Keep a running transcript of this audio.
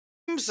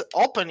game's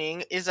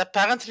opening is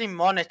apparently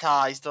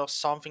monetized or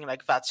something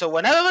like that. So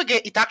whenever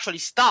it actually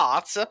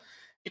starts,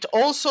 it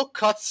also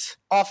cuts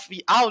off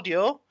the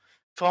audio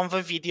from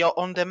the video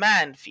on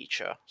demand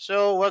feature.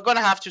 So we're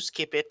gonna have to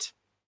skip it.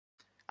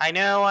 I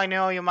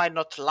know, you might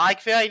not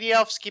like the idea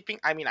of skipping.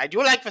 I mean, I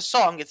do like the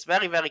song, it's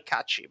very, very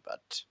catchy,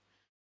 but,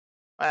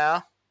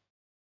 well,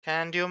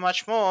 can't do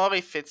much more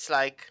if it's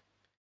like...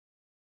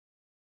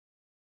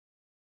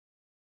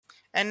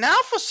 And now,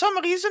 for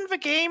some reason, the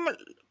game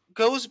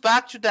goes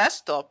back to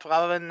desktop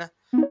rather than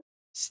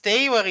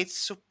stay where it's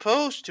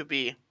supposed to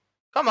be.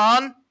 Come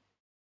on!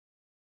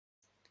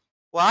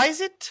 Why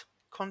is it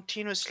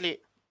continuously...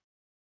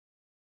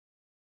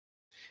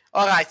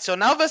 Alright, so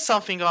now there's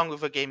something wrong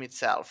with the game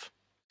itself.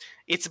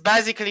 It's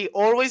basically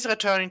always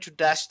returning to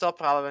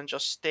desktop rather than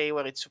just stay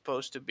where it's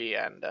supposed to be,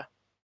 and...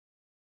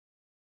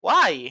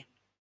 why?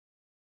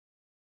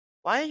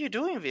 Why are you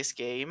doing this,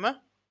 game?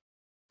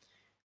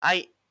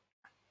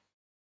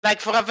 Like,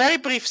 for a very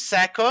brief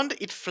second,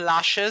 it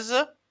flashes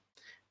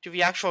to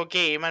the actual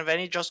game, and then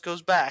it just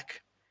goes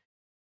back.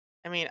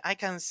 I mean, I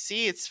can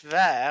see it's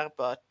there,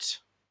 but...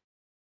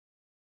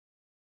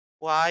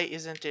 why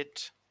isn't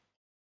it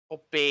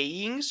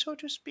obeying, so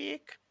to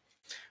speak?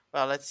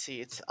 Well, let's see.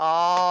 It's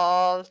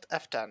Alt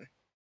F10.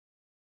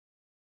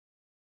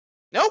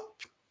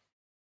 Nope.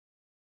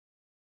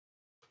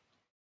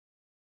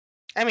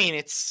 I mean,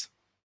 it's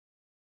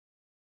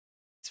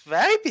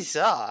very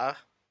bizarre.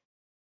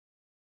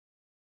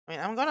 I mean,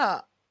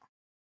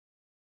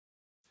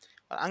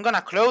 I'm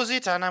gonna close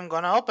it and I'm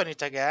gonna open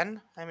it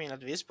again. I mean, at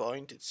this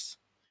point, it's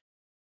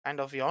kind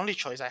of the only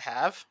choice I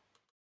have.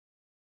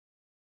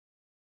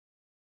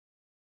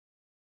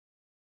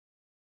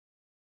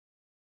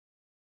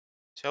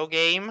 So,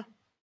 game,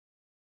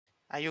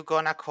 are you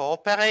gonna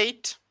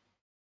cooperate?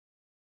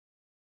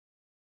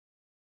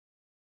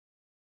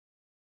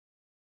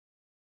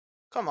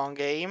 Come on,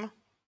 game.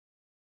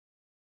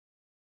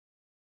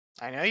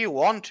 I know you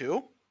want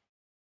to.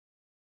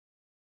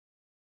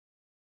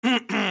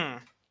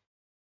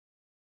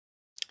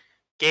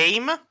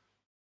 Game?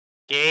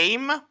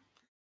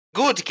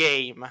 Good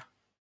game.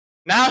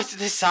 Now it's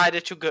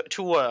decided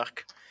to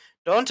work.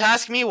 Don't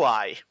ask me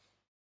why.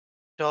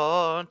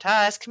 Don't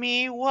ask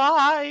me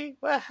why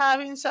we're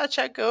having such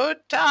a good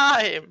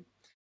time.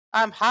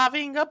 I'm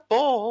having a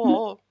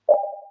ball.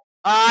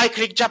 I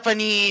click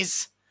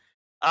Japanese.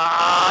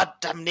 Ah,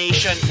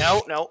 damnation.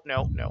 No.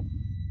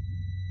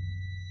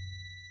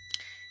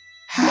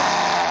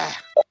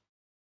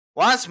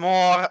 Once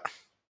more.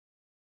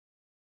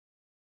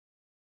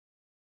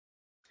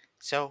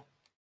 So,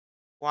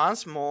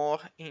 once more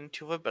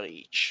into the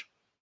breach.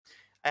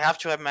 I have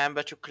to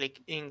remember to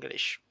click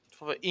English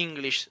for the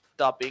English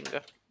dubbing.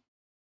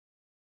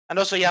 And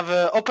also, yeah,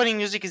 the opening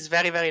music is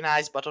very, very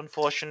nice, but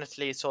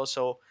unfortunately it's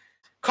also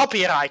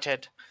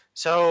copyrighted.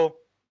 So,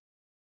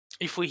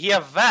 if we hear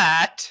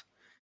that,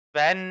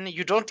 then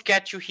you don't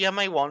get to hear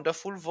my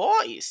wonderful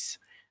voice.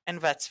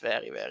 And that's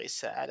very, very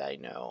sad, I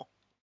know.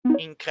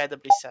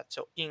 Incredibly sad.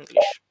 So,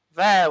 English.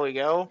 There we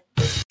go.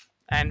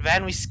 And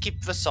then we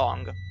skip the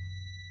song.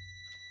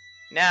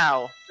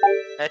 Now,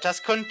 let us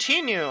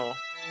continue.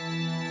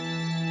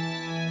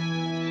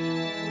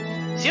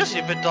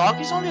 Seriously, the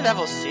dog is only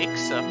level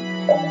 6.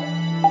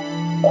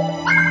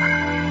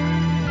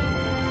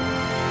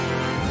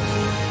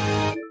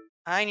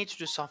 I need to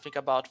do something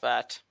about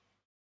that.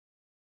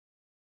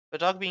 The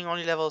dog being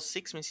only level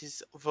 6 means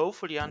he's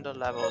woefully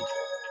under-leveled.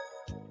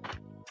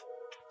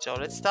 So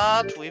let's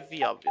start with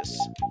the obvious.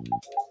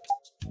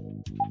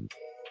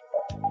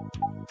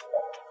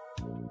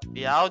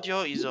 The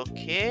audio is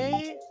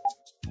okay.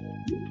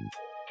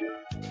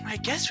 I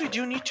guess we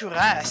do need to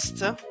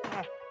rest. Oh.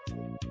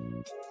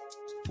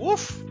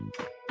 Woof!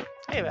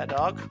 Hey there,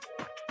 dog.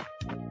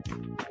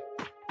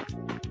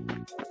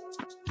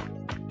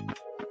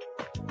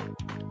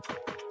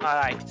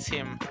 Alright, it's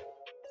him.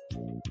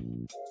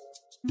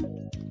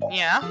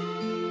 Yeah?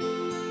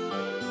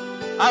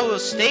 I will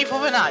stay for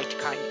the night,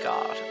 kind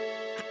guard.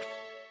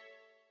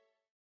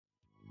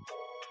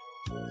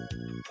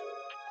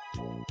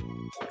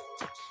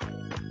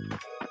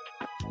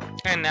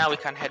 And now we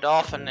can head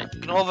off and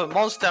ignore the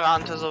monster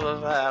hunters over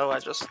there who are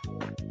just,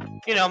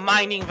 you know,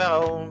 minding their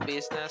own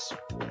business.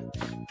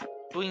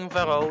 Doing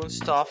their own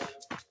stuff.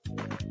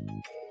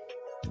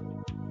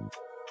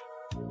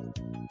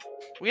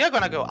 We are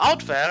gonna go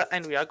out there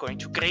and we are going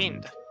to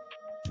grind.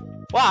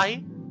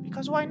 Why?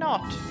 Because why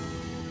not?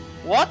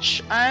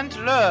 Watch and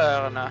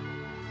learn.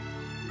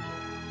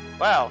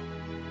 Well.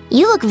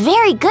 You look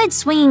very good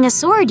swinging a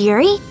sword,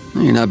 Yuri.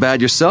 You're not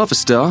bad yourself,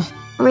 Estelle.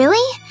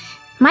 Really?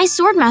 My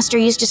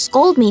swordmaster used to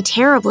scold me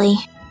terribly.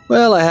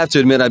 Well, I have to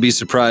admit I'd be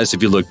surprised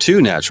if you looked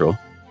too natural.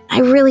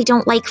 I really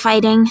don't like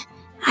fighting.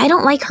 I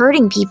don't like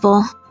hurting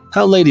people.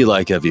 How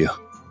ladylike of you.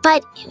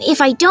 But if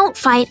I don't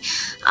fight,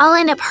 I'll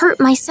end up hurt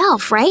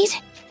myself,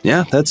 right?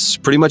 Yeah, that's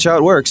pretty much how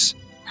it works.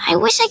 I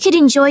wish I could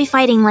enjoy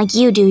fighting like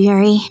you do,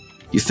 Yuri.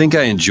 You think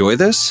I enjoy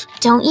this?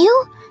 Don't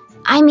you?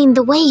 I mean,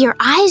 the way your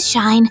eyes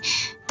shine,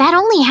 that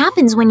only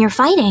happens when you're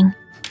fighting.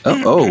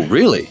 Oh,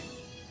 really?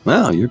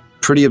 Wow, you're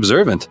pretty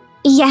observant.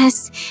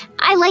 Yes,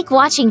 I like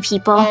watching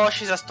people. Oh,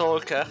 she's a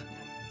stalker.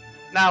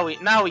 Now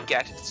we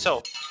get it.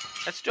 So,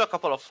 let's do a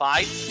couple of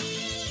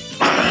fights.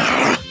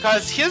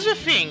 Because here's the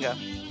thing.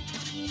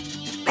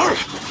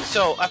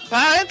 So,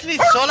 apparently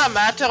it's all a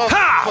matter of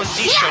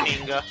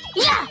positioning.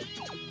 Yeah!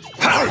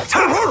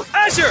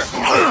 Azure!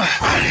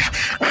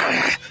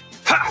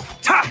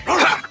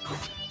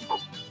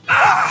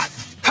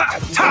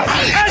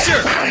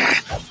 Azure!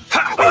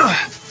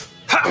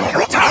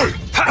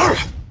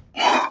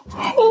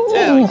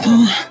 There we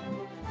go.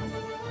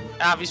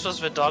 Ah, this was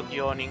the dog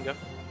yawning.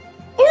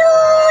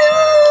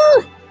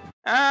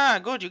 Ah,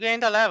 good, you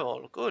gained a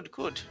level. Good,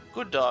 good.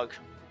 Good dog.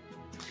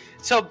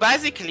 So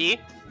basically,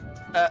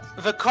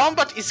 the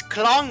combat is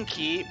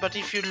clunky, but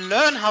if you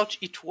learn how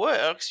it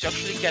works, you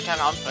actually get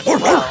around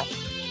pretty well.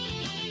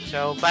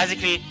 So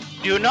basically,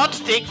 do not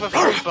take the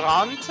full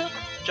brunt,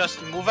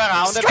 just move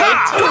around a bit.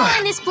 Pull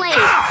in this blade!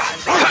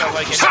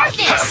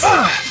 Sharpness!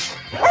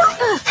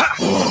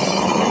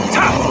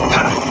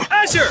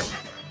 Azure!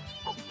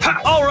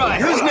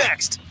 Alright, who's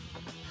next?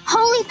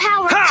 Holy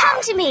power,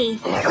 come to me!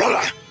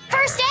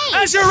 First aid!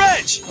 Azure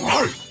Edge!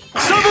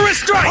 Silverous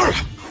Strike!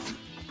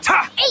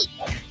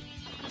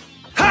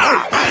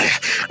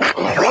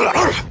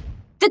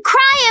 The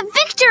cry of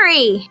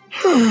victory!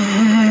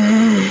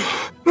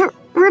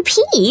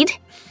 Repeat?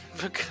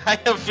 The cry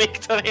of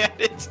victory, and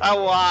it's a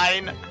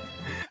wine.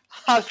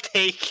 I'll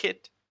take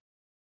it.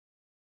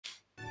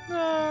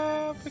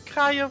 The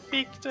cry of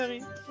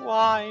victory.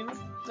 Wine.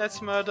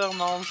 Let's murder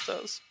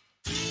monsters.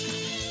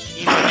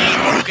 In the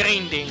name of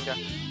grinding.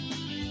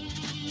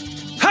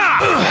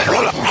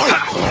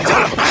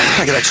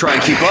 I gotta try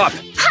and keep up.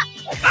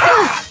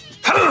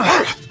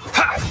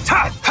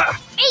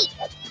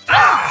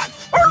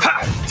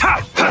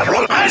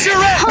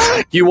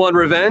 You want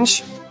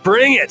revenge?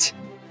 Bring it!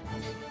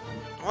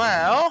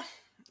 Well,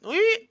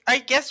 I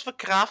guess the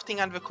crafting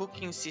and the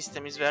cooking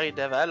system is very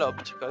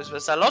developed, because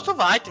there's a lot of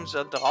items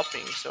that are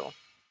dropping, so...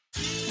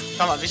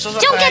 Come on, this was a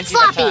Don't get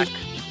sloppy! attack.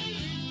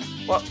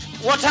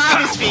 What are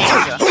these things?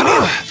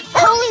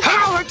 Holy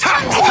power,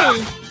 come to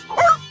me!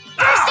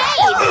 First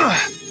aid!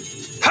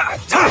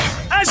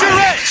 Azure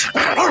Edge!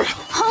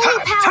 Holy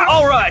power!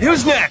 Alright,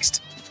 who's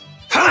next?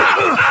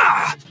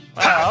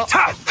 Well,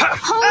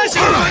 Holy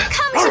power,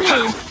 come to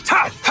me!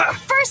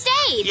 First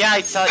aid! yeah,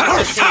 it's a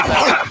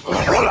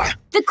saber.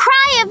 The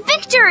cry of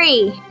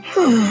victory!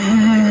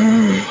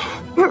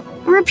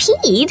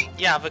 Repeat?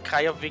 Yeah, the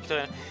cry of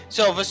victory.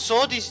 So the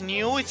sword is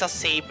new, it's a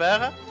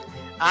saber.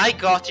 I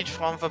got it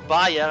from the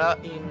buyer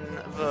in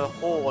the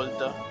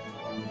hold.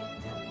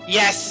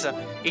 Yes,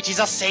 it is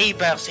a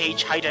saber,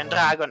 Sage Hidden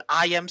Dragon.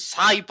 I am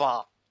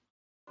Cyber.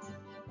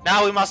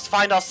 Now we must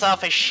find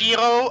ourselves a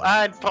Shiro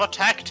and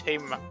protect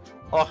him.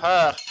 Or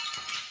her.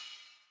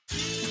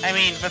 I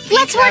mean, the pink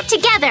Let's work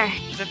together!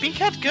 The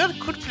pink-haired girl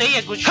could play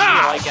a good Shiro,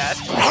 I guess.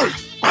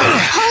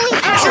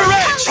 Holy power,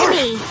 come to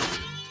me!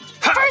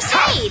 First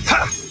aid!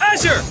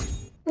 Azure!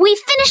 We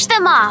finished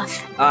them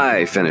off!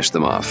 I finished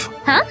them off.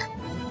 Huh?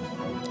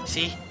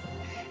 See?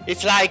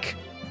 It's like...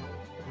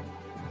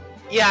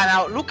 Yeah,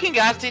 now, looking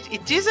at it,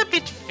 it is a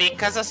bit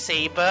thick as a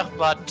saber,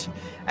 but...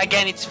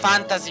 Again, it's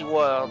fantasy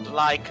world,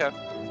 like...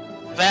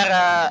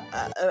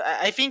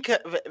 I think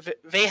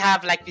they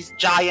have like this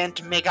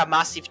giant, mega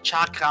massive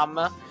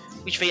chakram,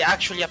 which they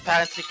actually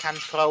apparently can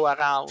throw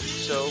around,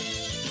 so...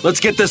 Let's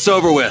get this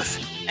over with.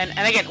 And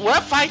again, we're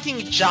fighting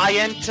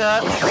giant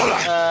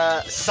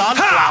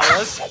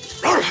sunflowers.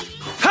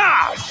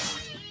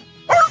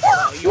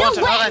 You want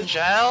an orange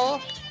gel?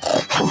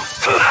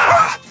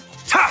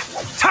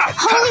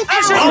 Holy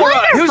power, All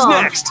right, wonderful! who's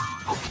next?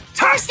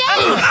 First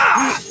aid!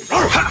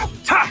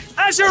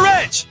 Azure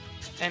Edge!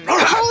 And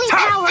Holy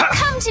power,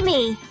 come to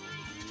me!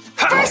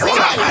 First aid!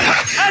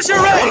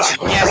 Azure Edge!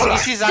 yes,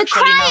 this is The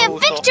actually cry of Naruto.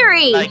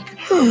 victory!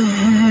 Like,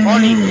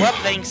 only we're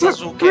playing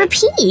Sasuke.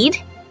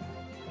 Repeat?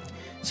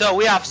 So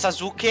we have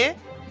Sasuke,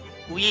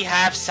 we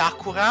have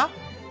Sakura,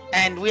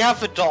 and we have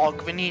the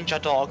dog, the ninja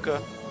dog.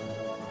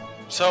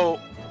 So,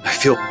 I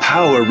feel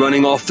power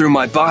running all through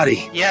my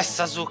body. yes,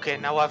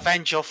 Sasuke, now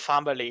avenge your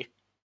family.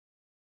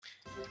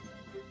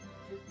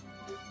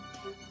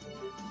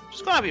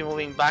 Just gonna be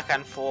moving back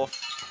and forth.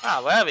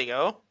 Ah, there we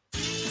go.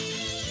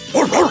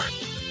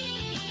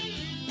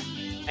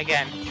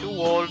 Again, 2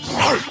 wolves.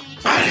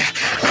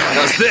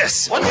 How's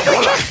this? What did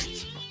you just...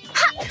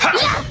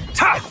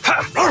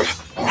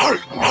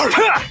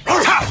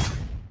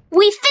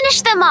 We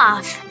finished them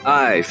off!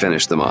 I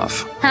finished them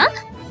off. Huh?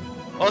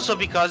 Also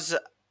because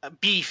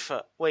beef.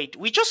 Wait,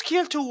 we just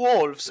killed 2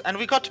 wolves and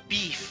we got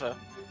beef.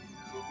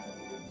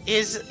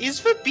 Is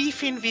the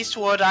beef in this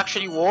world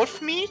actually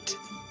wolf meat?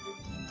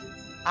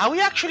 Are we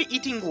actually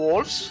eating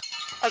wolves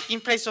in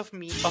place of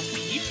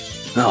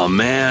beef? Oh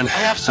man. I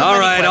have so All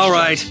many right, all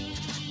questions.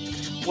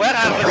 right. Where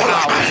are the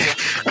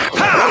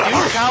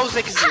cows? Do cows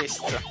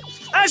exist?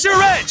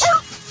 Azure Edge!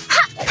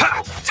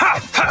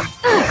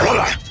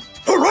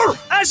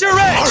 Azure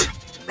Edge!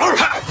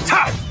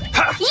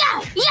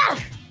 Yeah!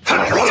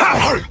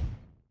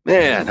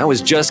 Man, I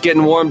was just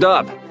getting warmed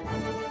up.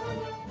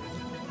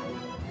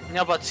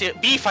 No, but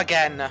beef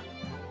again.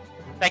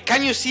 Like,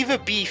 can you see the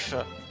beef?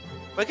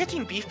 We're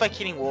getting beef by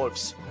killing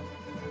wolves.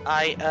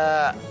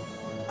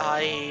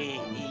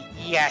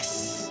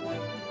 Yes.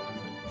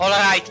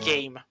 Alright,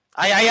 game.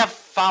 I have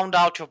found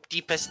out your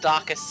deepest,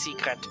 darkest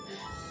secret.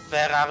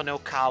 There are no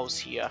cows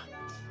here.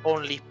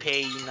 Only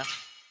pain.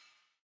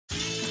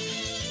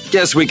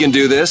 Guess we can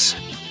do this.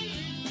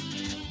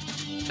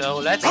 So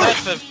let's search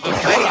for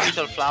pretty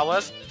little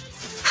flowers.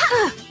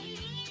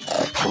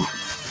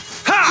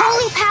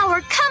 Holy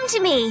power, come to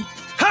me!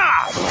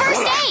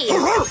 First aid!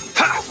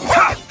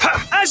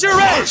 Azure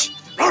Edge!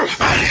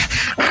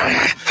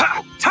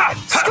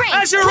 Strength,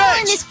 Azure pull in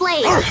Edge! this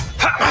blade!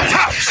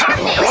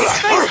 Sharpness!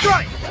 Face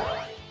strike!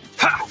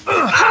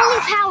 Holy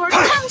power,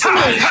 come to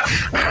me!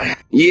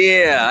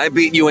 Yeah, I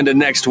beat you into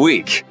next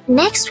week.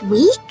 Next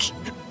week?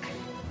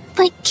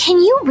 But can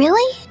you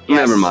really?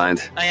 Never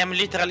mind. I am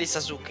literally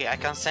Sasuke. I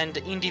can send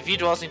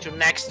individuals into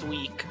next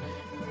week.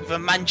 With a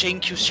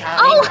Mangenkyu Sharingan.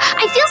 Oh,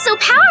 I feel so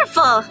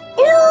powerful!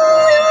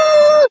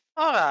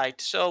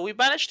 Alright, so we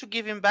managed to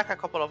give him back a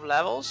couple of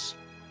levels.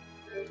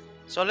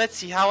 So let's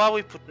see, how are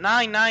we put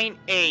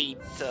 998.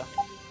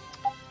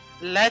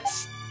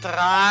 Let's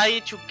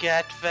try to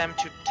get them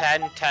to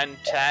 10, 10,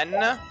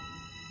 10.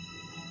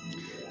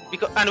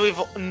 And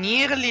we've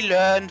nearly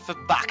learned the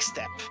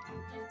backstep.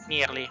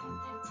 Nearly.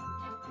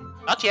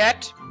 Not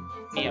yet.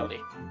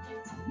 Nearly.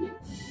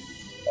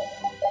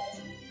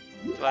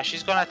 Well,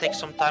 she's gonna take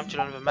some time to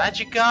learn the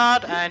magic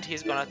guard, and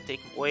he's gonna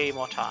take way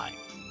more time.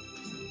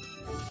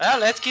 Well,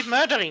 let's keep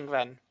murdering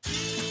then.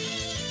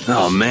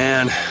 Oh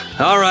man.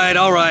 Alright,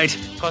 alright.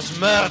 Because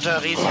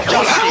murder is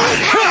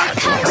justice.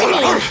 Come to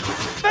me!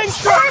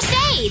 First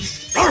aid!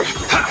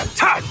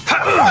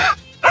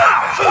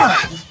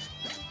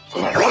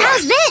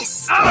 How's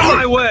this? Out of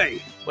my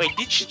way! Wait,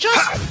 did she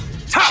just...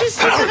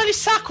 She's literally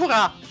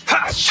Sakura!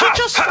 She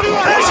just threw a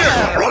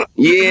hammer!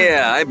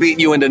 Yeah, I beat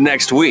you into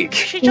next week.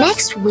 She just...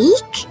 Next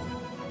week?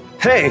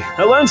 Hey,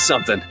 I learned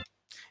something.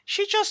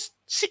 She just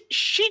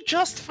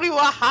threw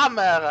a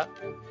hammer!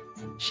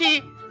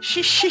 She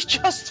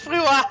just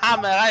threw a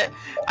hammer!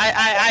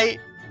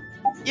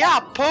 Yeah,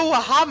 pull a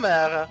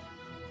hammer!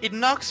 It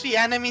knocks the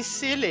enemy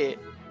silly!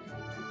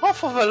 Oh,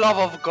 for the love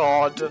of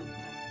God!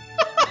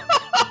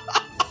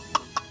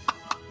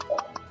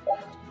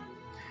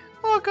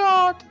 Oh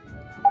God!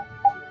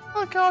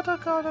 Oh God, oh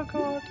God, oh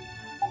God.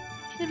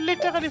 She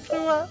literally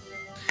flew a...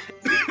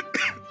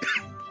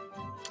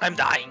 I'm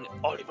dying,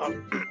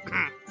 Oliver.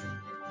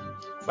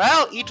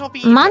 Well, it'll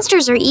be...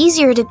 Monsters are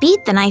easier to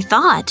beat than I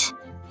thought.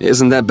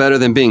 Isn't that better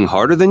than being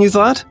harder than you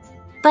thought?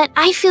 But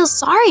I feel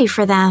sorry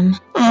for them.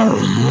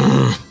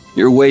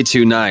 You're way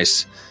too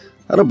nice.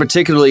 I don't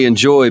particularly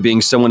enjoy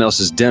being someone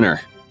else's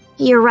dinner.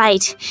 You're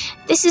right.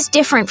 This is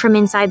different from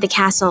inside the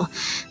castle.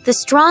 The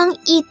strong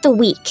eat the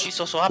weak. This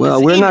also happens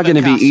Well, we're in not the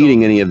going to be castle.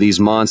 eating any of these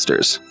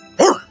monsters.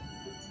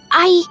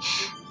 I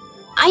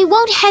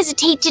won't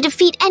hesitate to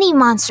defeat any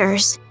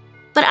monsters.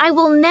 But I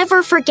will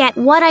never forget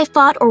what I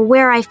fought or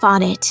where I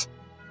fought it.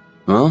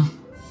 Well,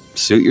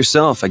 suit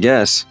yourself, I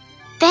guess.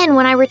 Then,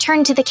 when I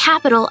return to the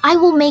capital, I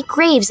will make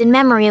graves in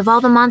memory of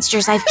all the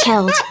monsters I've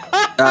killed.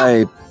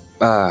 I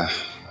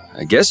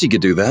guess you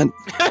could do that.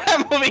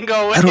 Moving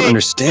away. I don't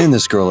understand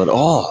this girl at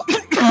all.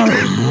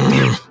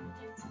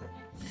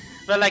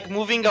 But like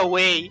moving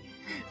away.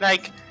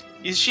 Like,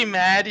 is she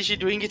mad? Is she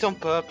doing it on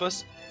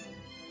purpose?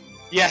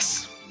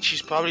 Yes,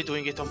 she's probably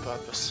doing it on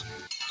purpose.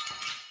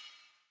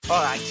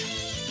 Alright.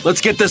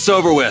 Let's get this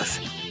over with.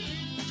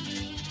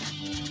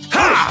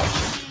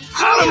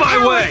 Out of my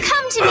way!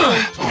 Come to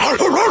me!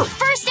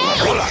 First aid!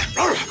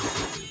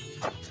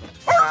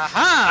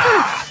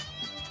 Aha!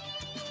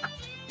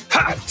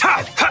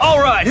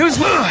 Alright, who's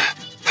next?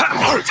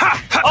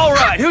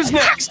 Alright, who's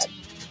next?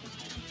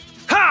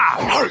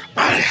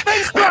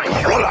 Face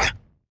strike!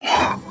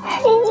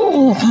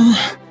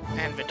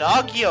 And the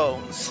dog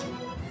yawns.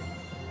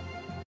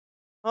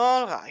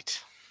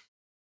 Alright.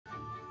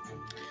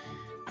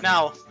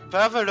 Now,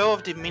 per the law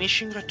of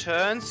diminishing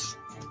returns,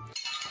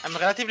 I'm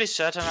relatively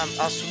certain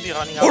I'll soon be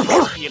running out of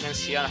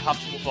experience here and have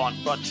to move on,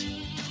 but...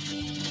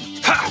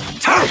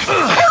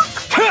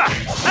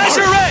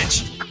 Azure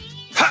Edge!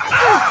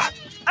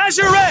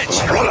 Azure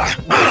Edge!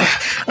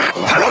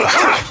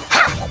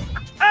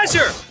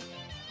 Azure!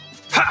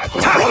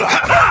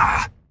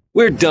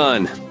 We're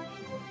done.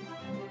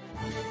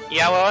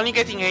 Yeah, we're only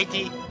getting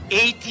 80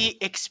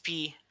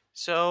 XP,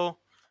 so...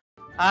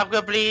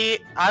 Arguably,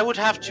 I would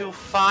have to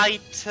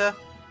fight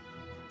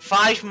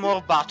 5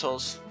 more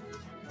battles.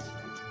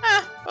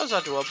 Those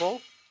are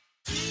doable.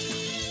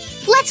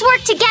 Let's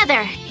work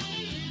together!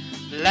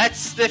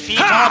 Let's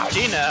defeat our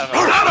dinner!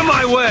 Out of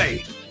my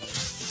way!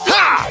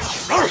 Pow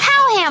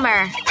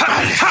Hammer!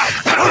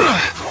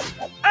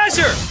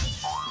 Azure!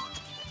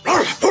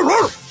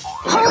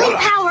 Holy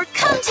power,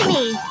 come to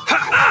me!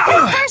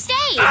 First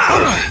aid!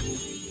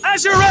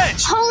 Azure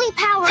Edge! Holy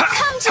power,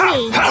 come to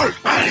me!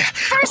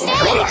 First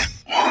aid!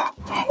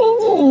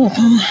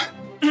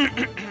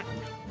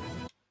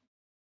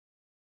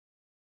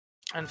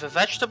 And the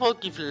vegetable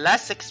give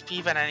less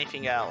XP than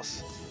anything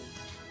else.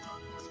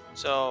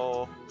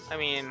 So, I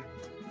mean,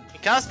 we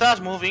can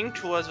start moving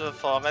towards the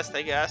forest,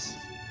 I guess.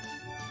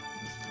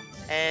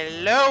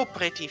 Hello,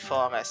 pretty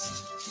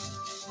forest.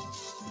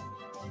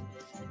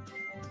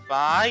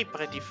 Bye,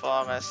 pretty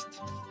forest.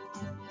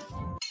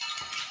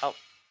 Oh,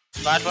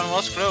 that one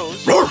was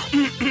close.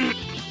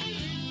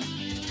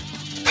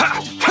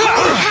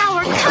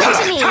 Power, come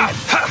to me!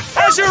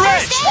 As your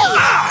edge!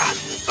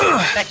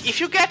 Like,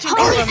 if you get into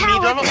Holy the power,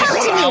 middle of come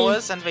the to me.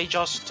 flowers and they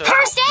just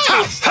First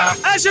aid! start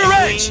As your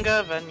edge!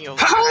 doing, then you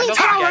Holy kind of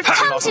power, get a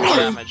come lot to of me.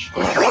 damage.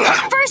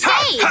 First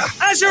aid!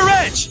 As your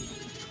edge!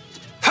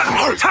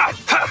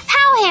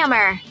 Pow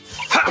hammer!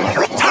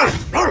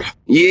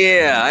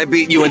 Yeah, I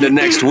beat you into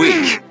next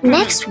week.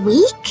 Next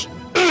week?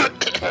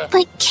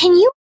 But can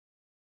you...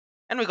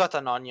 And we got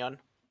an onion.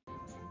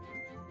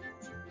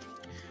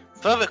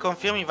 Further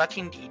confirming that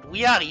indeed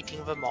we are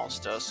eating the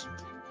monsters.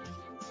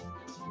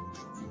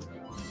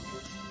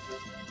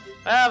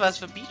 There's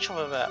the beach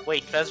over there.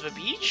 Wait, there's the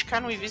beach?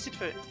 Can we visit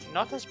the...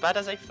 Not as bad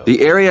as I thought.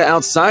 The area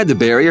outside the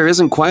barrier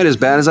isn't quite as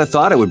bad as I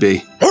thought it would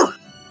be.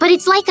 But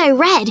it's like I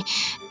read.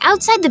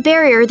 Outside the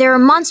barrier, there are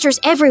monsters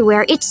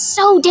everywhere. It's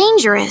so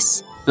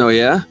dangerous. Oh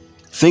yeah?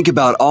 Think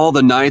about all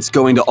the knights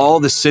going to all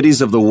the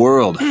cities of the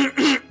world.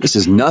 This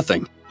is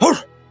nothing.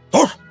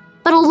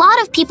 But a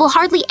lot of people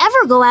hardly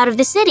ever go out of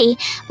the city,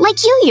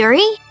 like you,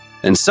 Yuri.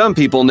 And some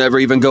people never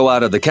even go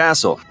out of the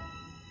castle.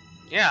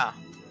 Yeah.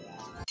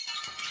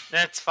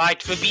 Let's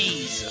fight for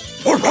bees.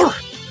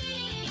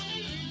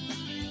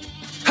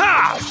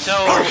 So,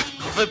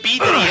 the bee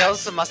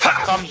drills must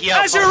have come here.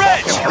 As your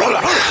edge!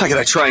 I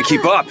gotta try and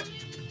keep up.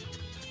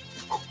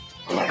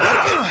 So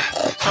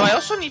I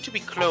also need to be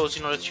close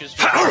in order to use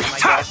the item, I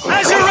guess.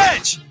 As your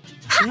edge!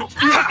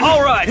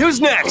 Alright, who's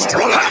next?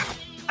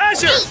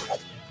 Azure!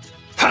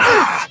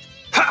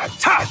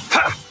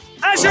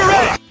 Azure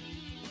Edge!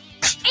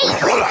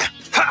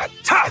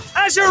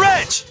 Azure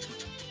Edge!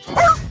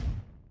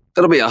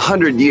 It'll be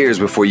 100 years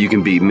before you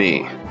can beat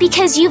me.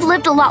 Because you've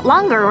lived a lot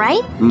longer,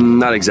 right?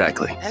 Not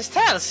exactly.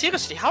 Estelle,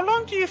 seriously, how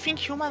long do you think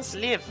humans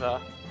live?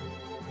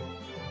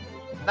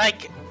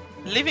 Like,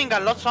 living a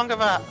lot longer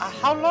than...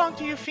 how long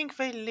do you think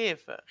they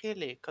live?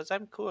 Really? Because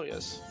I'm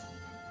curious.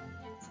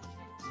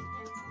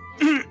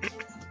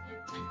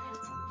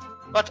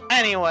 But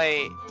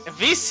anyway,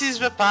 this is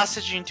the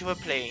passage into the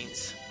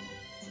plains.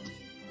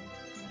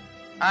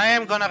 I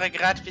am gonna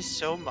regret this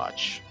so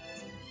much.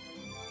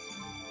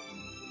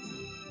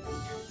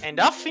 And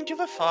off into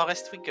the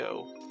forest we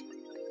go.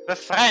 The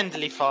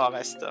friendly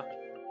forest.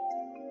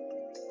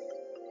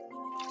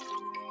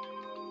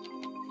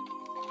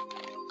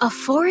 A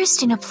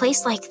forest in a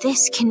place like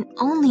this can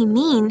only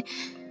mean...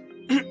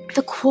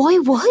 the Koi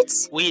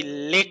Woods? We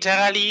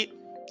literally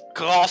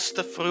crossed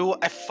through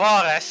a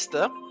forest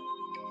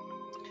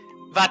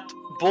that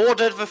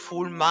bordered the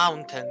full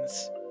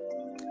mountains.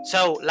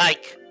 So,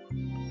 like...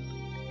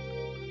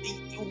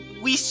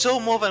 we saw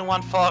more than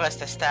one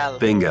forest, Estelle.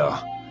 Bingo.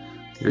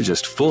 You're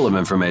just full of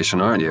information,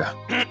 aren't you?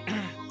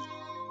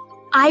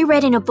 I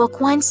read in a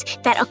book once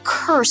that a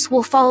curse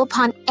will fall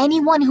upon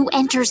anyone who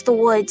enters the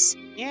woods.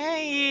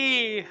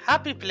 Yay!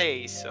 Happy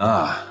place.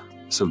 Ah,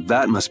 so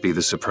that must be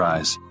the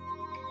surprise.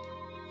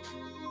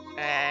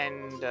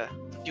 And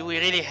do we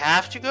really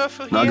have to go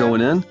through Not here?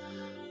 going in?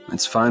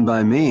 It's fine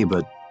by me,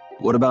 but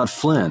what about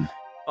Flynn?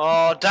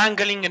 Oh,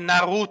 dangling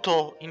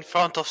Naruto in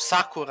front of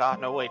Sakura.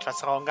 No, wait,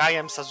 that's wrong. I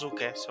am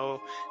Sasuke,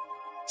 so...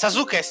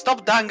 Sasuke,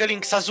 stop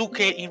dangling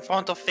Sasuke in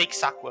front of fake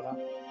Sakura.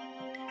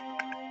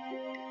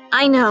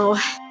 I know.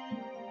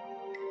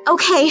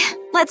 Okay,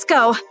 let's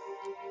go.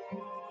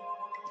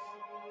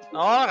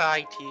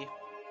 Alrighty.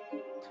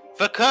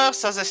 The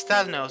curse as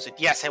Estelle knows it.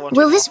 Yes, I want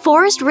Will to this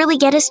forest really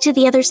get us to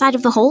the other side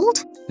of the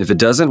hold? If it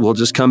doesn't, we'll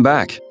just come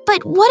back.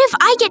 But what if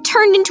I get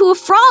turned into a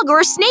frog or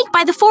a snake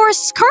by the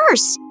forest's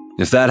curse?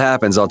 If that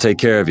happens, I'll take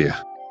care of you.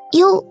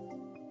 You'll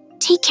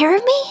take care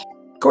of me?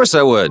 Of course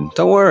I would.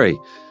 Don't worry.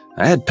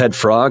 I had pet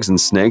frogs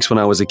and snakes when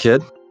I was a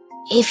kid.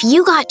 If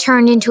you got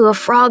turned into a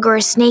frog or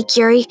a snake,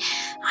 Yuri,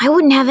 I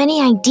wouldn't have any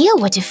idea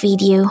what to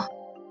feed you.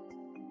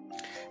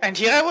 And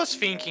here I was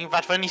thinking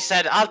that when he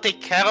said, I'll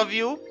take care of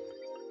you,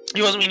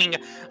 he was meaning,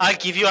 I'll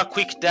give you a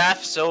quick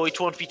death so it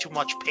won't be too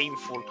much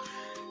painful.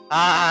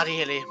 Ah,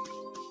 really?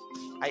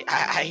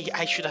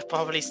 I should have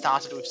probably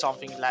started with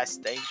something less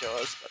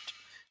dangerous, but...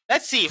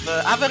 Let's see,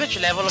 the average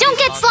level of... Don't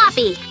this get monster-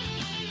 sloppy!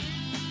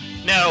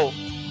 No.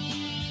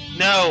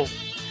 No.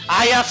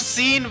 I have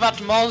seen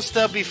that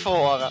monster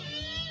before.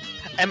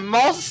 A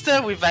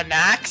monster with an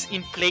axe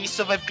in place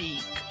of a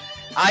beak.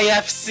 I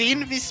have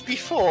seen this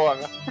before.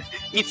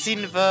 It's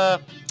in the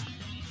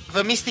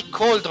Mystic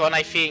Cauldron,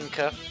 I think.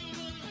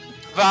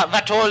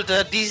 That old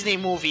Disney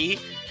movie.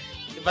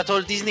 That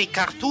old Disney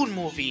cartoon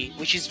movie,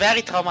 which is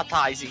very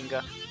traumatizing.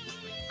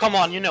 Come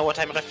on, you know what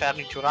I'm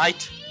referring to,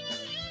 right?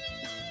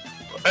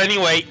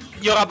 Anyway,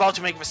 you're about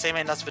to make the same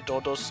end as the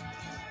dodos.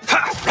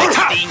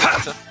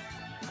 Extinct.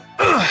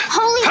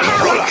 Holy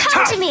power,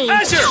 come to me!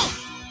 Azure!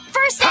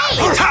 First aid!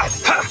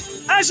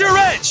 Azure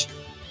Edge!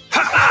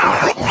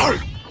 Hammer!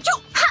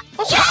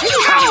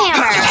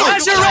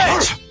 Azure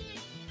Edge!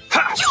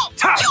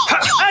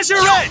 As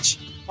your edge!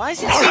 Why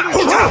is it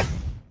saying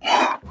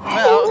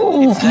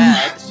well, it's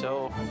dead,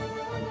 so...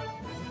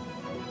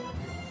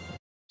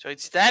 So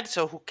it's dead,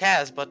 so who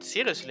cares? But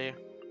seriously.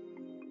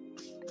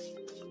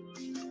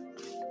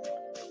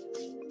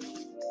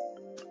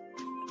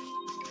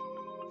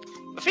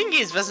 The thing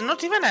is, there's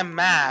not even a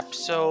map,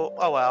 so...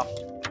 Oh well.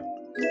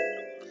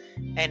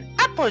 An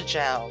apple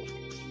gel.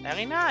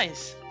 Very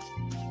nice.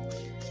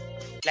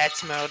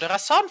 Let's murder a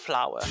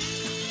sunflower.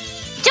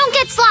 Don't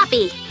get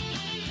sloppy!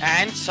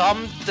 And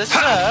some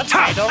dessert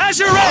made of...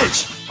 Azure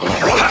Edge!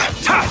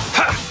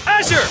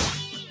 Azure!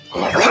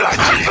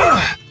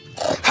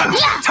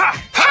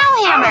 Pow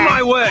Out of hammer!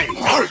 my way!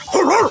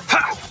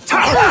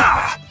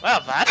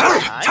 Well, that's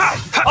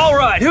nice. All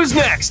right, who's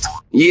next?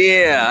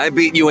 Yeah, I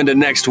beat you into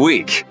next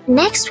week.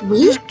 Next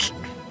week?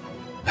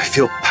 I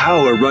feel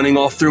power running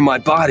all through my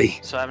body.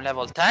 So I'm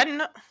level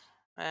 10.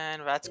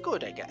 And that's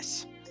good, I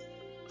guess.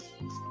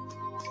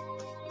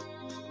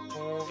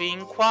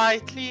 Moving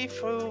quietly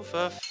through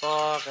the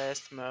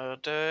forest,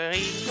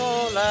 murdering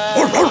all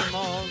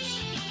animals.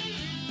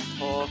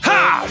 For the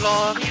Ha!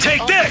 glory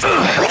Take of this!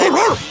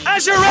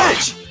 Azure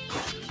Edge!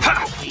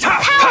 Pow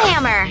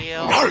hammer!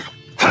 Heal.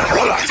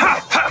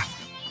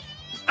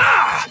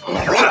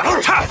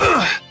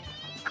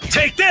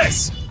 Take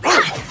this!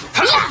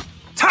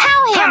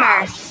 Pow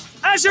hammer!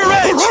 Azure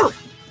Edge!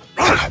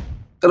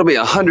 It'll be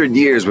 100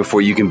 years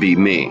before you can beat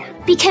me.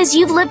 Because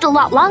you've lived a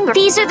lot longer.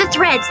 These are the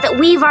threads that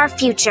weave our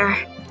future.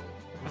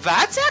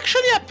 That's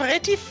actually a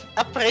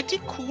pretty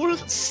cool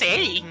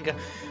saying.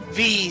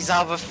 These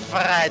are the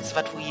threads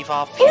that weave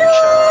our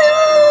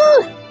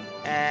future.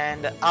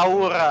 And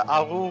Aura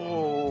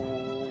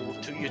Aruru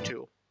to you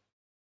too.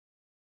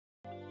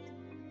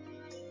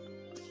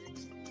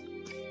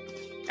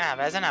 Ah,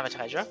 there's another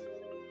treasure.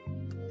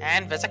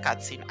 And there's a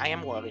cutscene. I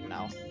am worried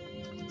now.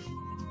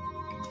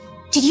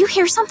 Did you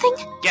hear something?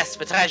 Yes,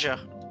 the treasure.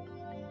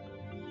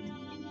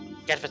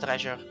 Get the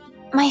treasure.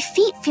 My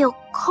feet feel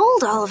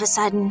cold all of a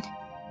sudden.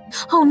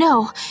 Oh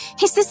no,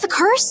 is this the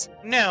curse?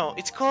 No,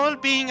 it's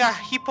called being a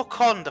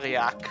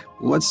hypochondriac.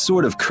 What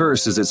sort of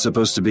curse is it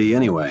supposed to be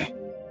anyway?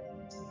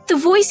 The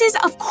voices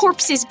of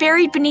corpses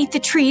buried beneath the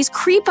trees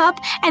creep up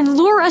and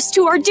lure us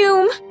to our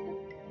doom.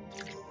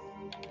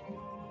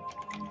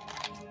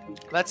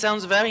 That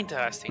sounds very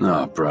interesting.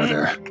 Oh,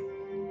 brother.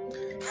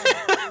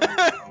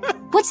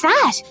 What's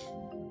that?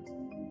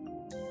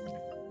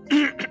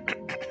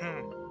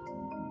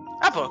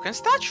 A broken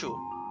statue.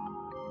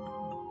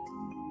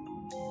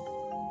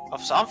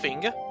 Of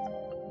something. A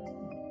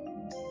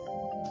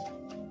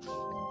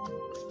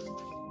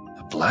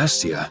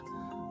Blastia?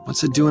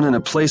 What's it doing in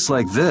a place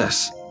like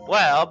this?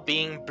 Well,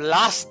 being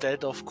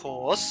blasted, of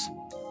course.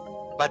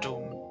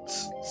 Badoom.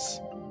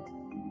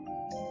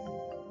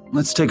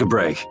 Let's take a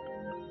break.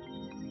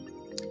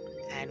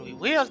 And we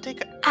will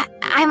take a...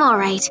 I'm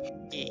alright.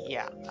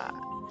 Yeah.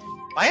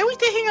 Why are we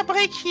taking a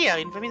break here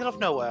in the middle of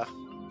nowhere?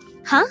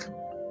 Huh?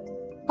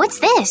 What's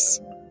this?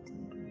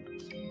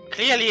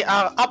 Clearly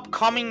our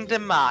upcoming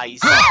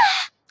demise.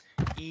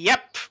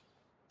 Yep.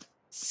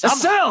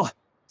 Estelle!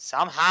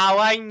 Somehow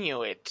I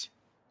knew it.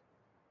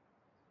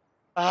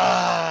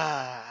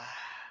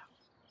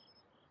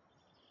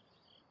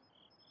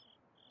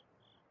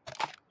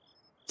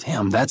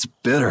 Damn, that's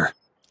bitter.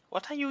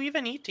 What are you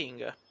even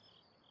eating?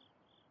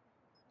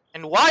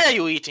 And why are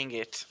you eating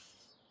it?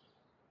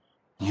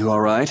 You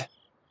alright?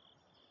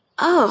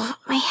 Oh,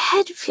 my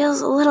head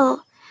feels a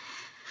little...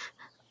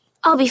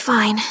 I'll be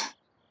fine.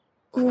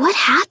 What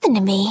happened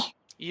to me?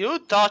 You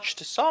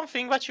touched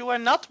something that you were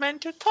not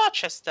meant to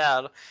touch,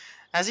 Estelle.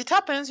 As it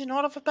happens in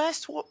all of the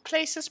best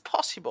places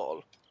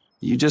possible.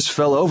 You just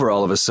fell over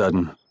all of a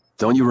sudden.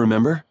 Don't you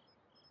remember?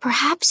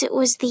 Perhaps it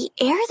was the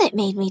air that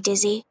made me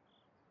dizzy.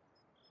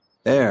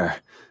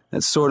 Air.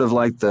 That's sort of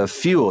like the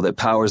fuel that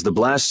powers the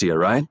Blastia,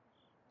 right?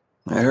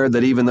 I heard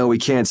that even though we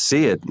can't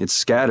see it, it's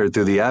scattered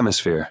through the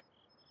atmosphere.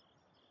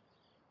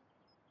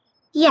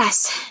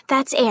 Yes,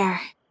 that's air.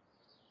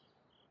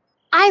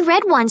 I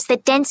read once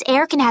that dense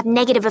air can have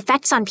negative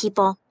effects on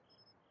people.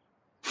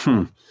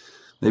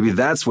 Maybe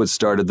that's what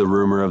started the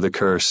rumor of the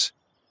curse.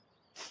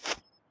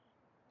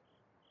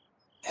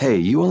 Hey,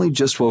 you only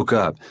just woke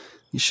up.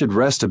 You should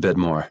rest a bit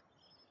more.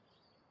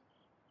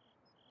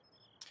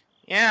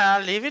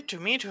 Yeah, leave it to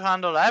me to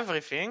handle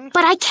everything.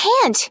 But I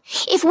can't!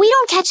 If we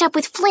don't catch up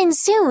with Flynn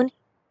soon...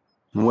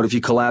 What if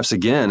you collapse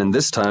again, and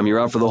this time you're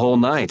out for the whole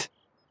night?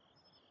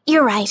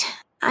 You're right.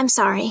 I'm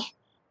sorry.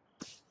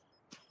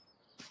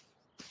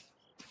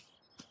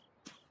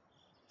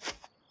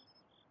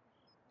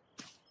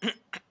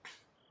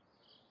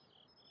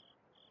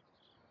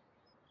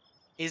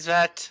 Is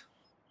that...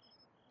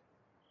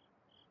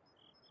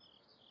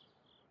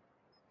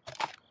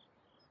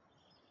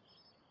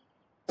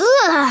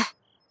 Ugh!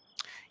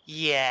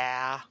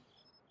 Yeah.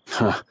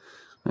 Huh.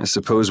 I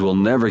suppose we'll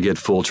never get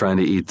full trying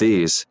to eat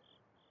these.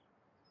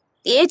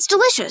 It's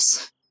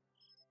delicious.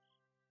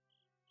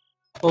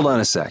 Hold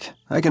on a sec.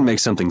 I can make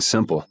something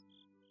simple.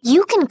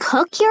 You can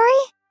cook,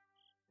 Yuri?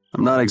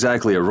 I'm not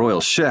exactly a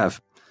royal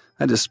chef.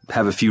 I just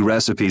have a few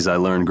recipes I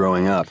learned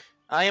growing up.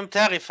 I am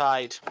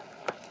terrified.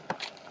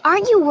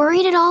 Aren't you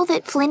worried at all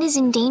that Flynn is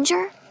in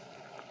danger?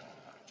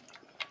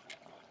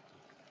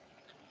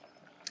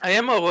 I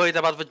am more worried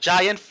about the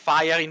giant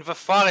fire in the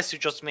forest you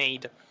just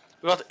made.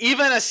 Without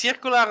even a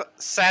circular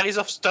series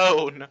of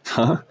stone.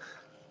 Huh?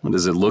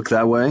 Does it look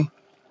that way?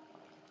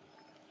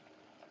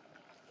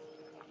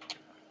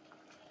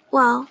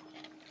 Well,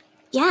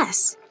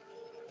 yes.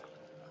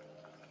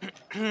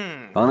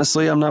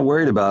 Honestly, I'm not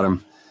worried about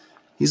him.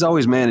 He's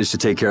always managed to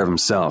take care of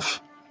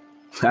himself.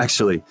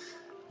 Actually,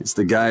 it's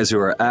the guys who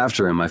are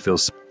after him I feel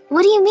so.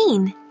 What do you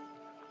mean?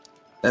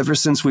 Ever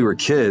since we were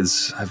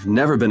kids, I've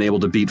never been able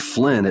to beat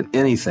Flynn at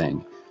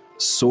anything.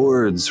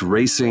 Swords,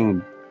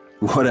 racing,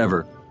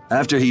 whatever.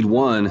 After he'd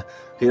won,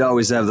 he'd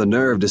always have the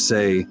nerve to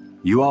say,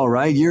 "You all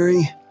right,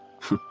 Yuri?"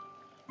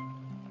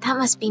 That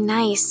must be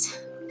nice.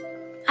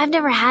 I've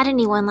never had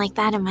anyone like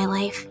that in my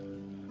life.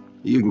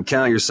 You can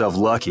count yourself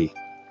lucky.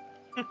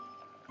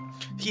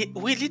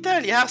 We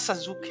literally are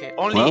Sasuke.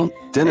 Only Well,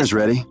 dinner's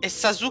ready. a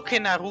Sasuke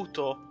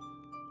Naruto.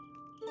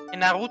 A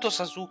Naruto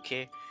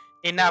Sasuke.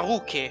 A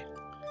Naruke.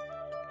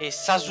 A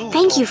Sasuke.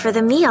 Thank you for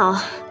the meal.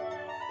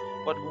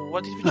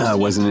 What did we just eat?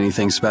 Wasn't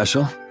anything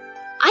special.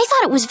 I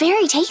thought it was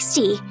very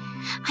tasty.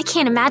 I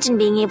can't imagine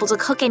being able to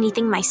cook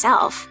anything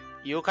myself.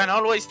 You can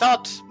always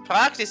start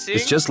practicing.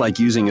 It's just like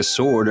using a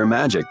sword or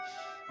magic.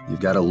 You've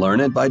got to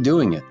learn it by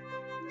doing it.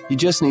 You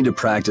just need to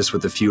practice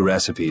with a few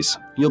recipes.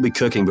 You'll be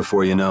cooking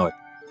before you know it.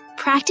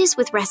 Practice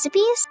with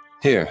recipes?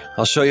 Here,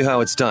 I'll show you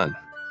how it's done.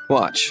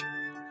 Watch.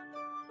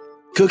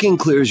 Cooking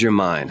clears your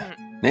mind,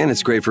 and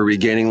it's great for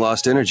regaining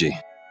lost energy.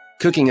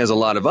 Cooking has a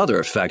lot of other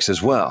effects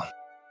as well.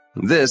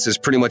 This is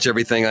pretty much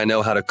everything I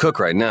know how to cook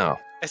right now.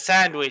 A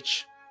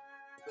sandwich.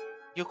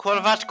 You call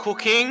that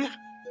cooking?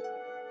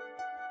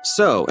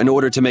 So, in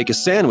order to make a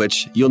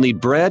sandwich, you'll need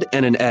bread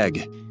and an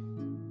egg.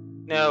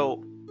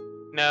 No.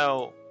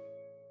 No.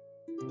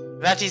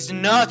 That is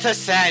not a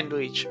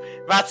sandwich.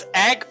 That's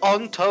egg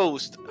on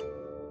toast.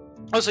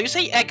 Also, you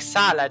say egg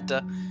salad.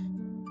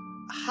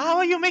 How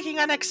are you making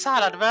an egg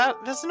salad?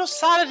 There's no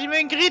salad in the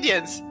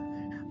ingredients.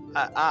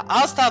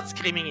 I'll start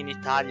screaming in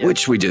Italian.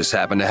 Which we just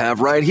happen to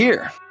have right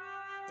here.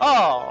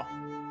 Oh,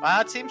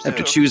 that seems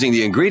After to. choosing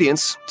the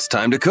ingredients, it's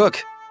time to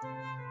cook.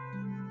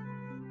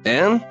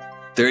 And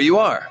there you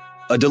are,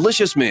 a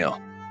delicious meal.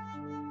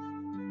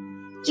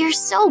 You're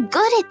so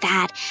good at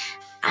that.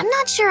 I'm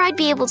not sure I'd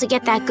be able to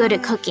get that good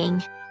at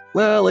cooking.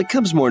 Well, it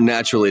comes more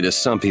naturally to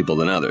some people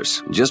than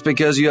others. Just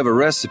because you have a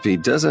recipe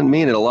doesn't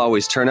mean it'll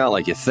always turn out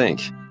like you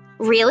think.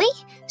 Really?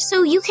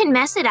 So you can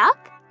mess it up?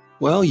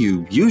 Well,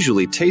 you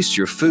usually taste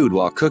your food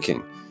while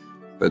cooking,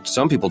 but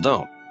some people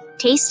don't.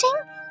 Tasting?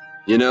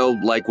 You know,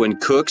 like when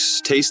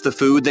cooks taste the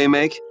food they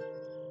make?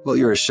 Well,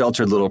 you're a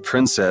sheltered little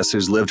princess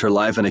who's lived her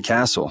life in a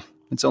castle.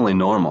 It's only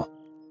normal.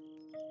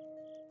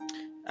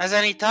 As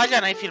an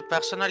Italian, I feel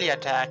personally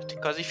attacked.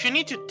 Because if you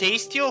need to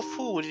taste your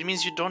food, it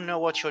means you don't know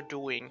what you're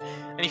doing.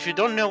 And if you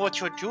don't know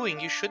what you're doing,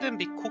 you shouldn't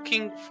be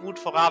cooking food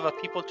for other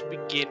people to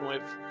begin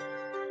with.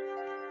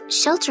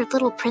 Sheltered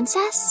little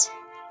princess?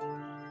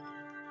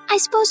 I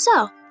suppose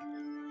so.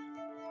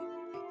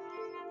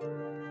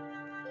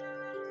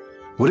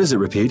 What is it,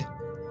 Repeat?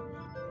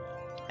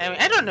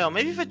 I don't know,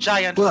 maybe the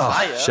giant Well,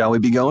 fire. shall we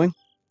be going?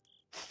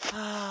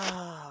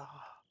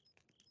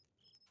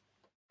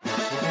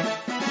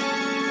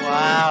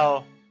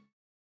 Wow.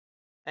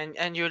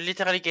 And you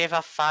literally gave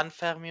her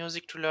fanfare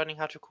music to learning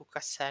how to cook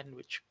a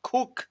sandwich.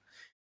 Cook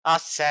a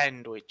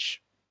sandwich.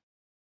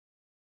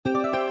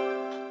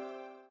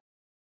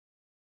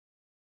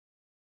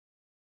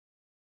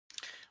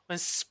 When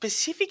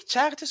specific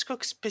characters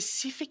cook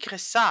specific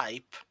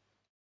recipe.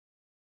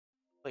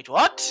 Wait,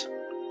 what?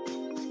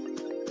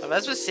 Well,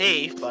 that's the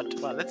safe, but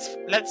well,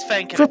 let's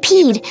thank him.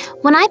 Repeat,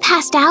 when I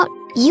passed out,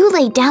 you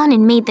laid down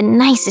and made the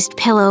nicest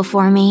pillow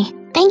for me.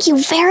 Thank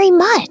you very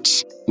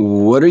much.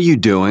 What are you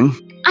doing?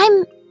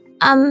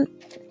 I'm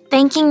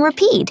thanking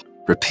Repeat.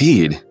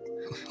 Repeat?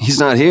 He's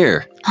not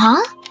here.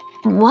 Huh?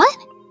 What?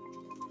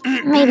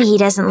 Maybe he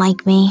doesn't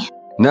like me.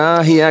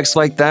 Nah, he acts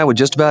like that with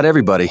just about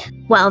everybody.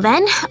 Well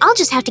then, I'll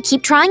just have to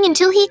keep trying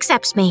until he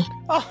accepts me.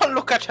 Oh,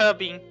 look at her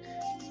being...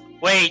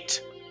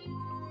 Wait.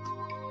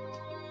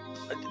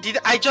 Did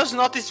I just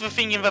notice the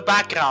thing in the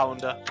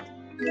background?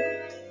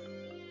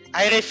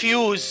 I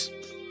refuse.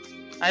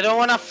 I don't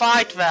want to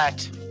fight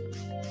that.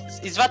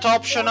 Is that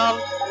optional?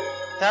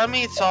 Tell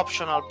me it's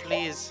optional,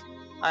 please.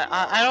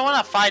 I don't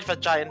want to fight the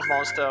giant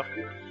monster.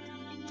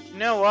 You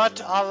know what?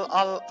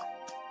 I'll...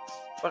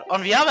 But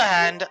on the other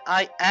hand,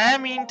 I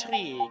am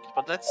intrigued.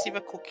 But let's see the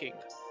cooking.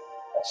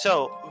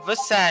 So, the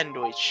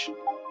sandwich.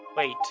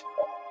 Wait.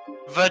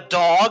 The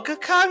dog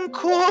can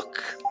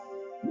cook?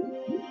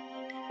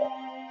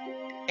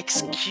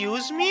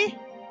 Excuse me?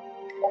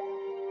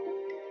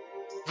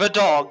 The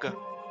dog.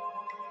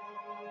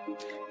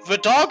 The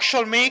dog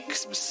shall make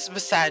the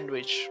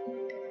sandwich.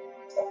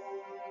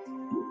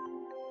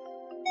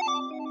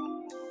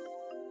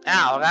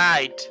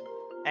 Alright.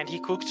 And he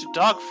cooked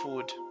dog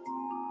food.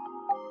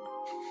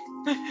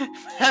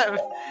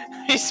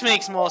 This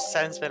makes more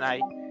sense than I...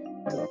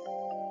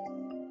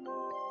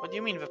 What do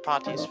you mean the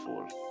party is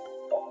full?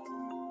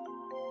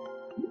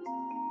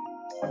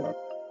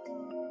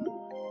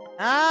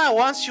 Ah,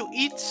 once you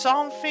eat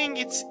something,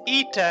 it's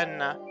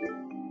eaten.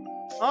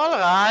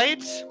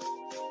 Alright.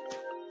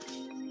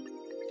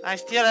 I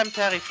still am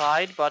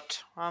terrified, but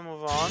I'll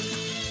move on.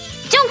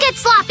 Don't get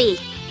sloppy!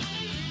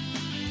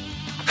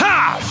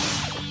 Ha!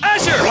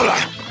 Azure!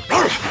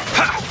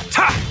 Ha!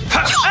 Ta!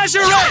 Ha!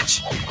 Azure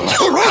Edge!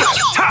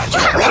 Ta!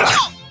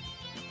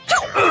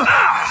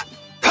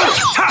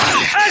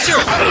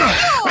 Azure!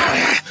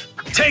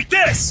 Take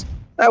this!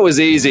 That was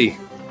easy.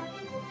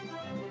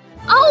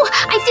 Oh,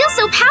 I feel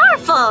so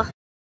powerful!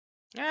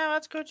 Yeah,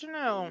 that's good to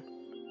know.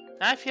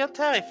 I feel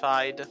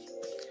terrified.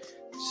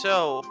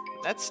 So,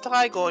 let's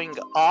try going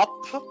up.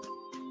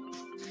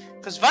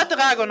 Because that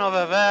dragon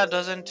over there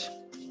doesn't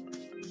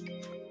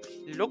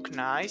look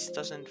nice,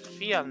 doesn't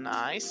feel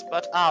nice,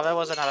 but there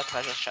was another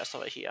treasure chest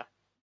over here.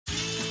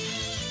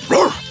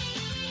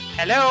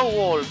 Hello,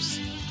 wolves.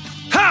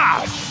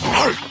 Ha!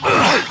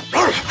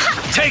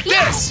 Take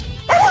this!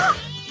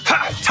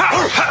 Ha! Ta!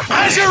 Ha!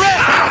 Azure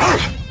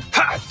Edge!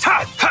 Ha!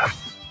 Ta! Ha!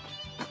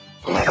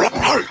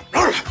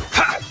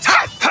 Ha! Ta!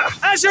 Ha!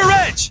 Azure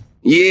Edge!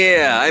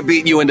 Yeah, I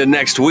beat you into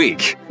next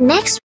week.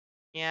 Next?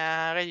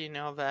 Yeah, I already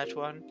know that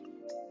one.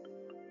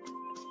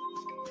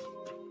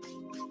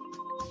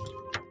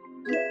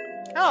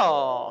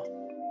 Oh.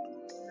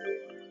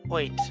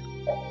 Wait.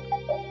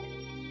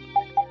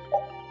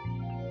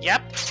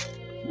 Yep.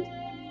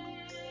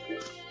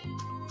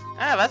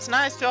 Ah, that's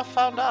nice to have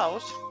found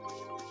out.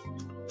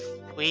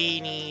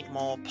 We need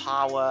more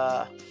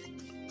power.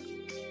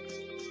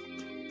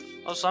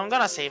 Also, I'm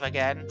gonna save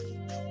again.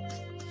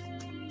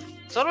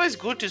 It's always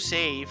good to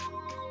save.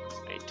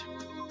 Wait.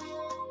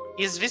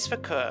 Is this the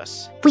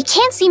curse? We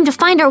can't seem to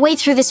find our way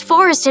through this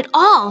forest at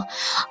all.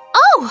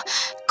 Oh!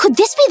 Could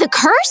this be the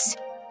curse?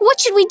 What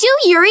should we do,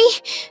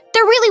 Yuri?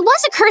 There really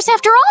was a curse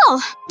after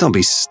all. Don't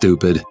be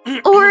stupid.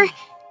 Or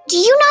do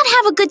you not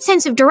have a good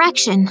sense of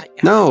direction?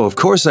 No, of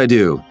course I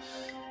do.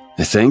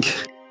 I think.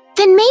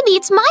 Then maybe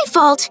it's my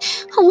fault.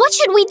 What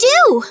should we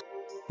do?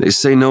 They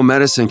say no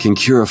medicine can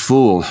cure a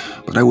fool,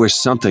 but I wish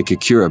something could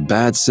cure a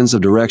bad sense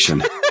of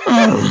direction.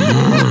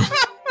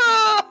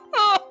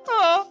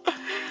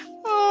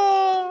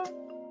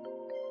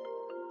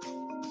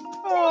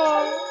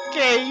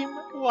 Game,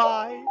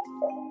 why?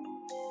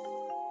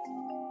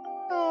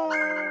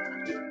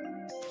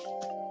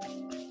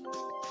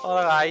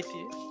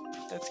 Alrighty,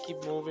 let's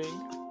keep moving.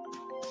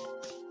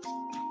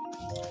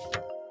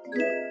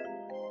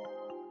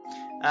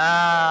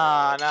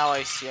 Ah, now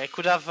I see. I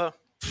could have.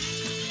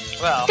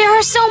 Well. There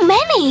are so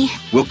many.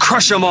 We'll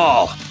crush them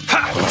all.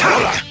 Ha!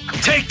 Ta!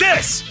 Take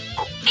this!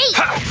 Hey!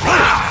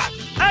 Ha!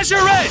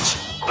 Azure Edge!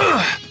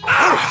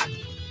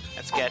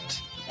 Let's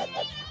get.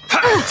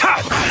 Ha!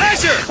 Ta!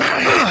 Azure!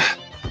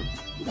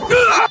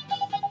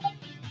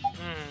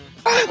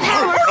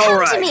 Power, All come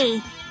right. to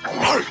me.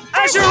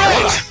 Azure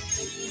Edge!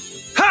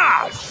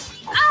 Ha!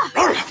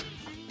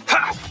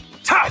 Ha!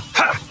 Ta!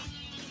 Ha!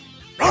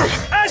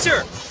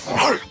 Azure!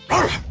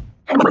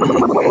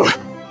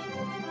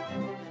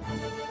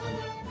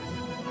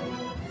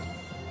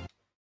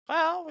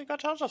 Well, we got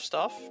tons of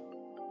stuff.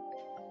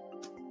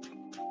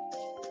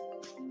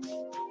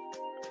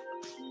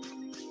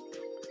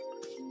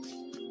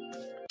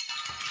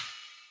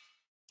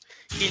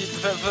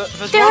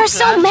 There are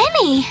so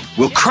many.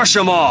 We'll crush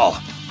them all.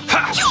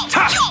 Ha!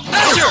 Ta!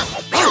 Azure!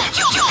 Ha!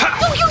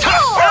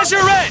 Ta!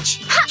 Azure Edge!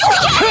 Ha!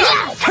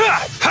 Ha!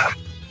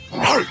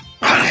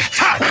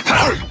 Ta!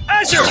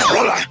 Azure!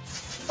 Ha!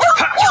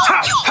 Ta!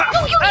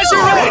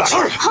 Azure Edge!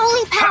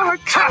 Holy power,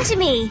 come to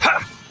me.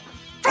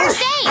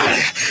 First aid.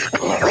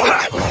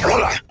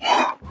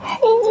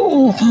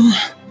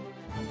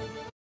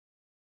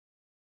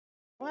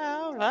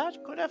 Well,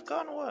 that could have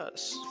gone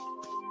worse.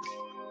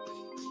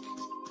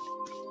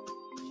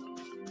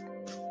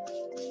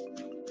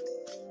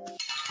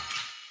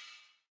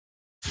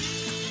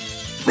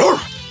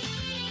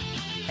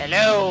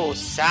 Hello,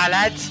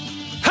 salad.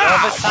 You're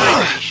the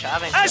side dish,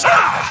 haven't you?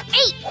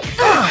 Hey.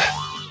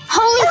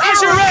 Holy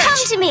Azure power, Edge.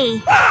 come to me.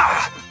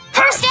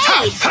 First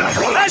aid.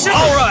 Azure!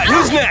 All right,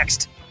 who's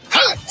next?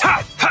 Ha!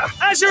 Ta!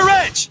 Ha! Azure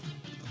Edge!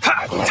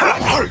 Ha! Ta!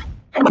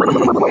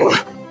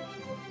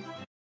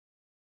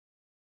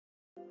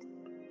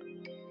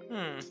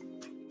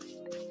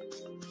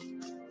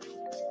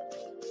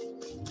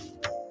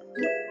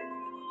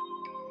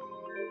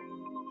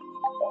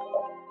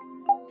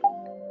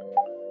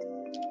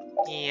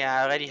 Yeah,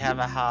 I already have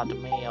a hard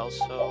meal,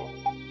 so...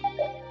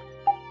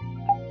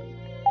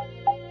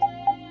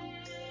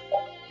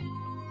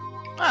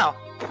 Well.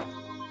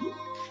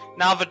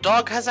 Now the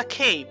dog has a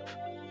cape.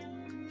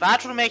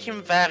 That will make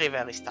him very,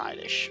 very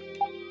stylish.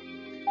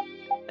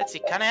 Let's see,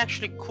 can I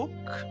actually cook?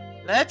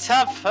 Let's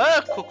have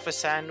her cook the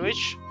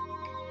sandwich.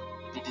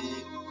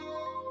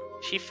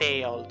 She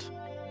failed.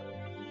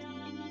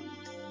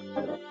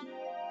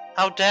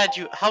 How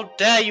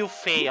dare you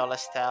fail,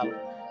 Estelle?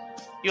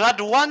 You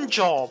had one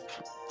job.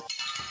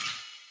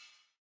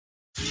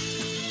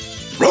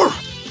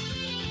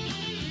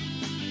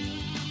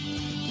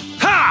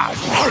 Ha!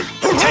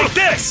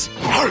 about this?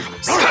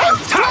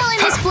 Dwell in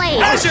this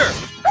blade! Azure!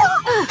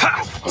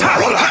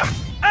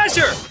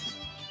 Azure!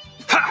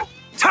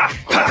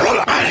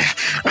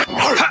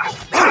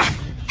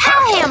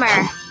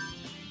 Hellhammer!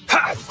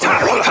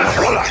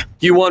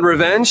 You want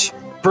revenge?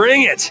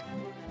 Bring it!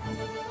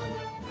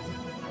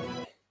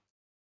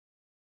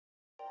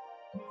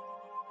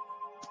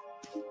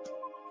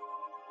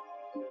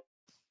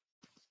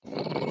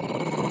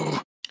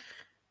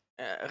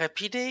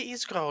 Rapide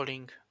is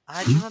growling.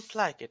 I do not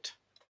like it.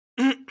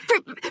 Prepare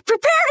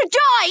to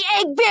die,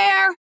 Egg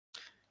Bear!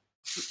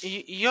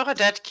 You're a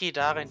dead kid,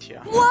 aren't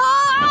you?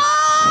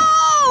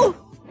 Whoa!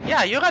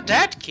 Yeah, you're a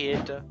dead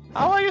kid.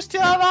 How are you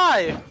still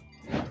alive?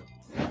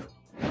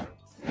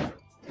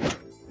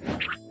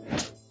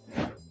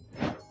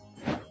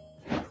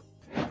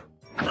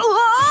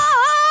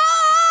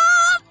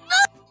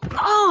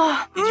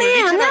 Oh,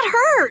 man, that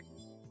hurt!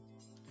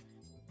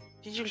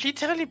 Did you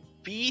literally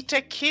beat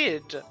a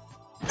kid?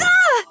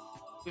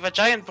 With a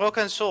giant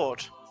broken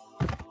sword?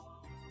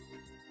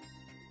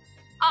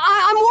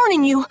 I'm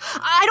warning you,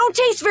 I don't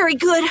taste very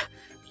good.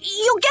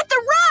 You'll get the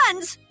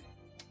runs!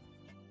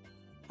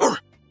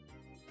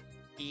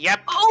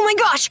 Yep. Oh my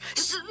gosh!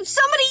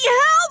 Somebody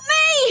help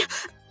me!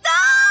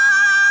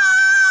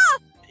 Ah!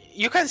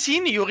 You can see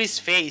in Yuri's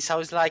face, I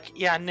was like,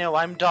 yeah, no,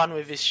 I'm done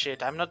with this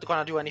shit. I'm not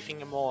gonna do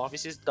anything more.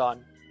 This is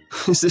done.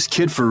 Is this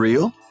kid for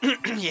real?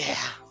 Yeah.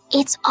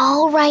 It's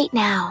all right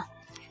now.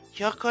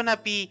 You're gonna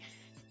be...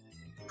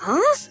 Huh?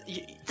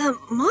 The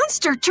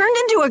monster turned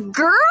into a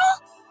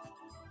girl?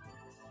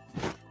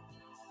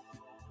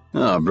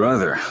 Oh,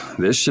 brother.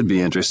 This should be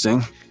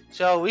interesting.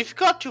 So we've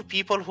got two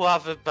people who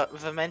have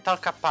the mental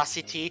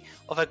capacity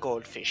of a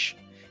goldfish.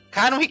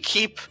 Can we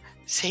keep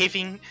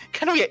saving...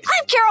 Can we...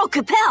 I'm Carol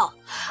Capel.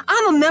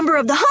 I'm a member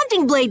of the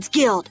Hunting Blades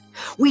Guild.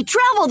 We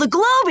travel the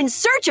globe in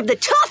search of the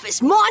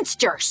toughest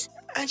monsters.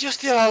 And you're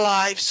still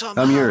alive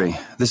somehow. I'm Yuri.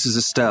 This is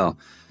Estelle.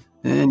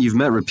 And you've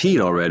met Repeat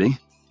already.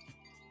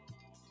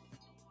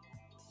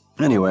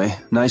 Anyway,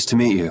 nice to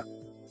meet you.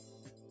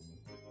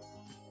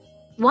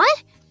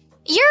 What?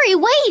 Yuri,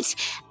 wait!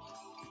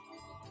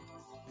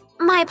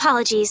 My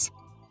apologies.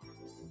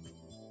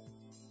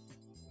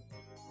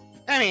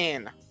 I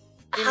mean...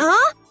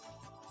 Huh?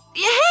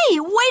 Hey,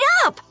 wait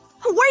up!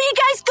 Where are you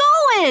guys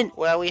going?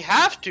 Well, we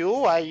have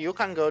to. You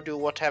can go do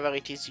whatever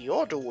it is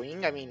you're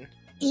doing. I mean...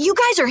 You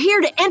guys are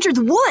here to enter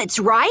the woods,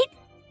 right?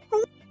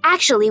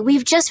 Actually,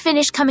 we've just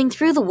finished coming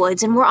through the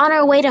woods and we're on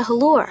our way to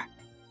Halure.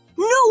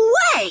 No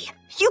way!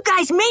 You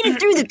guys made it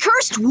through the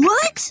cursed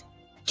woods?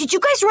 Did you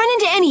guys run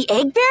into any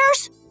egg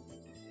bears?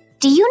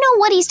 Do you know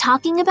what he's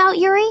talking about,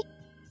 Yuri?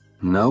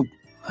 Nope.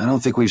 I don't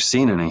think we've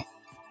seen any.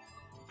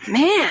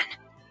 Man,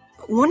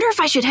 wonder if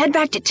I should head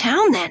back to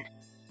town then.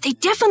 They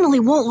definitely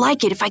won't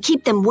like it if I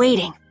keep them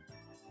waiting.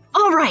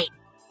 All right.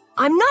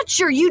 I'm not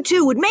sure you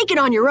two would make it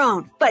on your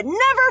own, but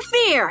never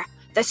fear.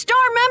 The star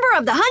member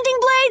of the Hunting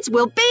Blades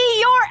will be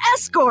your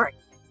escort.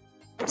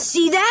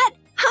 See that?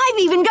 I've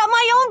even got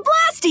my own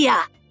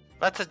Blastia.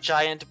 That's a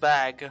giant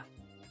bag.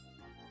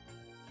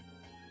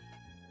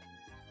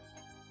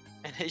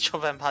 And each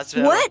of them has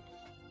their... What?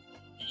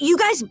 You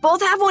guys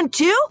both have one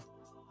too?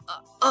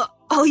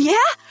 Oh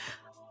yeah?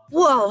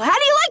 Whoa, how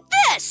do you like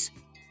this?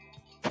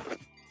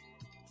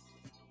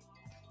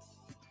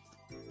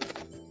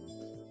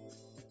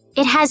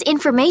 It has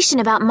information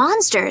about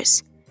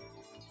monsters.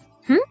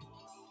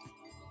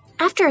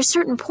 After a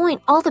certain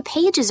point, all the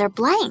pages are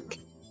blank.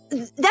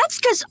 That's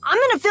because I'm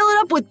gonna fill it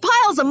up with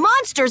piles of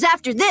monsters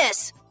after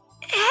this.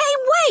 Hey,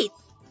 wait!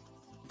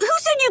 Who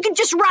said you could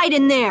just write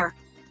in there?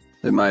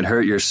 It might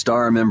hurt your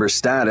star member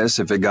status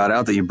if it got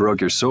out that you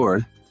broke your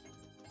sword.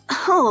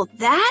 Oh,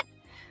 that?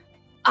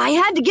 I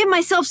had to give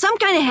myself some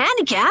kind of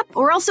handicap,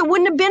 or else it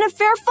wouldn't have been a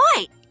fair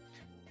fight.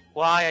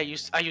 Why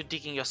are you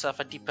digging yourself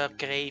a deeper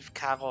grave,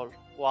 Carol?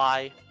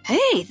 Why?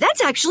 Hey,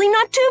 that's actually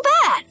not too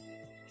bad.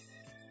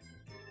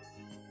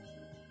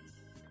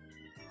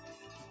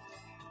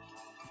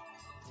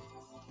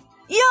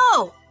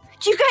 Yo!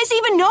 Do you guys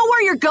even know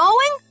where you're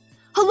going?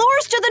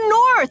 Halure's to the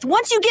north,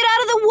 once you get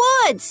out of the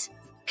woods.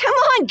 Come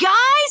on,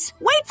 guys!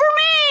 Wait for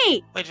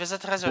me! Wait, there's a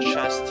treasure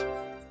chest.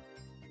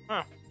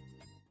 Huh.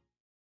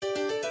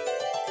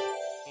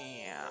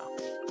 Yeah.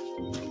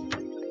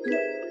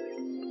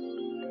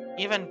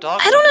 Even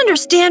dogs... I don't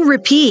understand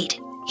Repeat.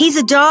 He's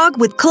a dog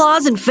with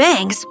claws and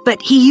fangs,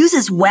 but he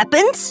uses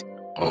weapons?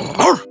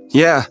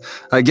 Yeah,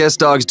 I guess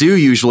dogs do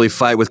usually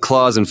fight with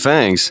claws and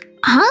fangs.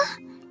 Huh?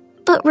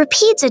 But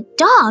Repeat's a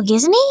dog,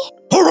 isn't he?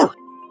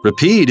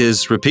 Repeat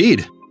is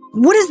Repeat.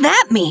 What does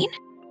that mean?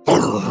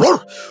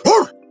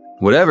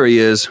 Whatever he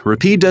is,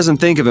 Repeat doesn't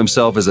think of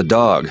himself as a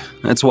dog.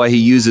 That's why he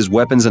uses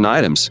weapons and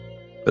items.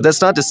 But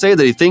that's not to say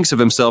that he thinks of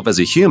himself as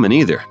a human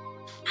either.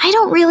 I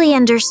don't really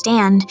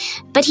understand,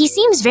 but he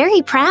seems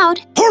very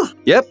proud.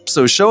 Yep,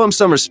 so show him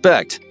some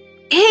respect.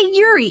 Hey,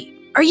 Yuri,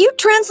 are you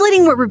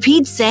translating what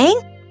Repeat's saying?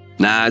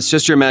 Nah, it's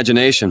just your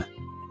imagination.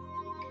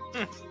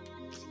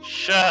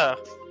 Sure.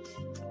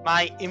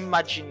 My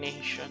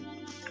imagination.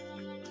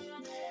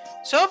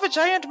 So the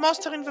giant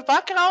monster in the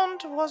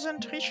background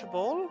wasn't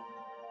reachable?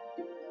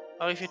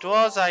 Or if it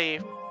was,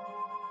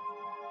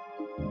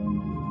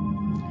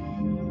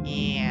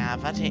 yeah,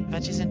 that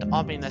isn't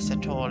ominous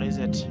at all, is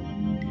it?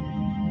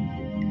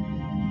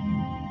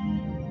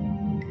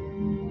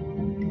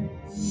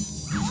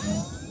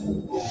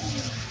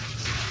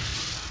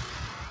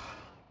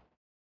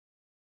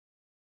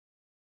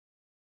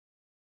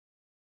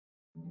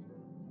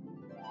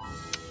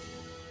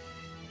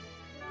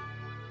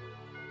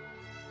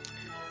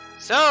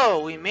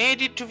 So, we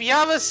made it to the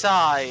other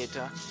side.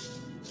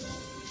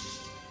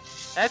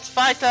 Let's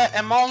fight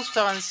a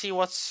monster and see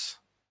what's...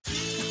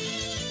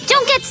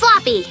 Don't get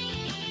sloppy!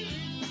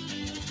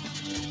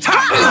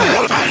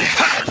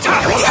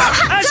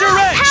 Azure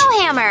Edge!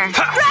 Hellhammer!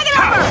 Dragon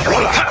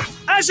Upper!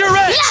 Azure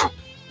Edge!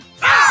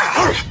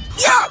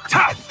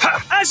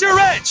 Azure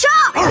Edge!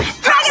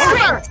 Dragon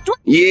Upper!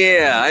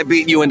 Yeah, I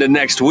beat you into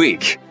next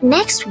week.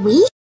 Next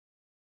week?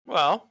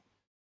 Well...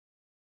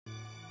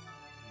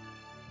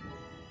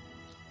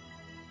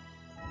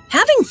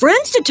 Having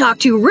friends to talk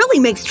to really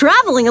makes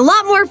traveling a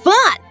lot more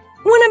fun.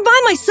 When I'm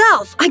by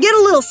myself, I get a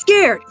little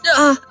scared.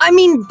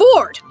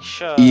 Bored.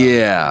 Sure.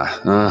 Yeah,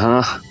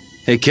 uh-huh.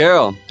 Hey,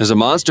 Carol, there's a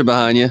monster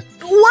behind you.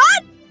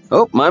 What?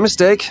 Oh, my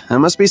mistake. I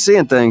must be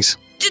seeing things.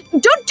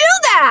 Don't do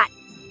that!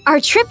 Our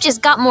trip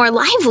just got more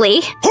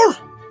lively.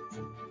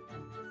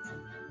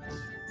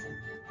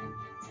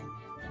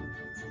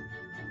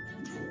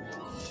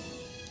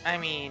 I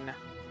mean...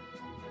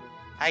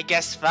 I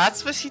guess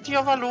that's the city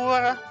of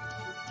Allure.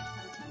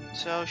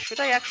 So, should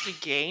I actually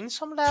gain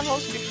some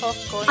levels before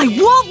going I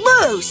in? won't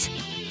lose!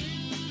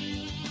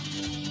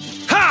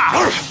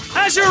 Ha!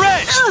 Azure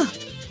Edge!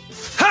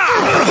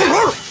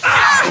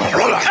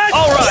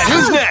 Alright,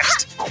 who's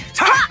next?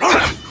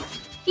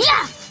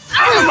 Yeah!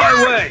 Out of my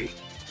way!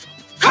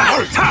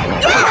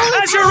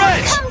 Azure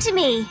Edge! Come to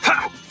me!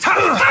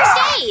 First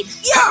aid!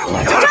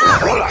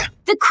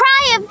 The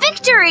cry of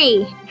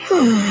victory!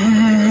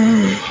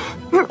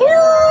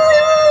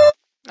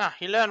 Ah,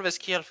 he learned the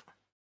skill.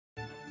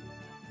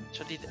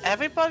 So did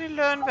everybody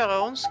learn their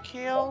own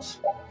skills?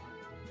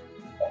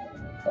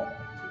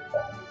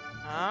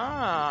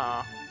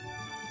 Ah.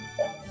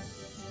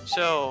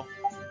 So...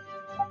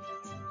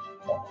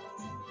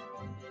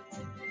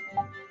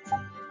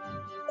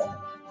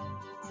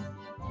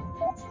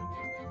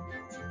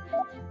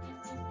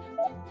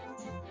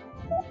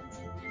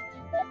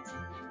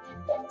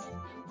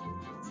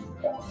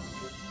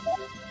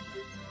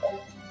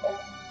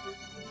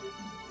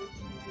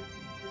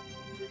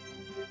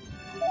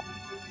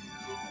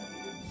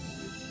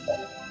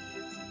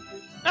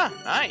 Ah,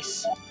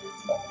 nice.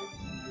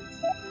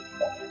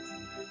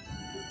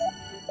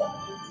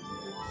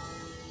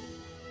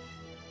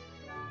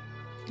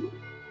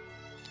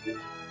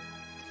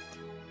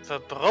 The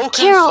broken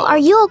Carol, sword. are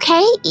you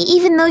okay?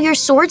 Even though your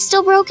sword's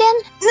still broken?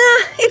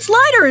 Nah, it's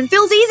lighter and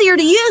feels easier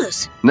to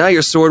use. Now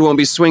your sword won't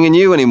be swinging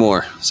you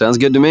anymore. Sounds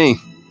good to me.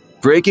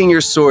 Breaking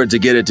your sword to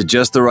get it to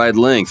just the right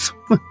length.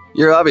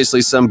 You're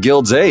obviously some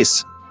guild's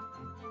ace.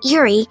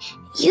 Yuri,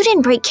 you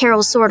didn't break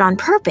Carol's sword on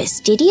purpose,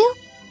 did you?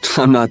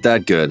 I'm not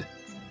that good.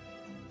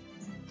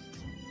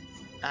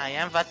 I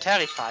am that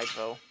terrified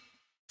though.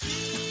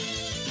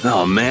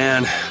 Oh,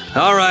 man.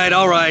 All right,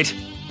 all right.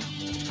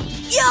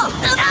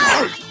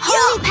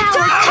 Holy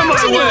power, come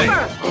to way. me!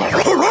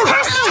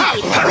 First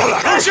aid!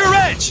 Azure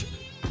Edge!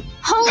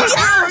 Holy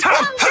power,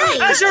 come to me!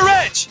 Azure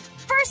Edge!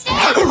 First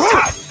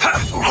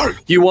aid!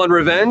 You want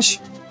revenge?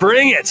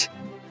 Bring it!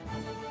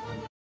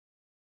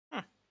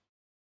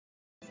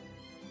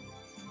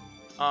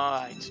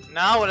 Alright,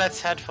 now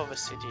let's head for the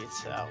city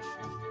itself.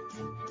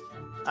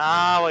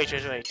 Ah, wait.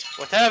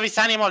 Whatever this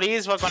animal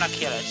is, we're gonna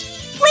kill it.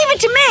 Leave it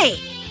to me!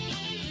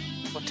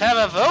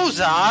 Whatever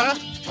those are...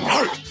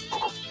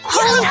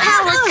 Holy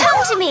power,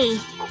 come to me!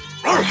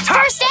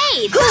 First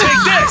aid!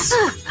 Take this!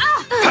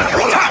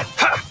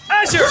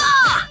 Azure!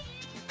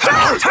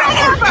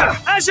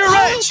 Azure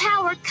Holy Edge!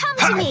 power, come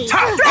to me!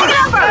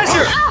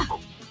 Azure!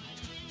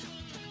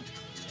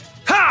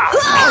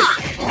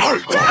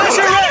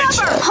 Azure Edge!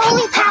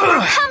 Holy power,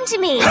 come to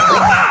me!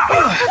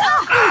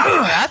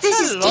 That's This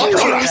a is lot of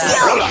dangerous.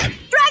 damage.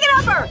 Dragon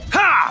Upper!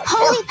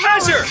 Holy power,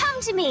 Azure! come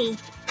to me!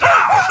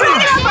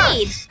 First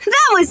aid!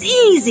 That was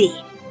easy!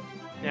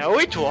 No,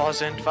 it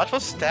wasn't. That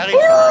was terrifying.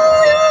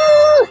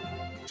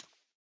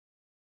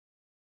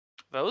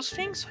 Those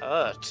things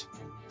hurt.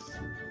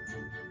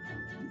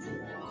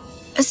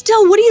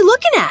 Estelle, what are you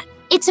looking at?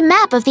 It's a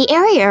map of the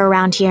area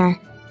around here.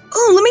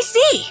 Oh, let me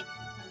see.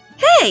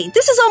 Hey,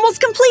 this is almost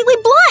completely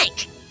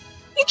blank.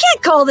 You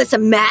can't call this a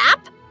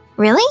map.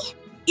 Really?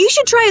 You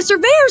should try a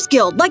surveyor's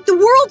guild like the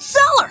World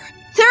Cellar.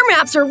 Their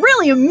maps are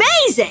really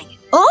amazing.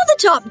 All the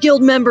top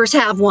guild members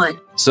have one.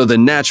 So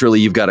then naturally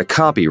you've got a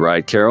copy,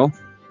 right, Carol?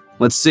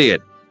 Let's see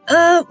it.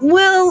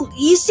 Well,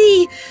 you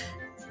see,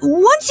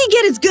 once you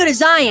get as good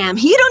as I am,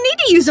 you don't need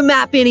to use a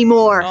map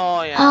anymore.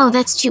 Oh, yeah. Oh,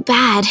 that's too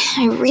bad.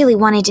 I really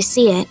wanted to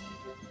see it.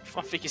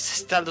 I think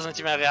Estelle doesn't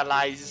even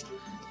realize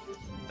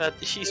that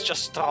she's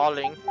just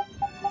trolling.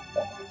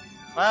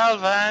 Well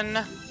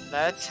then,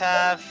 let's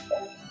have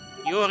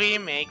Yuri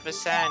make the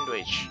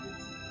sandwich.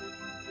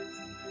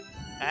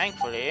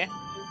 Thankfully,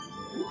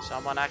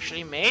 someone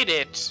actually made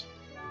it.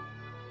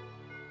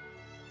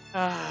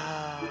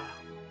 I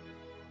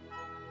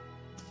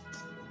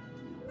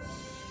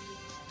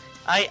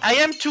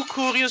am too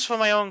curious for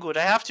my own good.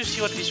 I have to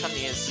see what this one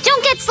is.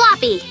 Don't get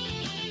sloppy!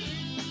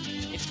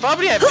 It's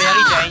probably a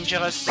very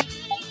dangerous...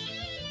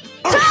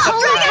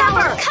 Dragon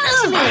Upper! Come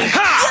to me!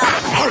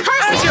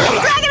 Percy!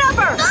 Dragon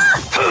Upper!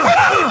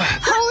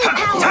 Holy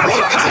power,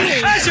 come to me!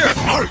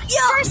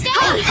 First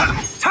aid!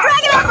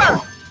 Dragon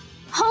Upper!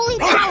 Holy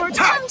power,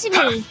 come to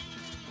me!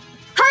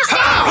 First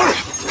aid!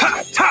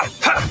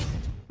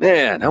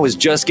 Man, I was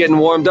just getting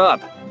warmed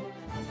up.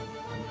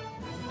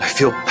 I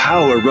feel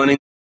power running.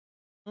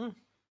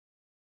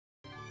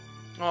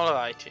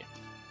 Alrighty.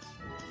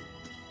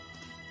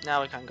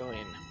 Now we can go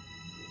in.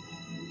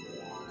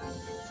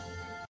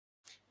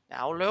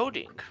 Now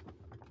loading.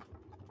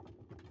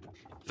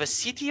 The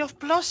City of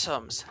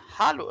Blossoms.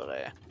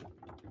 Hallore.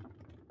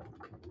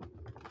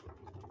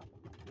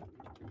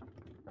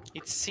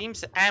 It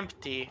seems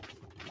empty.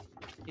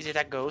 Is it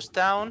a ghost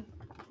town?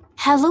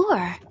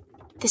 Hallure,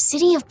 the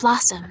City of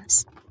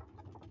Blossoms.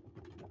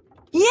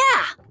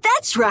 Yeah,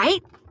 that's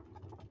right.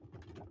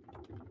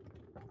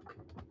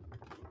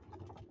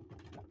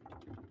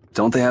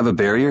 Don't they have a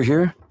barrier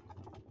here?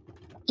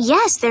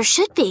 Yes, there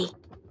should be.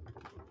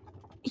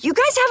 You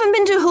guys haven't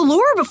been to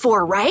Hallure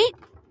before, right?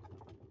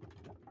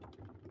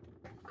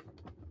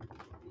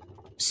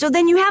 So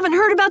then you haven't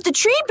heard about the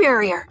tree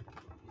barrier.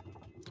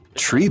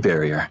 Tree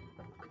barrier?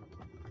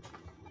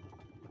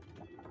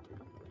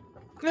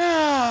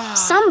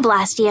 Some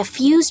Blastia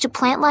fuse to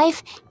plant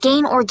life,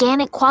 gain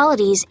organic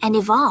qualities, and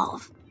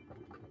evolve.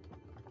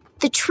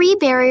 The tree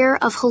barrier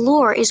of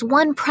Hallure is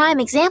one prime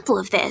example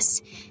of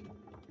this.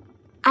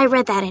 I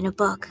read that in a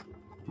book.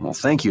 Well,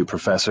 thank you,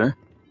 Professor.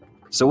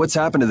 So what's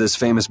happened to this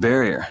famous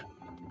barrier?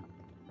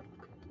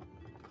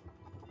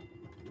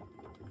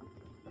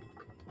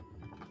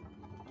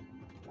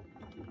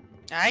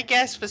 I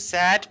guess for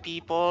sad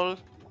people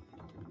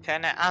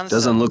can answer.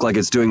 Doesn't look like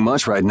it's doing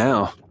much right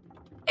now.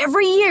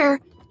 Every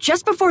year,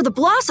 just before the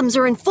blossoms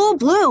are in full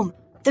bloom,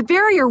 the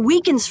barrier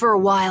weakens for a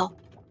while.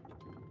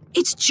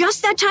 It's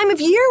just that time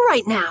of year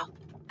right now,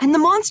 and the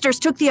monsters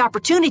took the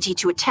opportunity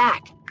to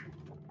attack.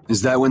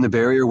 Is that when the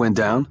barrier went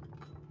down?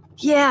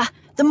 Yeah,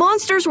 the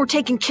monsters were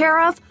taken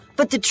care of,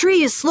 but the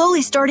tree is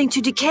slowly starting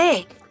to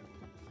decay.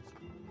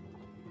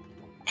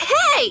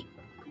 Hey!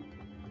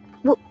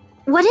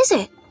 What is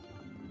it?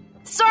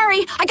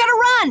 Sorry, I gotta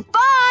run!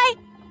 Bye!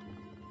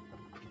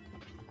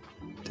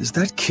 Does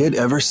that kid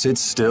ever sit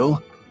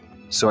still?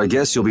 So I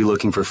guess you'll be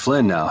looking for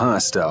Flynn now, huh,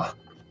 Estelle?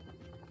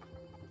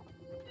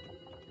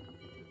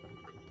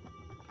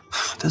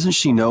 Doesn't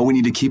she know we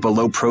need to keep a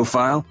low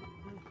profile?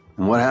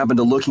 And what happened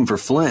to looking for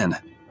Flynn?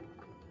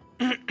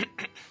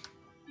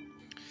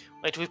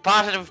 Wait, we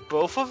parted with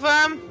both of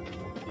them?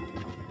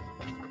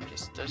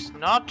 This does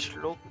not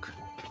look...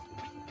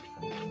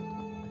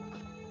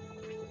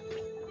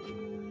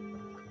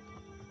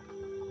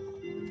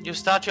 You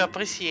start to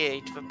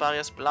appreciate the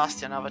barrier's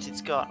Blastia now that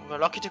it's gone. We're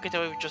lucky to get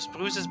away with just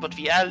bruises, but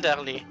the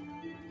elderly.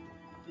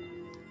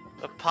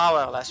 The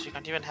powerless, we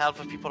can't even help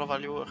the people of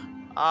Allure.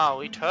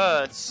 Ow, it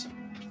hurts.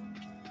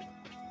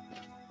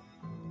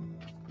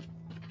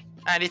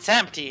 And it's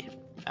empty.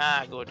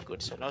 Ah, good,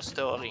 so no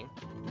storing.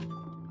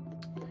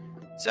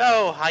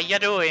 So, how ya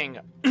doing?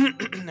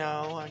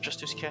 No, I'm just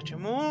too scared to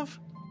move.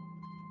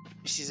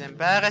 This is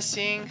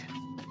embarrassing.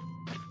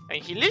 I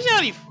mean, he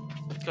literally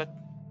got...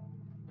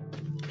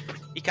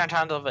 He can't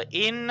handle the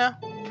inn.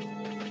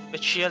 The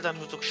children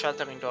who took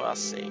shelter indoor are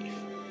safe.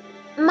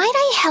 Might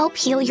I help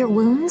heal your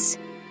wounds?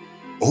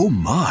 Oh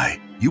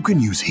my, you can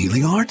use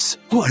healing arts?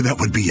 Why, that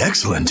would be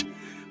excellent.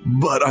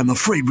 But I'm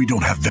afraid we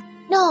don't have...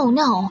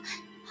 No,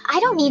 I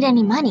don't need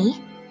any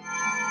money.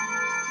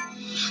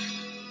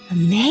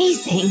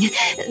 Amazing.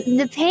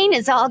 The pain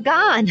is all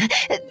gone.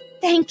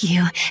 Thank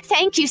you.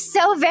 Thank you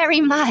so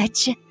very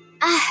much.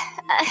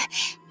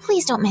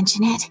 Please don't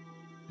mention it.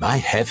 My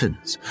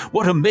heavens,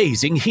 what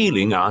amazing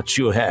healing arts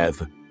you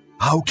have.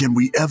 How can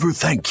we ever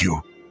thank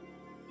you?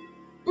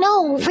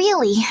 No,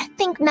 really,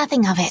 think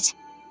nothing of it.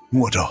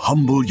 What a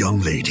humble young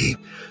lady.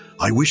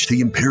 I wish the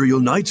Imperial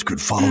Knights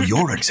could follow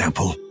your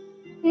example.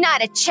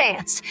 Not a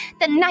chance.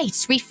 The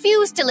Knights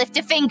refuse to lift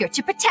a finger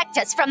to protect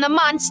us from the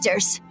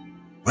monsters.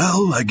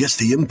 Well, I guess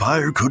the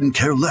Empire couldn't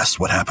care less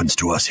what happens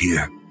to us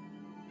here.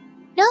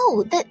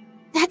 No,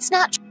 that's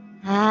not...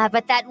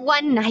 But that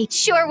one knight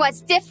sure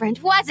was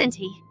different, wasn't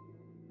he?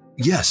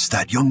 Yes,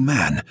 that young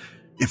man.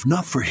 If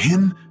not for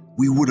him,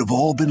 we would have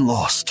all been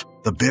lost.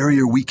 The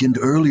barrier weakened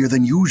earlier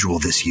than usual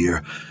this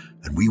year,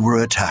 and we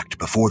were attacked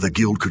before the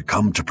guild could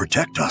come to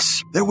protect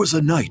us. There was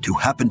a knight who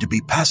happened to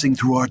be passing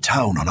through our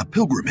town on a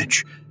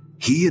pilgrimage.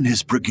 He and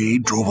his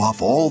brigade drove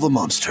off all the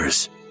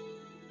monsters.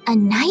 A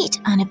knight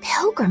on a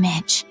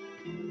pilgrimage.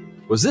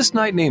 Was this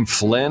knight named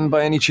Flynn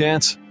by any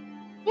chance?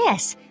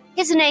 Yes,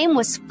 his name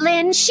was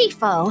Flynn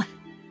Shifo.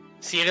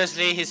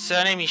 Seriously, his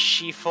surname is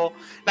Shifo.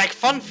 Like,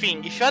 fun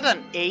thing, if you add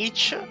an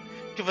H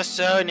to the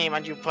surname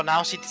and you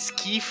pronounce it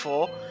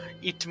Skifo,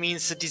 it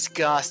means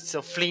disgust,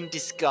 so Flynn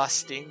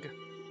disgusting.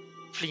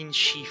 Flynn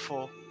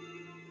Shifo.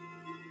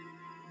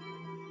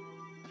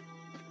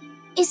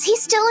 Is he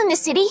still in the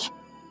city?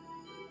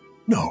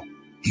 No,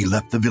 he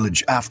left the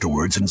village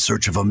afterwards in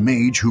search of a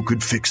mage who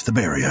could fix the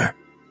barrier.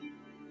 Do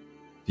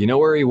you know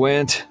where he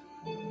went?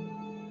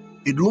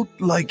 It looked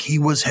like he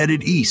was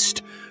headed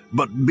east,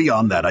 but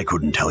beyond that I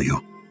couldn't tell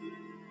you.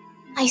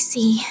 I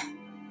see.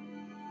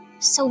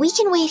 So we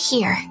can wait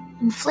here,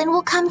 and Flynn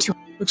will come to us.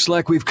 Looks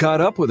like we've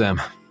caught up with him.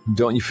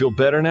 Don't you feel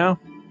better now?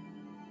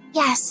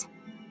 Yes.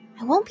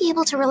 I won't be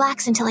able to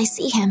relax until I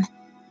see him.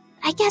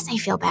 I guess I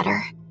feel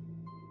better.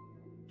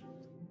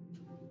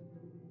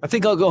 I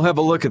think I'll go have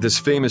a look at this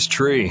famous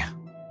tree.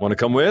 Want to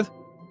come with?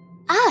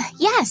 Ah,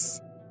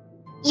 yes.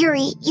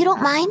 Yuri, you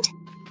don't mind?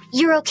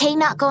 You're okay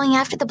not going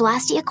after the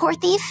Blastia core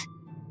thief?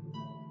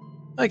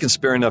 I can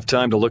spare enough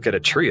time to look at a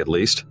tree at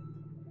least.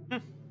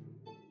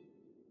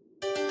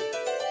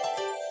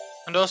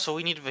 And also,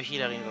 we need the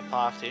healer in the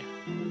party.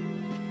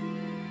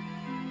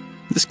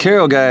 This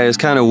Carol guy is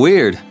kind of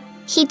weird.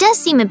 He does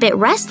seem a bit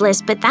restless,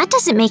 but that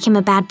doesn't make him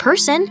a bad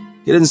person.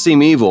 He doesn't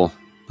seem evil,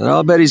 but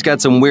I'll bet he's got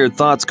some weird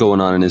thoughts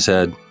going on in his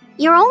head.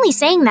 You're only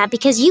saying that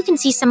because you can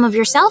see some of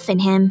yourself in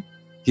him.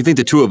 You think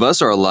the two of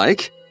us are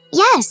alike?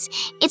 Yes,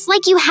 it's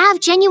like you have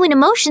genuine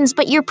emotions,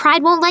 but your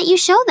pride won't let you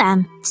show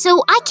them.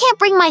 So I can't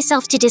bring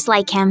myself to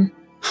dislike him.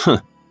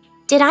 Huh.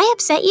 Did I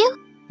upset you?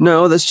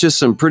 No, that's just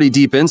some pretty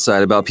deep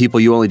insight about people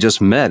you only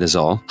just met is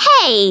all.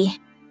 Hey!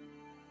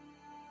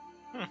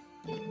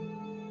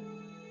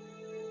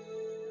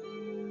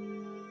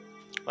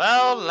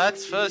 Well,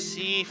 let's first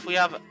see if we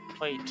have...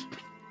 Wait.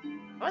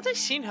 Haven't I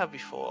seen her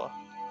before?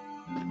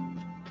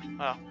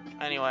 Well,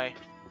 anyway.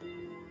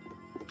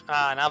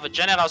 Ah, now the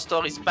general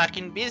store is back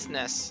in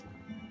business.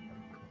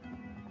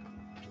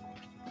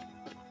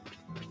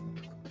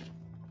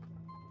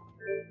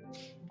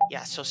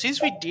 Yeah, so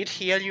since we did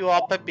heal you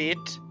up a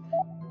bit,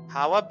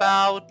 how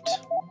about...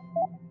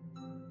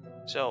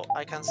 So,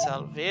 I can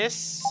sell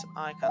this,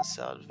 I can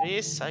sell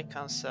this, I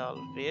can sell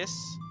this.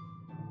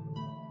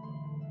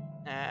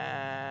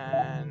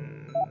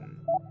 And...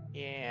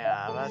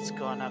 yeah, that's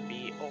gonna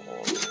be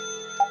all.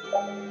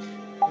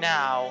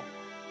 Now...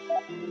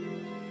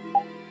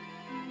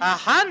 a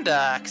hand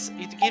axe,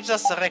 it gives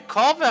us a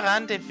recover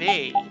and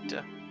evade.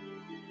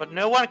 But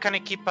no one can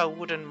equip a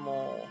wooden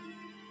maul.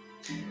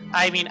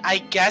 I mean, I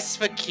guess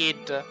the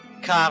kid,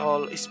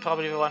 Carol, is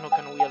probably the one who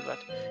can wield that.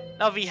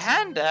 Now the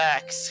hand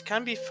axe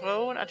can be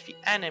thrown at the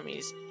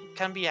enemies. It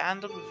can be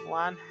handled with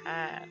one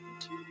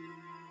hand.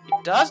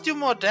 It does do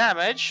more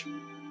damage.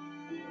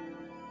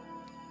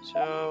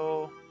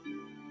 So...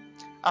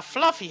 a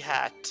fluffy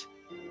hat.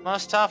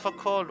 Must have for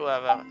cold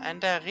weather.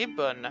 And a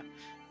ribbon.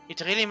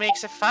 It really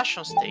makes a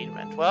fashion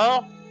statement.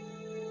 Well,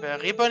 the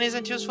ribbon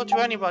isn't useful to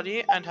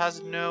anybody and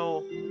has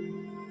no...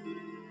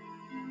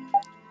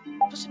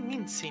 what does it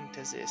mean,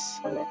 synthesis?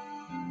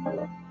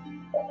 Well,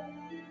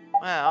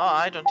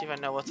 I don't even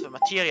know what the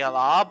material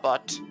are,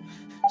 but...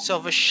 so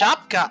the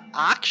shapka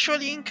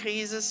actually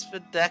increases the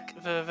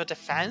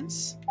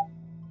defense?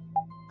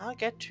 I'll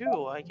get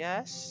two, I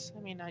guess. I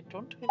mean, I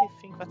don't really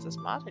think that's a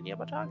smart idea,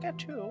 but I'll get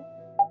two.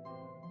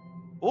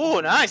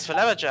 Ooh, nice, the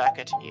leather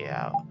jacket.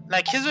 Yeah.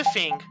 Like, here's the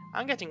thing.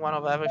 I'm getting one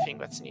of everything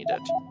that's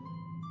needed.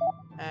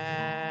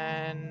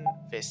 And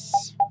this.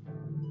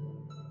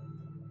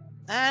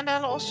 And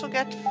I'll also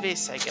get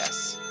this, I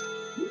guess.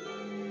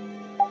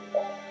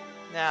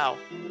 Now.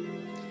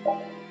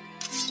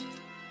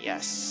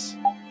 Yes.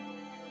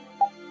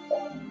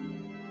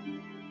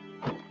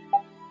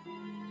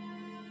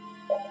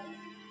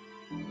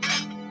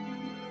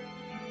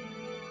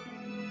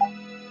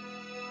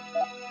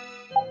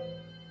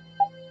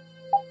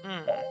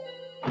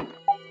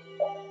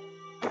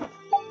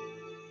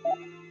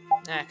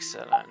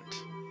 Excellent.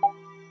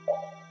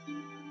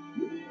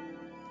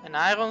 An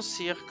iron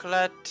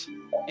circlet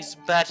is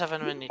better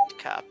than a knit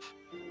cap.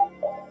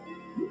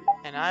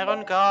 An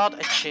iron guard,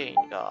 a chain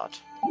guard.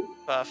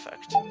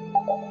 Perfect.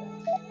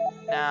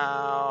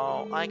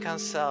 Now I can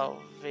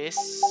sell this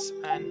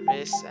and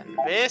this and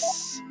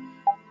this,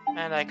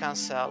 and I can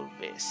sell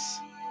this.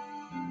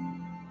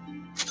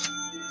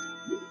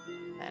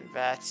 And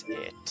that's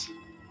it.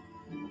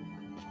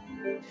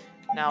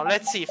 Now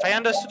let's see, if I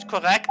understood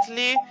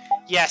correctly,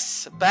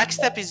 yes,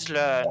 backstep is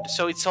learned,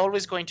 so it's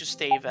always going to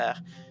stay there.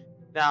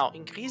 Now,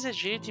 increase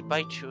agility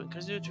by 2,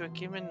 increase due to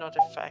equipment not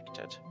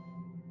affected.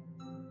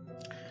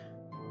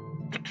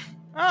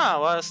 Ah,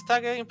 well,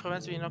 staggering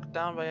prevents being knocked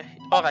down by a hit.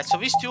 Alright, so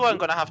these two I'm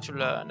gonna have to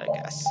learn, I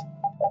guess.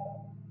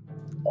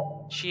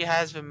 She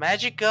has the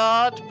magic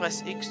guard,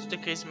 press X to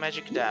decrease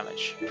magic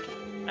damage.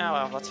 Ah,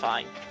 well, that's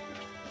fine.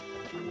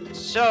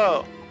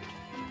 So,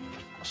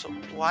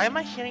 why am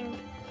I hearing...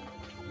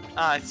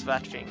 ah, it's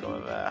that thing over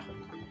there.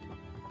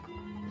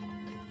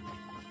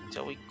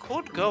 So we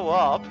could go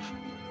up.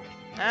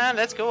 And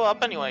let's go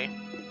up anyway.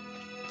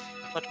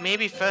 But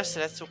maybe first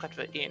let's look at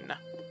the inn.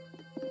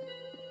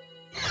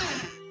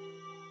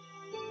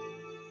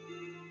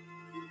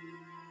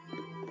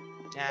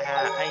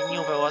 I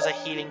knew there was a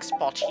healing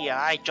spot here.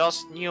 I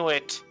just knew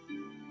it.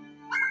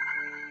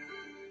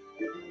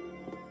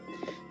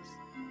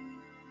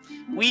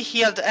 We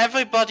healed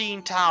everybody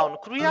in town.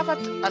 Could we have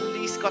at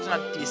least gotten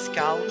a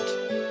discount?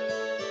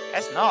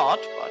 Guess not,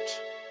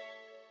 but...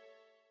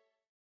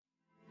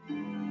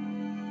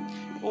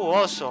 Oh,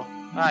 also...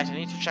 Right, I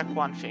need to check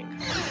one thing.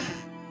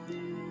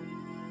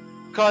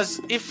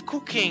 Because if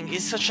cooking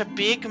is such a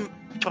big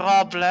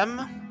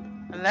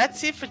problem,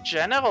 let's see if a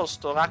general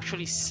store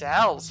actually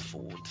sells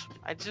food.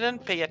 I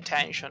didn't pay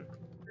attention.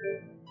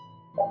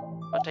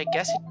 But I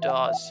guess it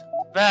does.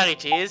 There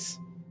it is.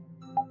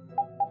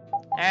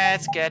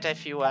 Let's get a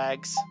few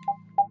eggs.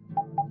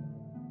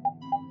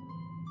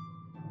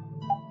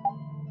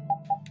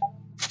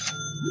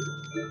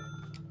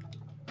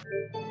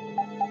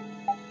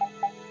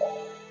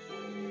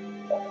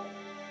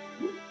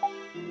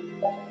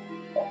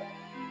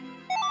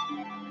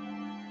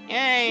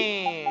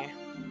 Yay!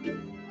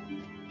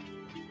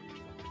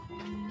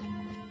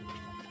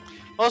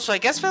 Also, I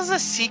guess there's a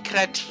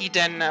secret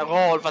hidden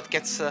roll that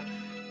gets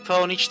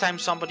thrown each time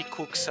somebody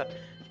cooks.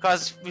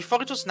 Because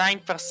before it was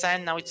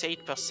 9%, now it's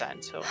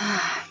 8%, so...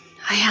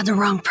 I had the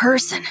wrong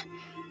person.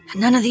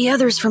 And none of the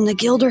others from the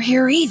guild are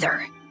here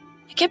either.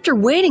 I kept her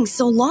waiting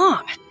so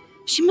long.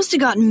 She must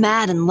have gotten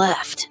mad and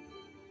left.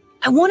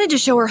 I wanted to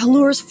show her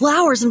Halur's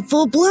flowers in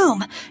full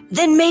bloom.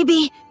 Then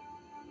maybe...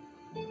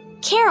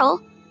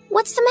 Carol,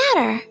 what's the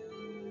matter?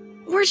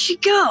 Where'd she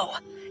go?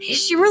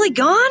 Is she really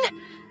gone?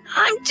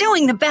 I'm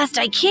doing the best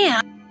I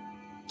can.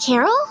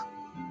 Carol?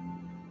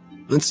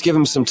 Let's give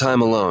him some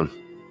time alone.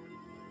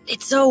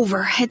 It's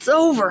over. It's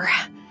over.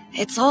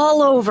 It's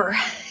all over.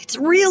 It's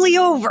really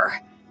over.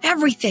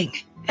 Everything.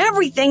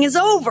 Everything is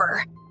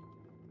over.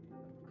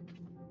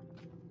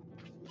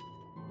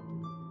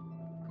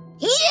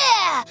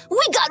 Yeah!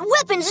 We got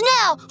weapons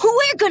now!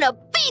 We're gonna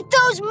beat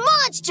those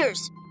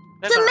monsters!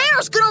 The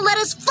mayor's gonna let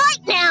us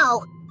fight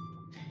now!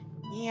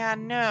 Yeah,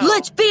 no.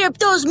 Let's beat up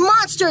those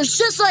monsters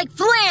just like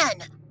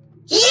Flan!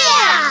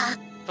 Yeah!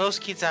 Those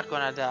kids are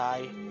gonna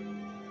die.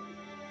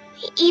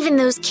 Even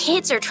those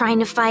kids are trying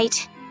to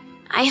fight.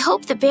 I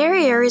hope the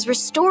barrier is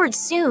restored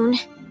soon.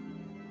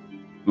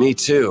 Me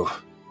too.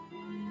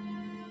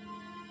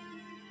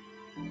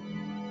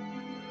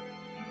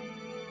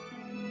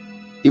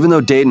 Even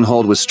though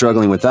Dadenhold was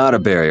struggling without a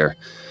barrier,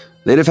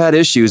 they'd have had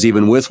issues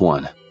even with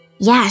one.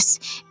 Yes,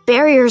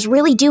 barriers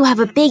really do have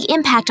a big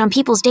impact on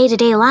people's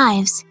day-to-day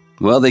lives.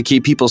 Well, they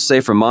keep people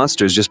safe from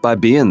monsters just by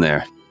being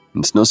there.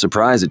 It's no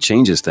surprise it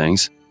changes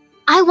things.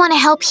 I want to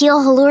help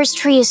heal Halur's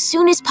tree as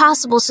soon as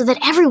possible so that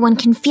everyone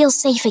can feel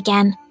safe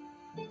again.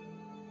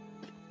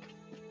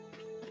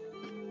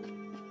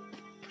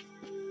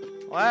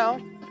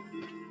 Well,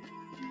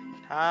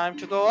 time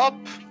to go up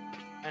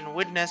and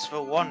witness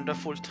the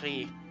wonderful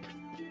tree.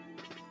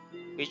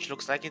 Which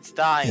looks like it's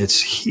dying.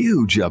 It's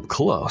huge up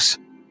close.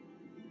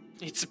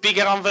 It's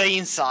bigger on the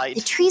inside.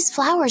 The tree's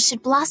flowers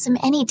should blossom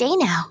any day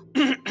now.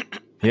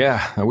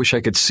 Yeah, I wish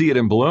I could see it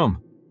in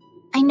bloom.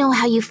 I know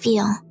how you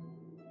feel.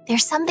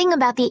 There's something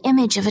about the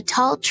image of a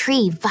tall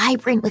tree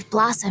vibrant with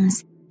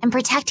blossoms and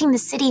protecting the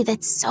city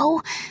that's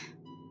so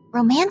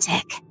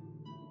romantic.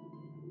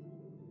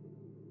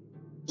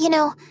 You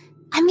know,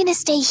 I'm gonna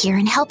stay here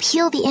and help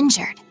heal the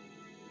injured.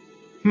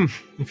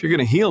 If you're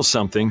gonna heal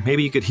something,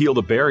 maybe you could heal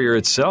the barrier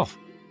itself.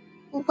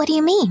 What do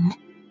you mean?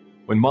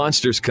 When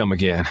monsters come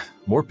again,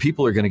 more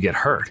people are gonna get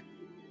hurt.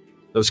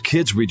 Those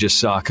kids we just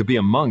saw could be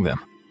among them.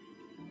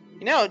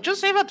 You know,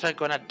 just say that they're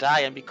gonna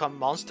die and become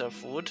monster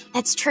food.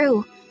 That's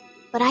true,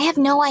 but I have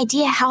no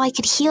idea how I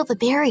could heal the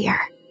barrier.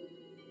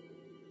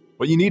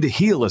 What you need to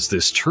heal is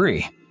this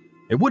tree.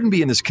 It wouldn't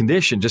be in this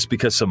condition just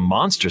because some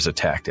monsters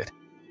attacked it.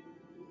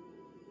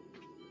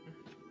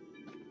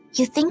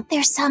 You think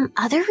there's some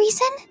other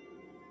reason?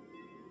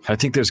 I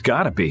think there's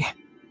gotta be.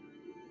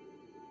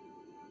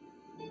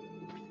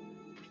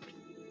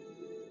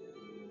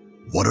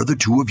 What are the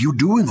two of you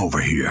doing over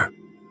here?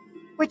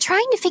 We're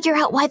trying to figure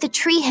out why the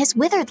tree has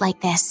withered like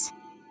this.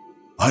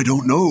 I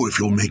don't know if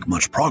you'll make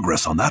much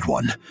progress on that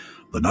one.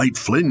 The Knight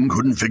Flynn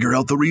couldn't figure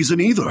out the reason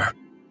either.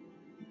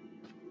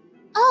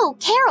 Oh,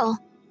 Carol!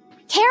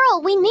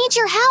 Carol, we need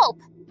your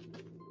help!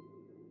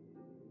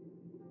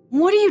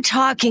 What are you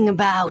talking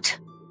about?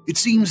 It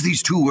seems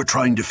these two are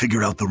trying to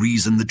figure out the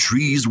reason the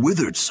tree's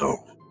withered so.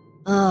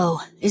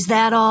 Oh, is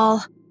that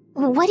all?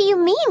 What do you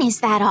mean, is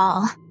that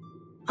all?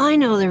 I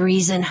know the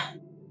reason.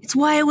 It's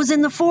why I was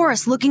in the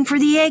forest looking for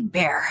the egg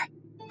bear.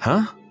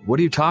 Huh? What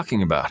are you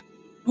talking about?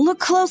 Look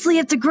closely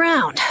at the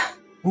ground.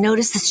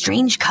 Notice the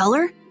strange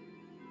color?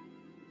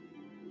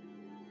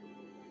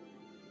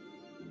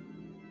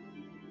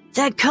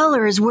 That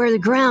color is where the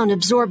ground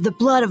absorbed the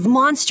blood of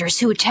monsters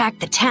who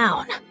attacked the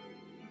town.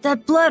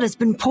 That blood has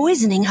been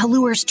poisoning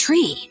Halur's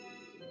tree.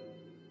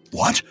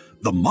 What?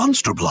 The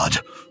monster blood?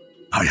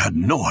 I had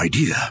no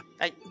idea.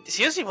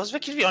 Seriously, was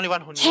Vicky the only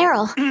one who knew?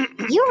 Carol,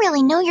 you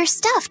really know your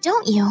stuff,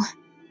 don't you?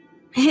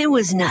 It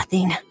was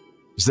nothing.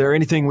 Is there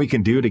anything we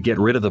can do to get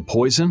rid of the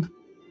poison?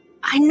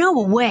 I know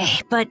a way,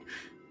 but,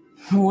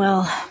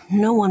 well,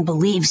 no one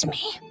believes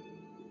me.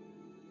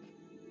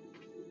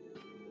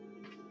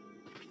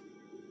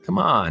 Come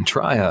on,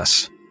 try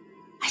us.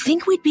 I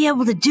think we'd be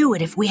able to do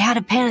it if we had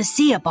a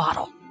panacea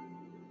bottle.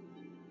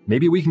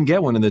 Maybe we can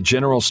get one in the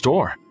general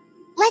store.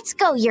 Let's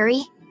go,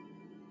 Yuri.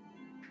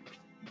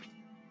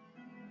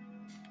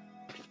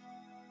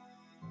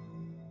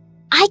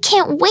 I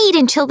can't wait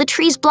until the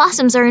tree's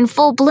blossoms are in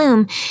full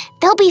bloom.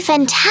 They'll be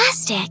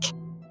fantastic.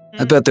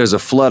 I bet there's a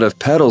flood of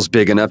petals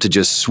big enough to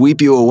just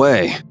sweep you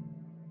away.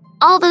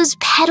 All those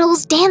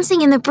petals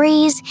dancing in the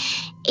breeze.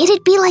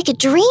 It'd be like a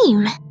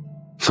dream.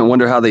 I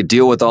wonder how they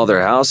deal with all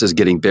their houses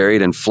getting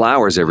buried in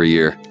flowers every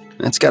year.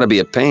 That's gotta be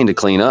a pain to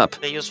clean up.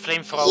 They use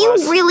flamethrowers.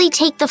 You really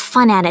take the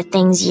fun out of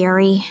things,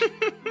 Yuri.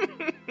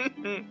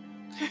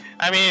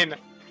 I mean,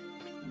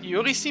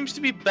 Yuri seems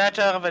to be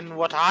better than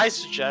what I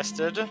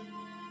suggested.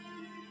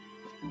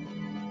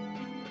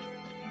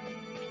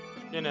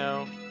 You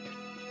know,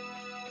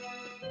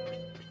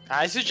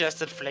 I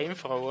suggested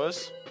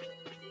flamethrowers.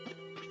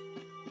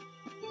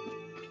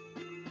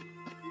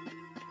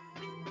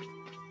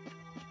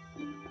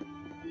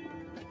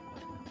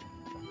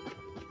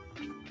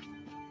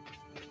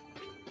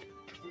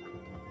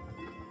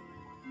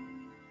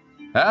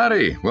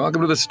 Howdy, welcome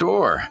to the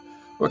store.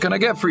 What can I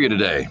get for you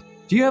today?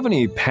 Do you have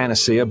any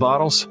panacea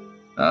bottles?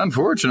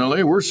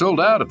 Unfortunately, we're sold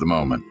out at the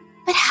moment.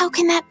 But how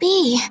can that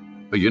be?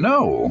 But you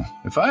know,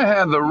 if I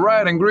had the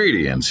right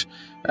ingredients,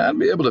 I'd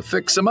be able to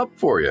fix them up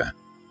for you.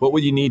 What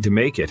would you need to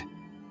make it?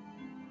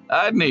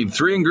 I'd need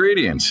 3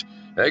 ingredients: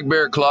 egg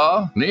bear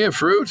claw, nia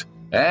fruit,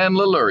 and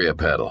Leluria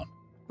petal.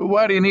 But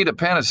why do you need a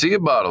panacea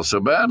bottle so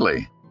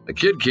badly? A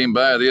kid came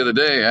by the other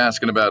day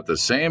asking about the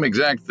same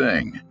exact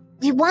thing.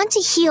 We want to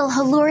heal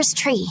Halur's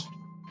tree.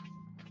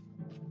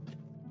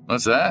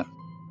 What's that?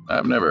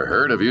 I've never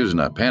heard of using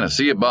a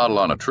panacea bottle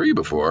on a tree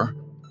before.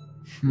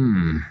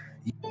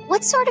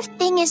 What sort of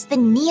thing is the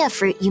nia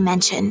fruit you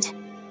mentioned?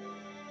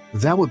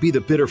 That would be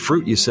the bitter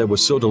fruit you said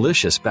was so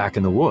delicious back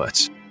in the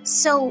woods.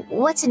 So,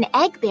 what's an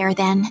egg bear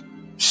then?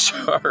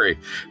 Sorry,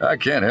 I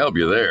can't help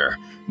you there.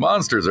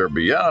 Monsters are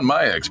beyond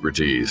my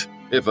expertise.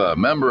 If a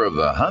member of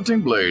the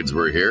Hunting Blades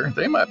were here,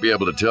 they might be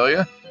able to tell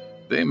you.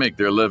 They make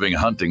their living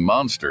hunting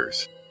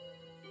monsters.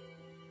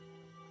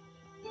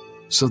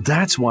 So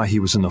that's why he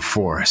was in the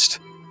forest.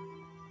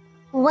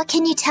 What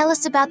can you tell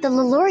us about the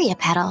Leluria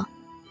petal?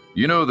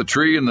 You know the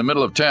tree in the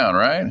middle of town,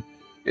 right?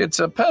 It's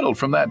a petal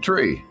from that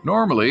tree.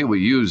 Normally, we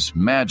use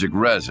magic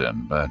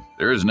resin, but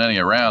there isn't any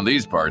around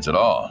these parts at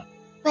all.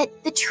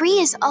 But the tree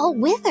is all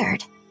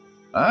withered.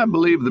 I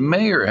believe the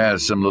mayor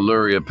has some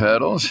Leluria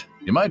petals.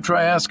 You might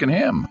try asking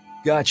him.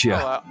 Gotcha.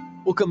 Oh, wow.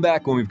 We'll come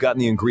back when we've gotten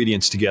the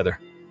ingredients together.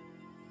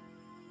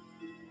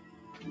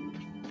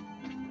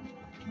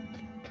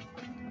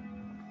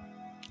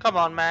 Come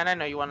on, man. I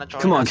know you want to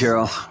join Come on, us.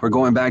 Carol. We're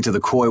going back to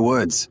the Koi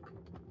Woods.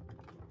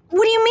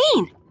 What do you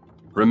mean?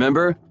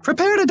 Remember?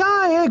 Prepare to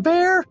die, Egg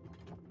Bear!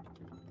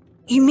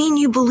 You mean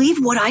you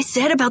believe what I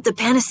said about the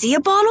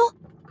panacea bottle?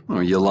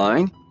 Are you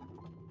lying?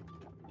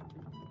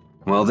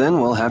 Well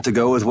then, we'll have to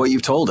go with what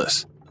you've told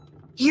us.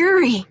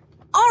 Yuri.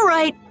 All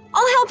right,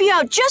 I'll help you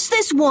out just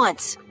this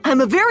once.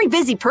 I'm a very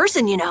busy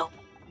person, you know.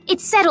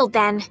 It's settled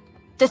then.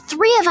 The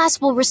 3 of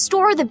us will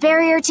restore the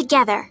barrier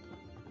together.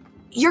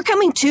 You're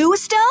coming too,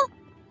 Estelle?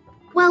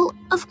 Well,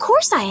 of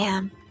course I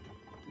am.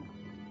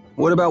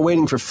 What about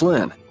waiting for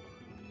Flynn?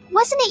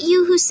 Wasn't it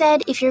you who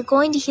said if you're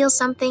going to heal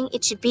something,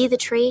 it should be the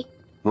tree?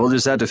 We'll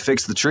just have to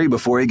fix the tree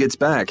before he gets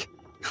back.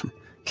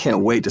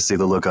 Can't wait to see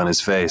the look on his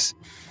face.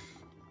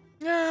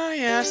 Ah,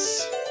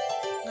 yes.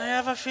 I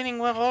have a feeling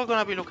we're all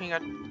gonna be looking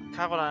at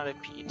Carol and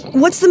Repeat.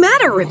 What's the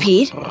matter,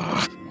 Repeat?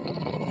 Why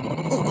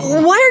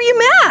are you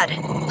mad?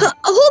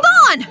 Hold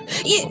on!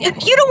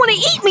 You don't want to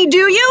eat me,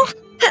 do you?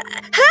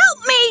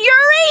 Help me,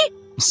 Yuri!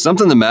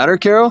 Something the matter,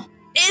 Carol?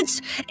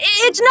 It's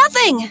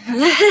nothing.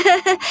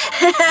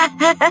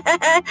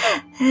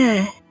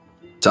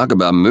 Talk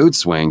about mood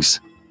swings.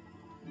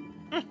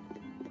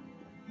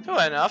 True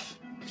enough.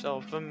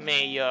 So the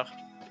mayor's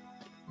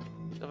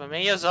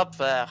up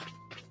there.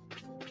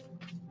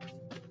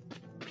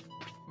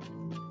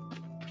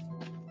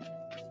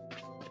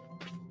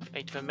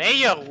 Wait, the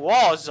mayor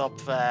was up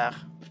there.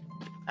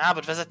 Ah,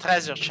 but there's a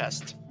treasure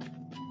chest.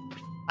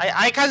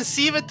 I can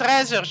see the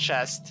treasure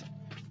chest.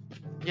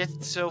 Yet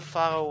it's so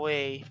far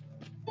away.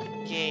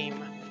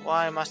 Game,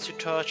 why must you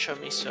torture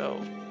me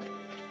so?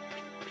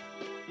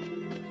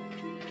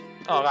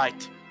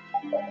 Alright.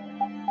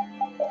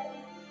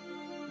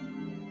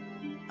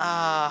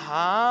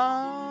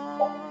 Aha.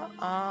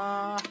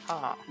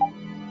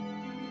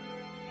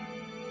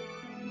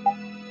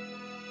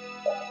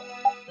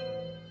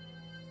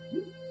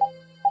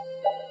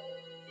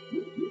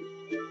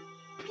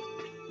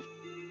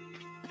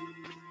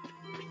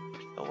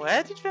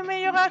 Where did the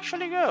mayor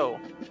actually go?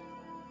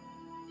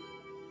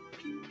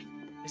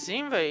 Is he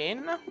in the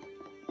inn?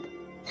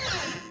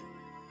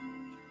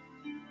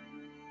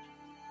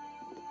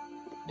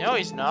 No,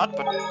 he's not,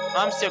 but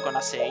I'm still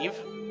gonna save.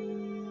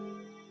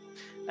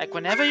 Like,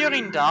 whenever you're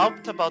in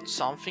doubt about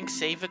something,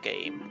 save the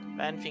game.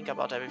 Then think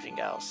about everything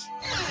else.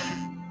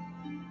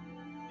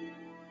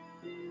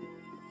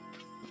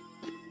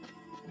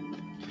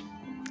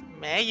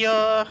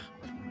 Mayor!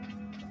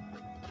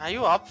 Are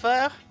you up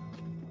there?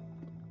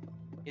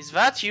 Is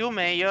that you,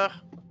 Mayor?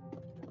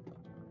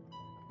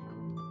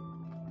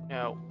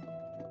 No.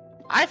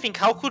 I think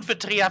how could the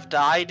tree have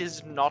died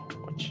is not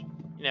what,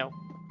 you know.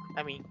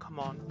 I mean, come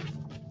on.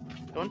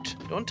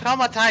 Don't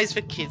traumatize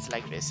the kids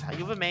like this. Are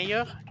you the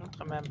mayor? I don't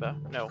remember.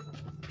 No.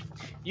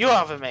 You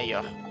are the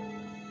mayor.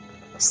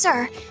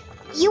 Sir,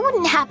 you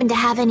wouldn't happen to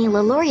have any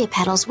Leluria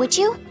petals, would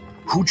you?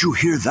 Who'd you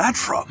hear that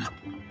from?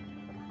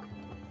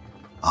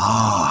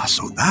 Ah,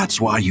 so that's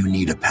why you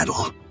need a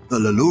petal. The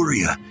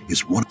Leluria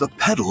is one of the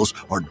petals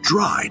are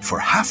dried for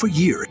half a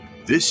year.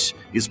 This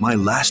is my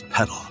last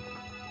petal.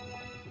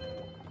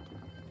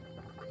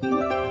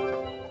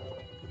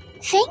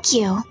 Thank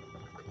you.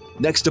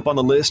 Next up on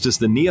the list is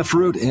the Nia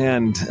fruit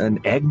and an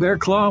egg bear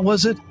claw,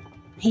 was it?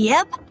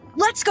 Yep.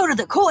 Let's go to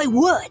the Koi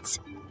Woods.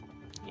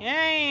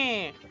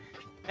 Yay!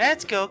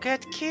 Let's go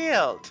get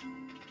killed.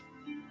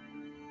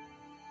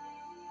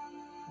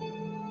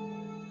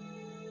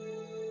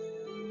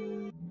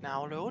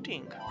 Now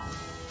loading.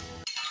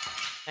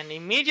 And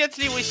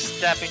immediately we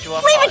step into a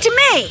Leave fight. it to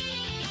me!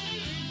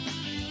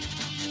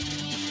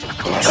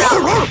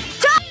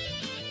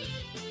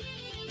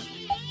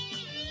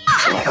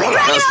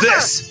 How's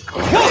this?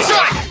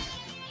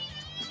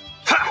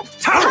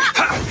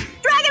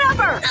 Dragon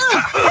Upper!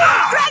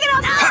 Dragon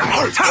Upper!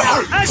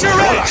 Azure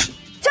Edge!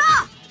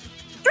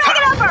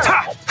 Dragon Upper!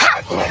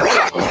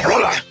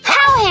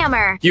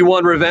 Hellhammer! You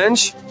want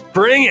revenge?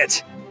 Bring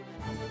it!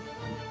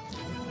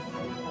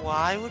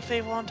 Why would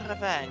they want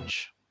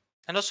revenge?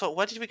 And also,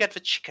 where did we get the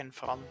chicken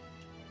from?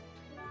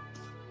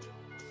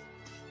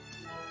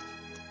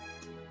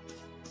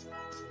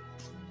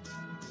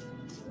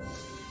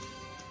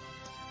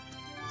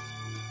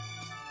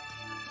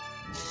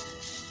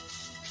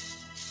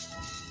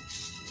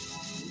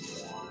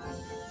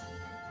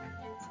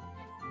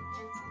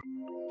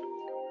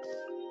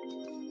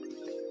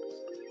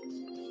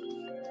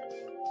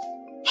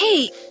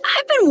 Hey,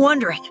 I've been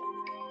wondering,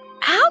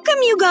 how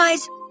come you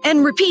guys,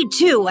 and Repeat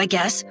too, I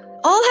guess,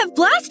 all have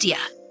Blastia?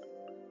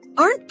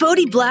 Aren't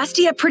Bodhi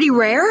Blastia pretty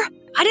rare?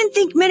 I didn't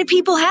think many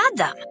people had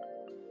them.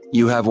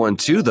 You have one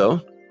too,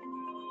 though.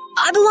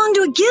 I belong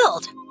to a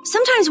guild.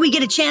 Sometimes we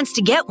get a chance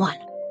to get one.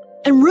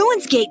 And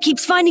Ruins Gate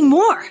keeps finding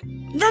more.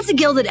 That's a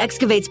guild that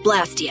excavates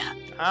Blastia.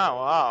 Oh,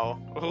 wow.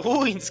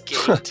 Ruins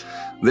Gate.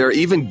 There are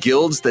even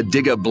guilds that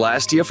dig up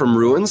Blastia from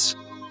ruins?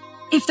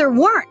 If there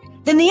weren't,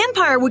 then the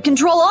Empire would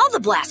control all the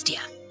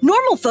Blastia.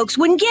 Normal folks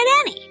wouldn't get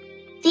any.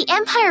 The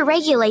Empire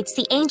regulates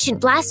the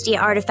ancient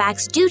Blastia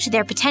artifacts due to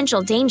their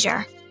potential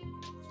danger.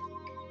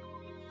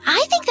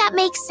 I think that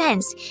makes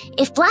sense.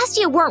 If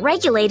Blastia weren't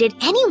regulated,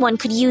 anyone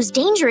could use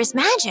dangerous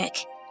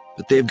magic.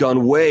 But they've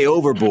gone way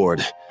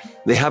overboard.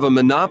 They have a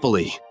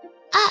monopoly.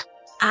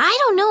 I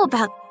don't know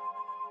about...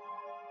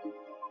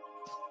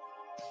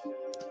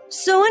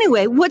 So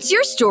anyway, what's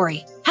your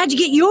story? How'd you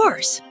get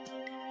yours?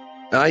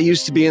 I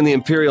used to be in the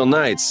Imperial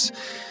Knights.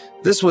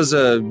 This was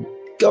a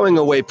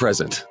going-away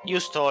present. You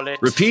stole it.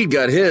 Repeat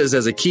got his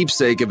as a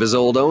keepsake of his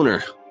old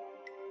owner.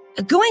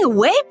 A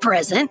going-away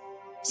present?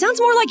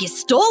 Sounds more like you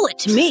stole it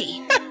to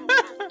me.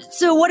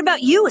 So what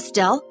about you,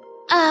 Estelle?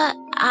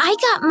 I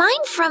got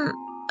mine from...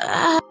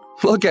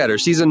 Look at her,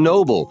 she's a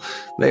noble.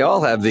 They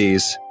all have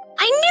these.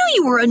 I knew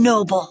you were a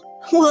noble.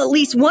 Well, at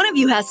least one of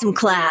you has some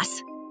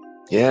class.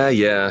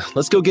 Yeah.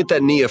 Let's go get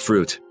that Nia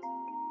fruit.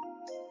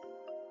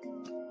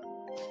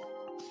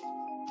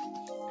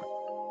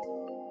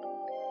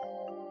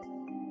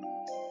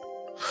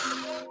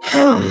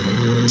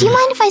 Do you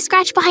mind if I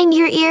scratch behind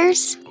your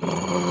ears?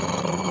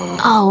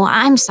 Oh,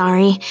 I'm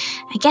sorry.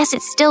 I guess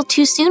it's still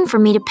too soon for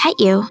me to pet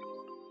you.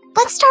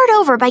 Let's start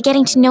over by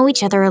getting to know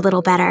each other a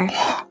little better.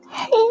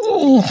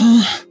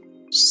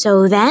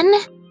 So then,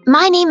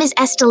 my name is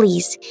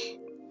Estelise.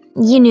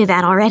 You knew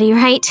that already,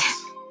 right?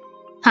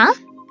 Huh?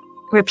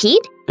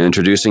 Repeat?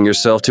 Introducing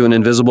yourself to an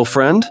invisible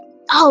friend?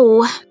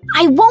 Oh,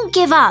 I won't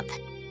give up.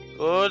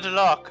 Good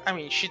luck. I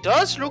mean, she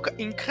does look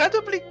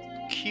incredibly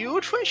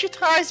cute when she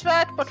tries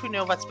that, but we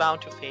know that's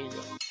bound to fail.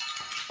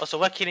 Also,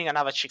 we're killing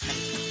another chicken.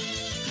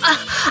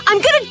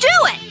 I'm gonna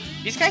do it!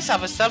 These guys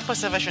have a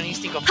self-preservation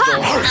instinct of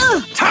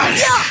dogs.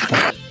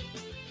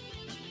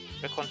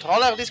 The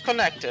controller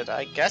disconnected.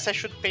 I guess I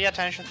should pay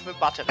attention to the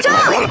battery.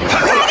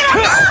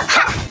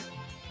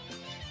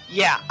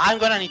 Yeah, I'm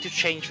gonna need to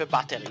change the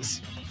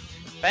batteries.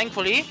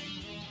 Thankfully,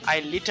 I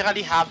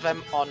literally have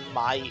them on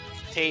my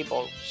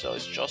table, so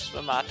it's just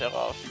a matter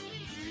of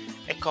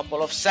a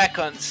couple of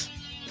seconds.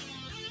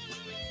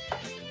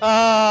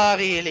 Ah,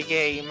 really,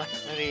 game?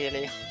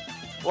 Really?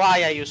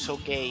 Why are you so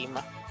game?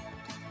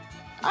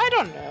 I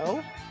don't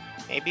know.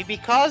 Maybe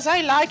because I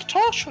like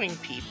torturing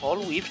people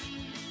with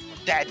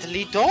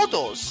deadly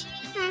dodos.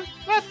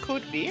 That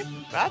could be.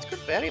 That could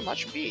very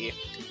much be.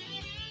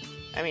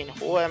 I mean,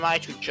 who am I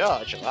to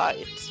judge,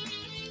 right?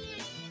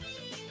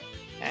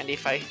 And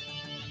if I...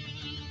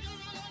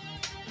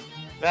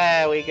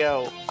 There we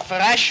go.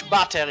 Fresh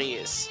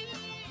batteries.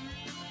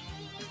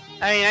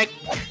 I mean,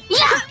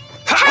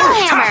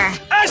 Hellhammer!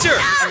 Azure!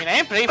 I mean, I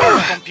am playing for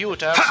the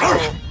computer,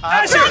 so...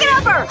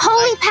 Azure!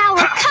 Holy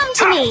power, come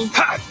to me!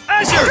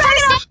 Azure!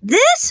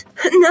 This?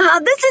 Nah,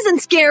 this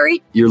isn't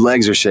scary. Your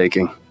legs are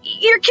shaking.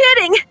 You're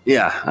kidding.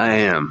 Yeah, I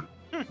am.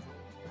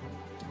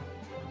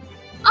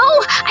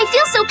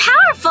 feel so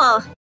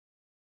powerful!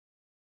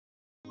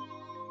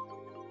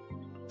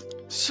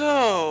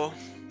 So,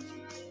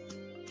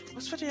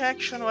 what's the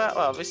direction?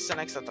 Well, this is an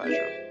extra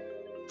treasure.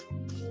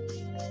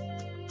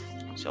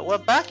 So we're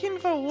back in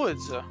the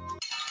woods.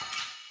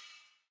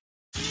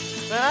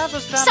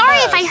 Sorry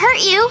if I hurt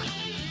you.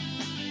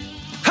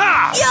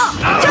 Ha!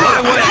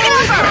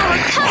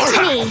 Come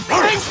to me.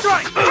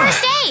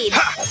 First aid.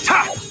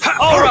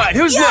 All right,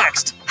 who's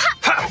next?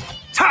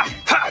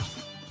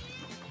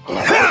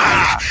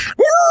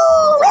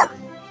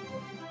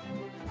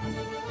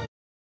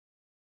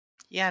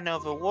 Yeah, no,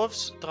 the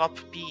wolves drop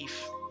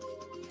beef.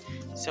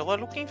 So we're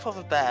looking for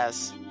the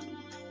bears.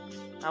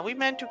 Are we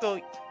meant to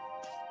go...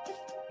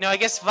 No, I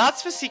guess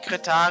that's the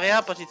secret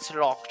area, but it's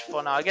locked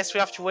for now. I guess we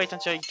have to wait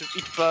until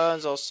it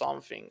burns or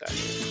something.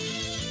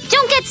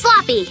 Don't get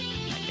sloppy.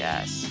 I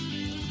guess.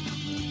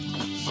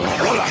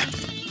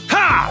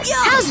 Ha!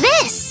 How's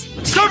this?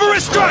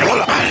 Cerberus strike!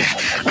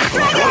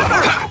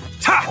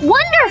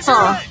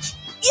 Wonderful.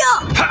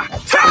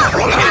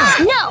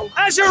 No.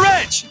 Azure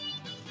Edge!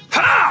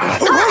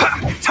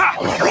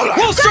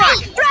 Wolf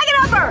strike! Dragon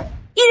Upper!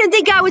 You didn't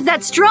think I was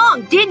that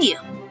strong, did you?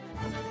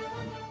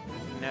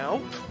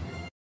 Nope.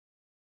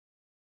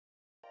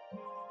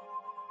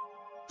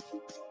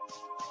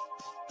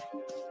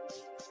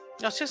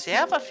 No, seriously, I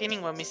have a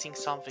feeling we're missing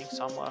something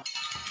somewhere.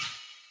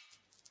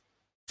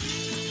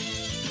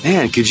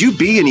 Man, could you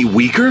be any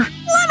weaker?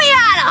 Let me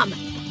at him!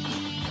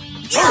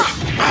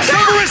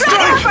 Cerberus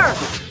strike!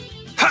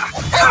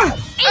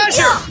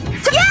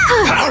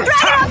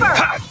 Dragon Upper!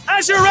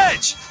 Azure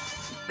Edge!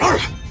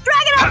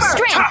 Dragon Upper!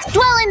 Strength.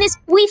 Dwell in this.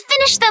 We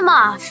finished them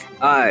off.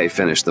 I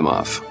finished them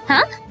off.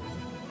 Huh?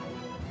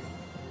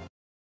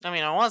 I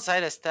mean, on one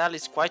side, Estelle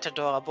is quite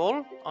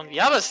adorable. On the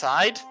other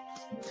side,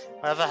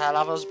 where the hell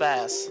are those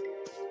bears?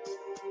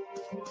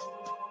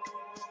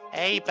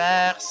 Hey,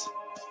 bears.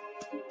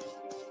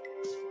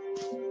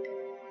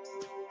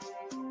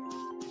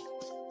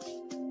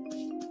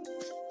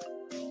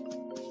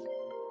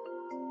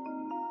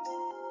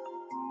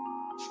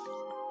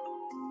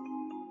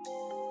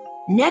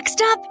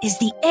 Next up is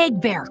the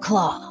egg bear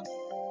claw.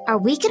 Are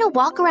we gonna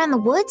walk around the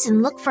woods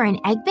and look for an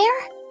egg bear?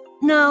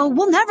 No,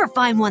 we'll never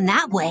find one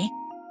that way.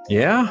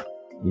 Yeah?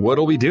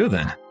 What'll we do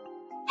then?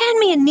 Hand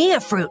me a Nia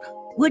fruit,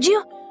 would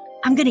you?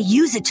 I'm gonna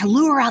use it to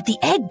lure out the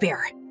egg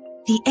bear.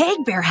 The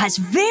egg bear has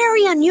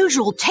very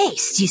unusual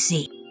tastes, you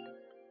see.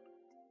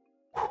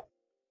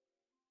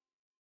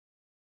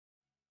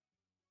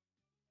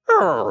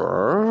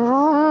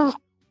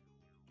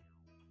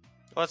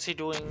 What's he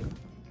doing?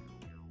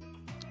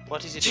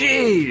 What is he doing?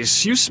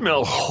 Jeez, you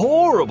smell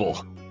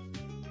horrible.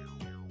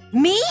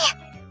 Me?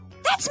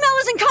 That smell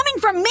isn't coming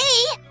from me!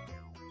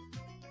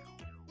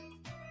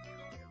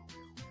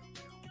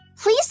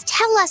 Please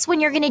tell us when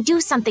you're gonna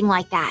do something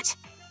like that.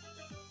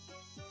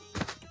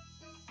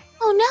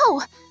 Oh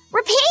no!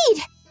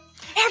 Repeat!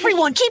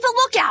 Everyone, keep a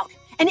lookout!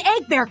 An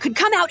egg bear could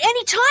come out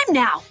any time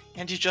now!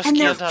 And you just And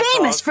they're killed our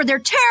famous dog. for their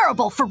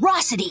terrible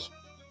ferocity!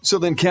 So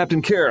then,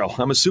 Captain Carroll,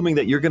 I'm assuming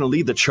that you're going to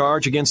lead the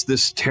charge against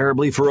this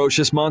terribly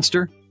ferocious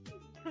monster?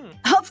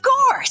 Of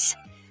course!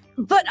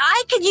 But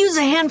I could use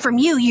a hand from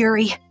you,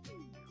 Yuri.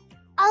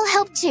 I'll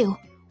help too.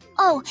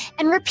 Oh,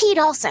 and repeat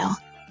also.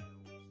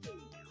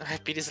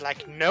 Repeat is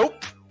like,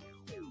 nope.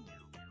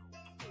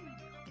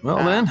 Well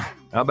then,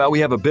 how about we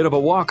have a bit of a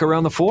walk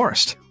around the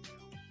forest?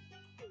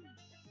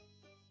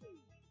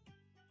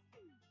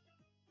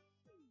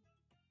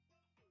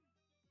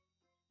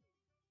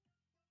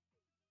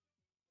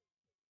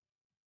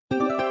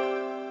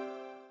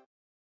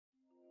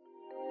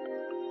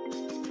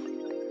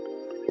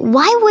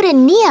 Why would a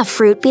Nia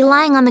fruit be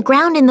lying on the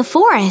ground in the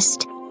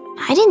forest?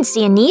 I didn't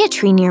see a Nia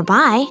tree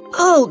nearby.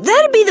 Oh,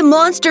 that'd be the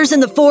monsters in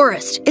the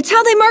forest. It's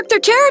how they mark their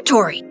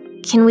territory.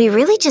 Can we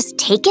really just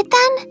take it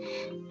then?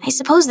 I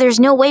suppose there's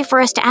no way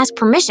for us to ask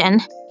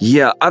permission.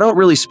 Yeah, I don't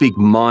really speak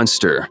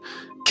monster.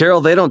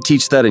 Carol, they don't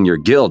teach that in your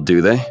guild,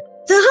 do they?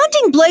 The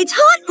hunting blades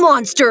hunt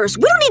monsters.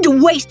 We don't need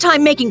to waste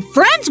time making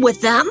friends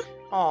with them.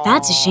 Aww.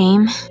 That's a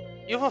shame.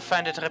 You've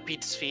offended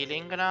Repeat's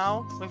feeling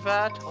now with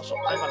that. Also,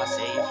 I'm gonna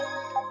save.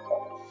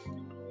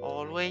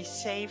 Always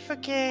save a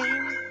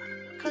game,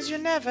 cause you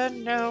never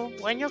know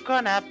when you're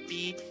gonna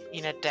be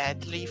in a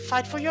deadly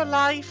fight for your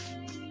life.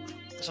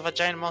 Because of a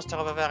giant monster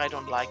over there, I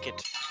don't like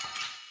it.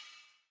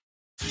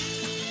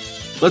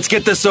 Let's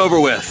get this over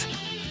with.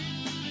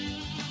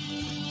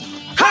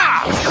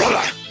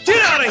 Ha!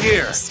 Get out of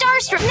here!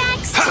 Starstruck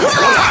next!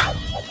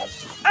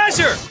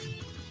 Azure!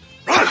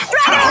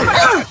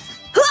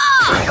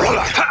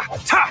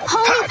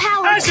 Holy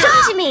power,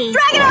 come to me!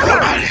 Dragon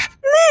Upper!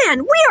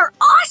 Man, we are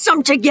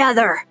awesome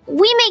together!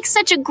 We make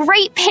such a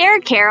great pair,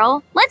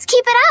 Carol. Let's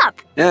keep it up.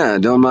 Yeah,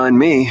 don't mind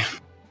me.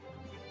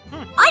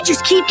 I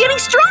just keep getting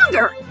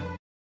stronger!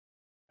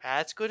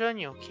 That's good on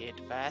you,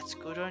 kid. That's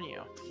good on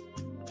you.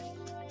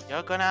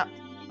 You're gonna...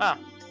 Ah.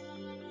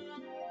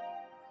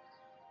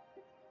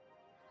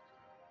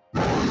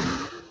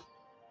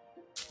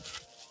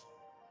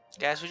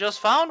 Guess we just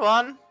found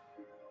one.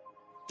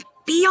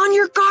 Be on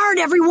your guard,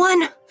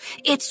 everyone!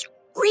 It's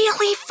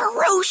really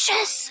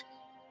ferocious.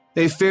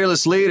 Hey,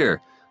 fearless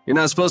leader. You're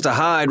not supposed to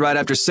hide right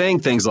after saying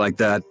things like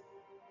that.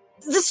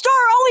 The star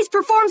always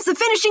performs the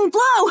finishing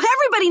blow.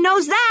 Everybody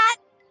knows that.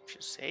 If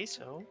you say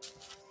so.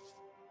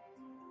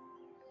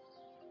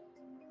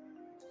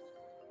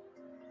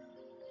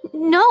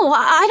 No,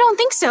 I don't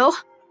think so.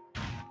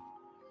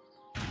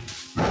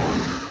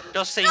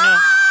 Just say no.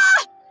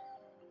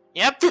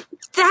 Yep.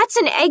 That's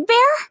an egg bear?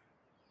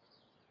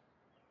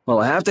 Well,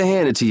 I have to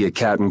hand it to you,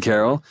 Captain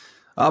Carroll.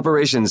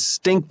 Operation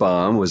Stink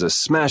Bomb was a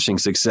smashing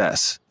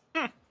success.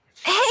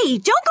 Hey,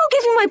 don't go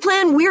giving my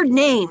plan weird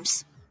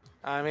names.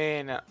 I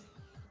mean,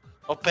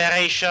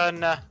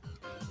 Operation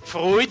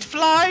Fruit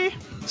Fly?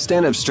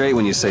 Stand up straight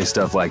when you say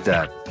stuff like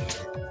that.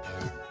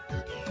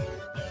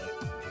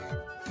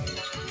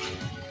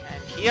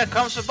 And here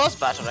comes the boss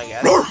battle, I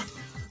guess.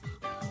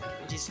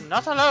 And he's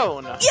not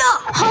alone.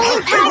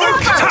 Holy power,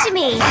 come to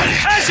me!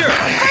 Azure!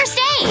 First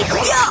aid!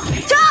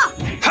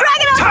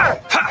 Drag it upper!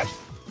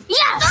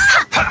 Yeah!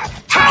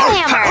 Pow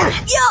hammer!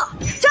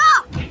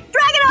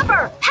 Drag it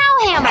upper! Pow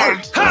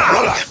hammer!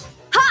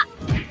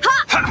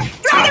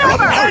 Drag it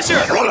upper!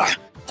 Azure!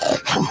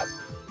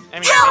 I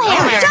mean, I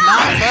know you're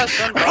not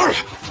person, but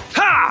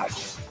Ha!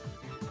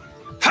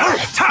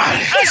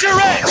 Azure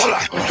Edge!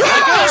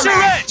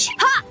 Azure Edge!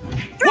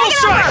 Wolf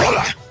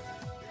Strike!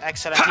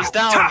 excellent, he's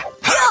down. Drag it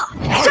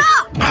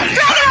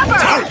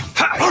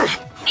upper!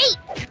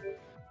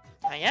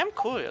 I am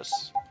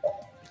curious.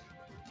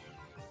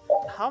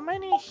 How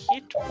many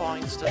hit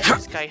points does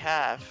this guy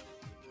have?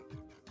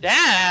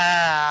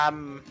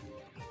 Damn!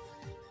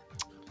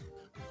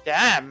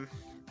 Damn!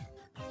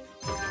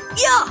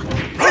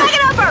 Drag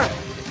it upper!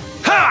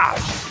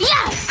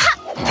 Yeah!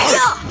 Drag it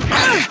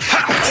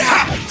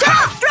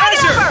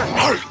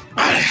upper!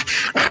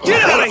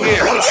 Get out of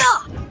here!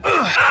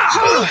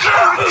 Holy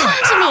power,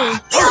 come to me!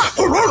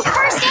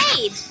 First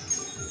aid!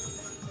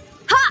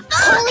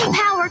 Holy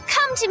power,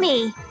 come to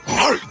me!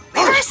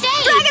 First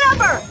aid! Drag it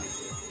upper!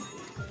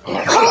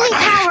 Holy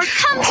power,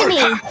 come to me!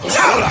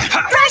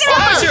 First aid!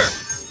 Azure!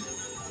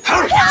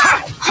 Holy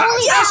power,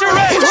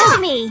 come to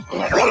me!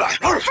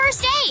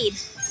 First aid!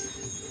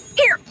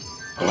 Here!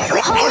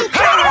 Holy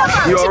power,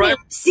 come You to all me! right?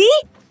 See?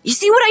 You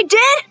see what I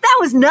did? That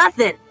was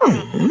nothing.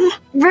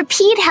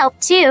 Repeat help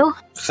too.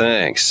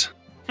 Thanks.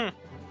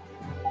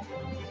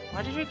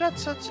 Why did you get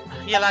such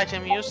heal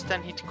item used,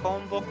 then hit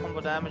combo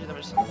damage,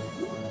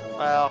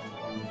 well,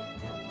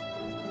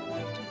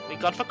 we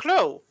got the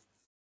claw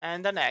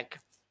and an egg.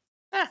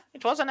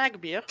 It was an egg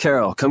beer.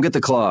 Carol, come get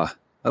the claw.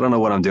 I don't know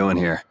what I'm doing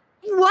here.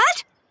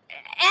 What?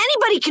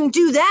 Anybody can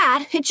do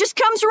that. It just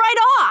comes right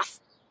off.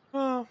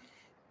 Oh.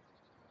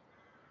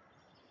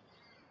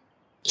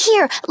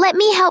 Here, let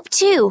me help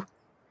too.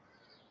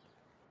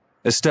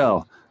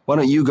 Estelle, why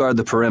don't you guard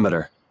the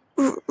perimeter?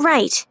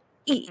 Right.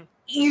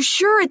 You're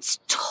sure it's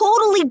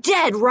totally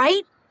dead,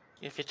 right?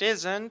 If it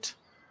isn't,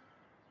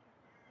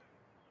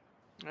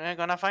 we're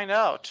gonna find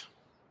out.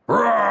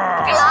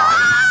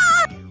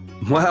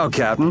 Wow,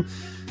 Captain.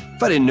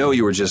 If I didn't know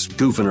you were just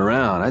goofing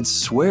around, I'd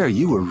swear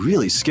you were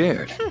really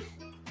scared.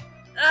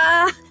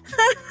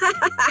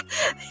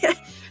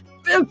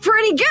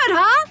 Pretty good,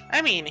 huh?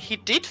 I mean, he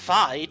did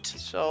fight,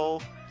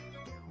 so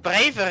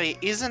bravery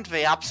isn't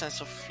the absence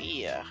of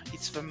fear,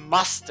 it's the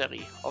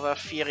mastery over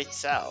fear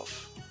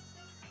itself.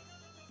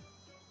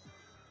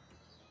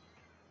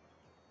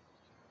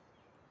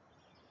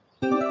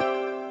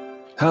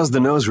 How's the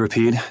nose,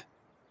 Repeat?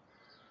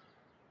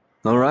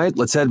 All right,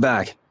 let's head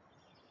back.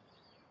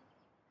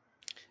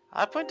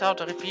 I point out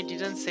that Repeat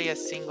didn't say a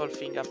single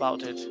thing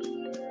about it.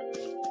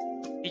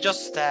 He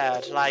just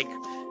stared, like,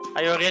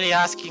 are you really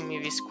asking me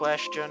this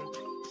question?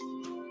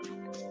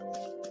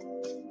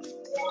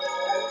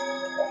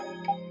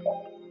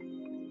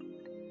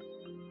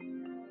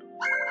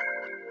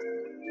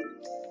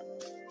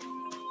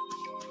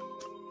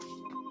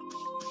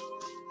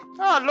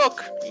 Oh,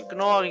 look,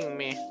 ignoring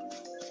me.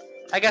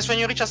 I guess when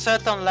you reach a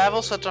certain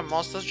level, certain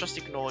monsters just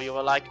ignore you.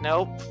 We're like,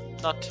 nope,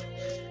 not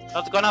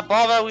gonna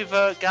bother with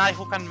a guy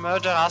who can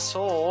murder us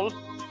all.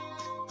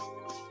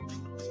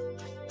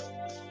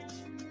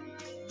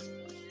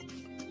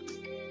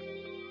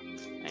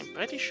 I'm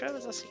pretty sure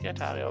there's a secret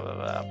area over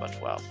there, but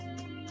well.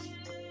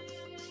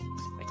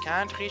 I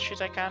can't reach it,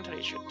 I can't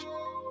reach it.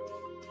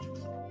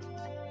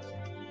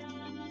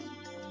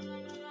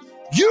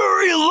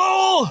 Yuri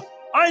Lowell!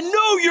 I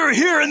know you're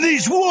here in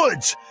these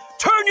woods!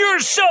 Turn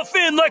yourself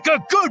in like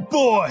a good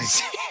boy!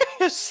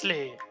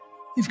 Seriously?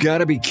 You've got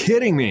to be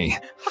kidding me.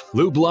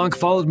 Lou Blanc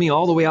followed me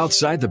all the way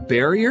outside the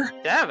barrier?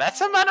 Yeah, that's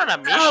a man on a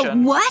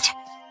mission. What?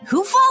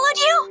 Who followed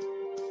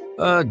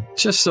you?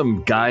 Just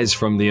some guys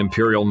from the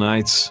Imperial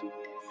Knights.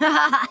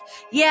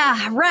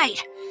 Yeah,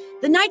 right.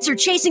 The Knights are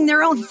chasing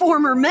their own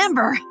former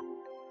member.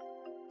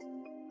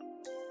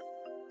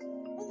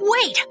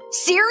 Wait,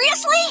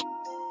 seriously?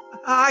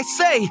 I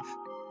say,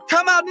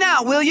 come out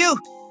now, will you?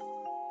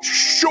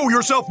 Show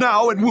yourself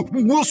now, and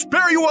we'll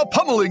spare you a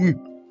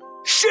pummeling.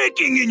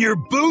 Shaking in your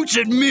boots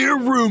at mere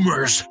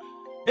rumors.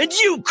 And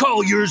you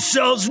call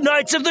yourselves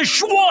Knights of the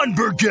Schwann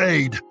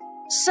Brigade!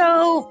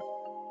 So,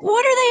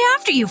 What are they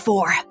after you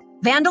for?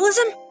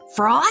 Vandalism?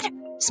 Fraud?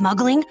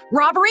 Smuggling?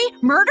 Robbery?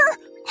 Murder?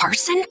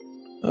 Arson?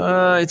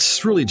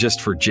 It's really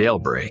just for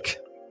jailbreak.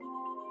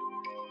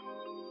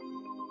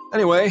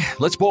 Anyway,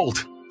 let's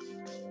bolt.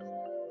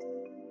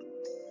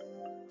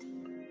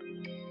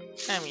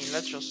 I mean,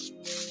 let's just...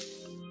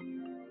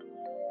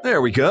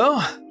 There we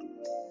go.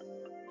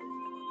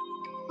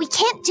 We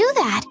can't do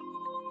that.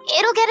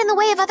 It'll get in the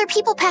way of other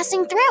people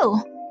passing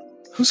through.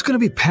 Who's gonna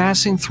be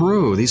passing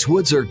through? These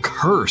woods are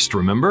cursed,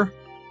 remember?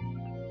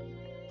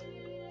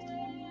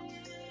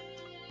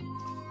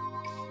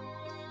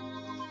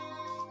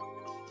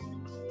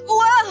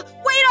 Whoa!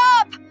 Wait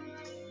up!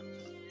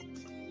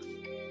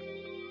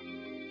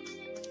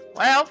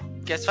 Well,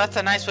 guess that's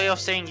a nice way of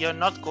saying you're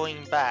not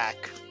going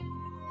back.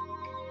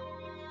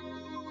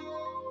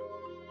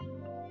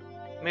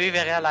 Maybe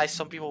they realized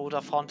some people would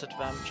have haunted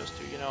them just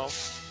to, you know,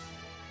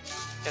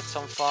 get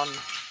some fun.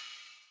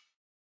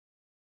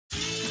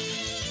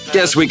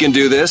 Guess we can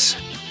do this.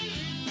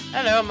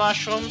 Hello,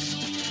 mushrooms.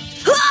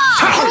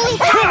 Holy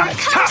power,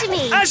 come to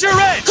me! Azure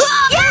Edge!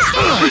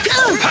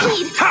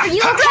 Reed, are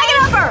you okay?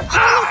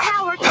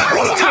 Holy power,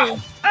 come to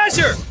me!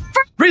 Azure!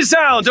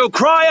 Resound, O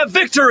cry of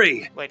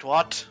victory! Wait,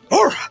 what?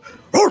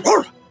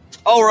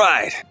 All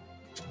right.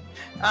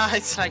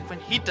 It's like when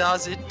he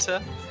does it,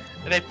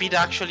 Repeat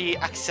actually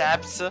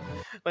accepts.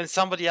 When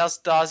somebody else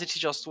does it, he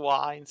just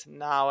whines.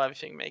 Now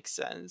everything makes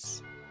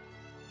sense.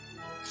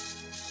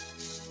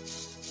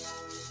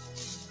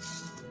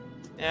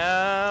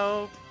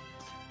 No.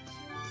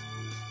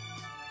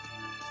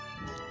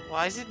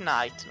 Why is it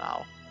night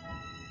now?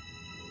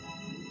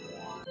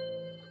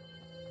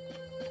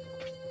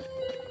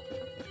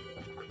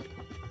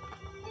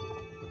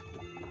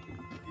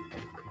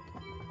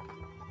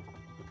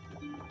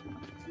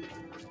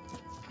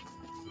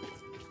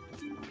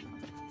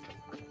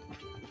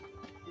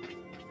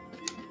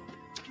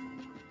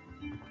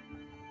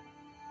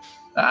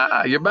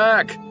 Ah, you're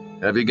back.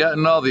 Have you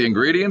gotten all the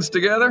ingredients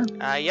together?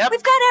 Yep.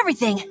 We've got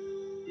everything.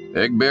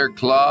 Egg bear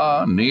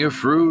claw, Nia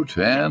fruit,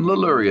 and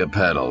Leluria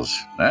petals.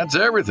 That's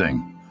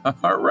everything.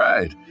 All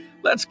right,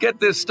 let's get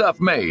this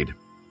stuff made.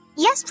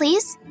 Yes,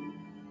 please.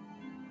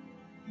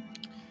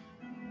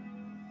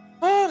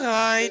 All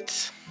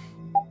right.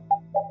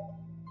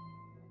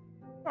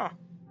 Huh.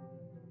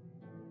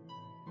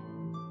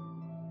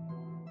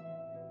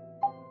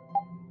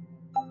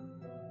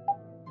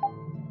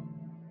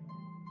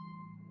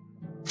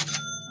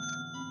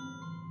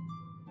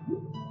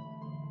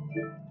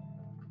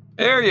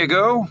 There you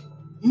go.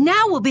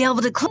 Now we'll be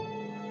able to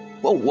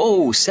Whoa,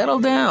 whoa, settle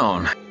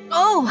down.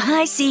 Oh,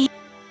 I see.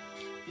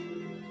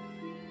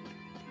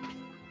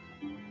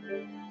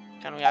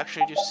 Can we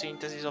actually do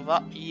synthesis of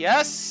that?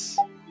 Yes!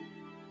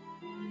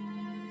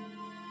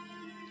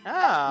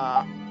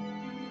 Ah.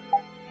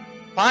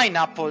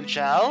 Pineapple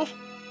gel.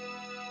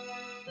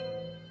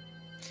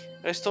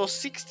 Restore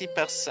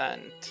 60%.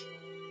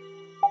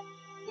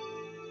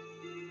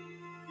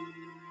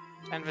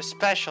 And the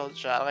special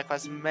gel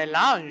requires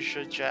melange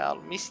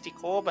gel,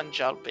 mystic orb, and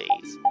gel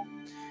base.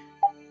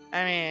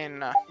 I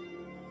mean...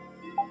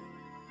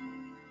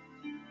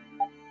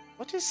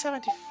 what is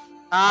 70...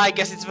 Ah, I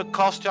guess it's the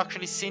cost to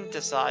actually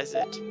synthesize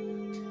it.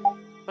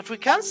 But we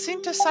can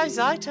synthesize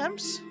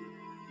items?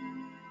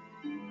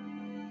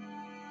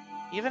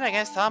 Even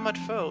against armored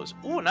foes.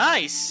 Ooh,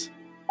 nice!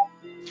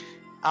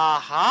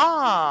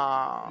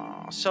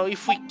 Aha! So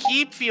if we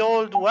keep the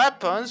old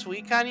weapons,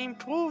 we can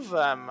improve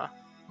them.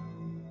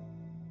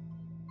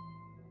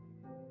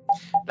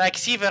 Like,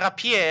 see, the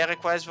rapier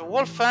requires the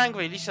wolf fang,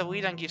 the Elisa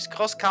weed, and gives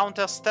cross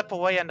counter, step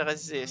away, and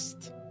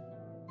resist.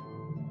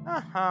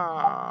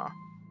 Aha.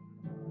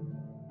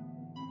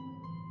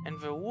 And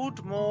the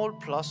wood mole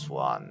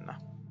 +1.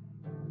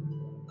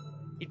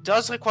 It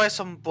does require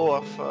some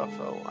boar fur,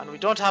 though, and we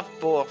don't have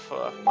boar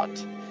fur, but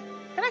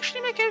we can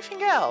actually make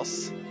everything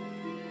else.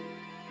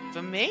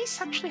 The mace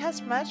actually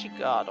has magic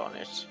guard on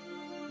it.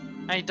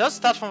 And it does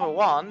start from the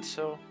wand,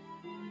 so...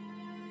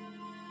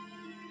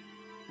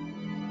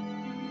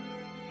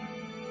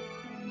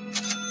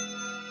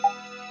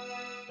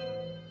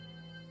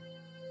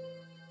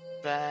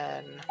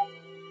 Then...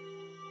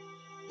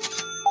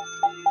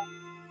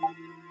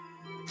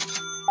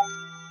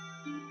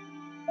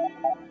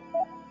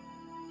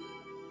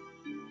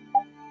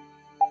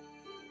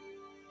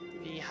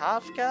 the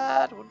half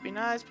guard would be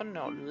nice, but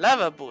no.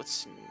 Leather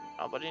boots.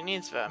 Nobody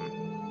needs them.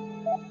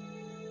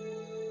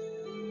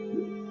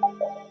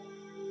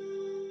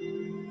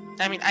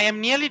 I mean, I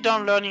am nearly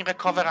done learning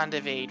recover and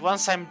evade.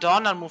 Once I'm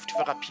done, I'll move to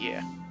the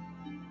rapier.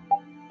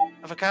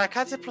 The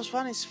Karakadze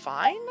 +1 is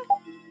fine?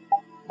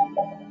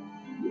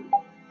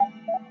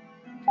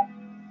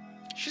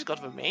 She's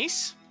got the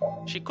mace.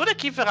 She could have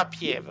kept the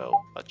rapier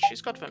though, but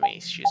she's got the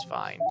mace. She's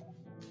fine.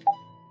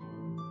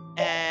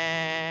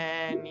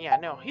 And yeah,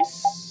 no,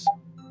 he's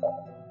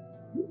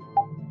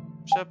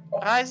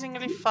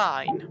surprisingly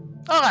fine.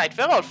 Alright,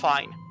 we're all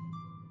fine.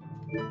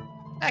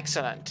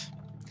 Excellent.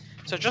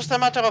 So just a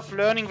matter of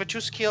learning the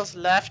 2 skills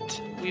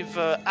left with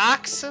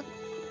Axe.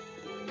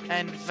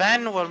 And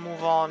then we'll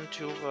move on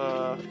to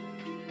the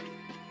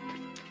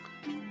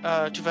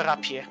to the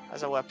rapier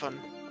as a weapon.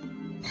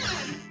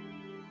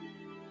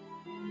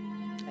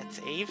 Let's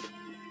save.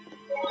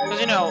 Because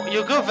you know,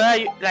 you go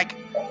there, like,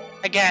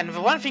 again,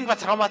 the one thing that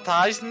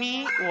traumatized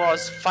me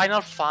was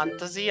Final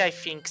Fantasy, I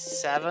think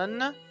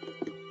 7,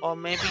 or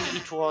maybe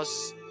it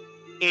was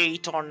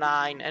 8 or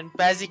 9, and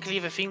basically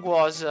the thing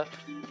was,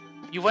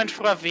 you went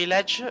through a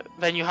village,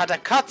 then you had a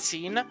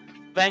cutscene,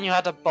 then you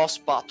had a boss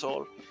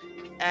battle.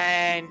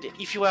 And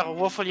if you were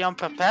woefully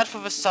unprepared for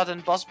the sudden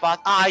boss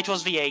battle... it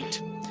was the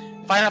 8.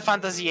 Final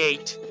Fantasy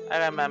 8.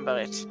 I remember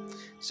it.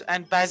 So,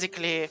 and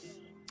basically,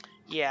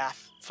 yeah,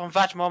 from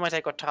that moment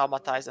I got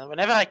traumatized, and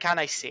whenever I can,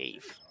 I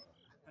save.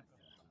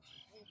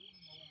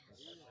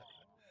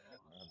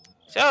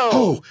 So...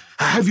 Oh,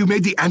 have you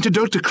made the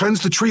antidote to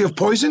cleanse the tree of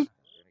poison?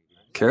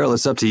 Carol,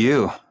 it's up to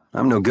you.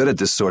 I'm no good at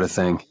this sort of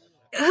thing.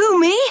 Who,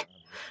 me?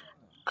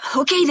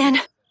 Okay,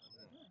 then.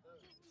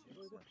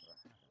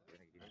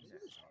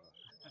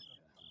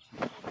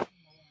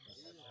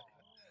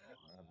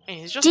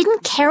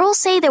 Didn't Carol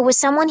say there was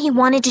someone he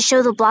wanted to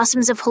show the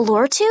blossoms of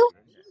Halor to?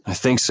 I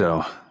think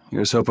so.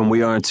 Here's hoping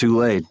we aren't too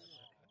late.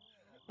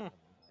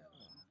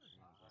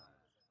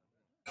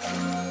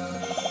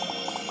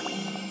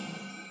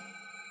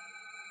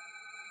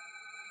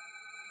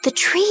 The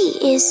tree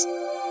is...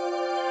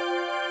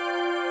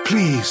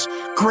 Please,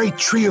 great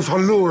tree of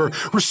Halor,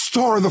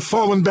 restore the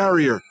fallen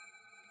barrier.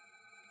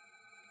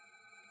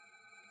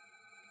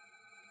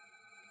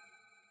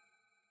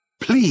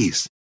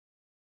 Please.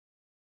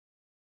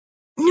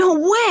 No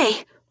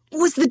way!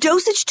 Was the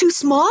dosage too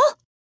small?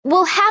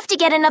 We'll have to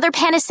get another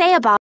panacea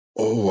bottle.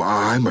 Oh,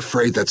 I'm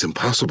afraid that's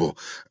impossible.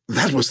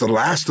 That was the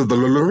last of the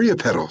Leluria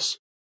petals.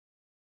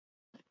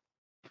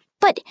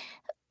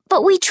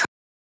 But we tried.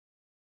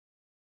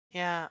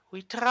 Yeah,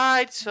 we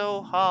tried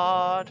so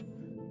hard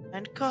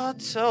and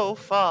got so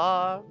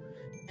far,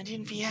 and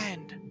in the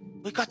end,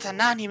 we got an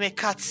anime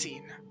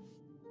cutscene.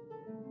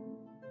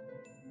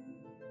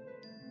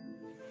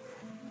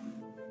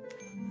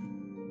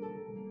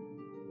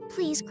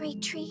 Please,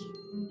 great tree.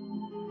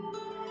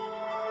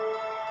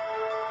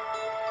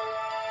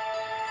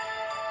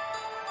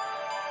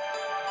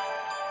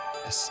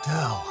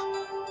 Estelle.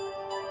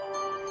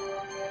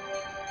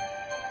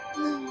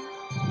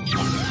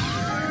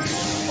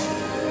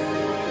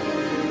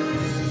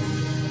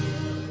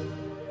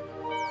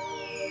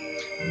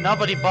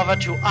 Nobody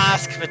bothered to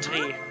ask the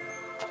tree.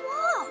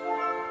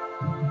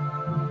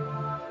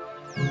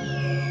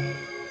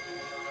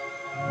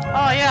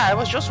 Oh yeah, I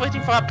was just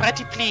waiting for a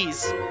pretty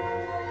please.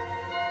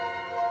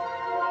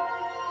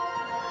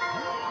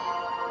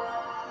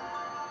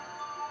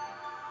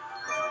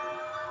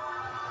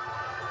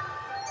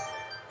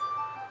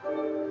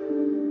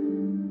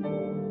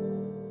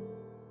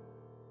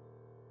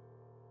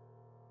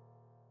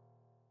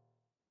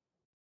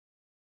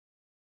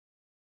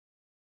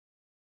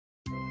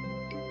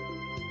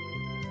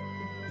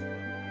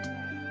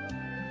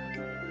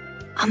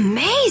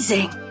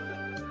 Amazing!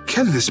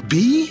 Can this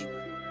be?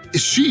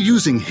 Is she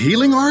using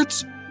healing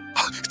arts?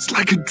 It's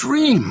like a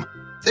dream.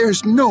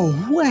 There's no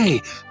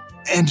way.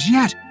 And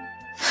yet...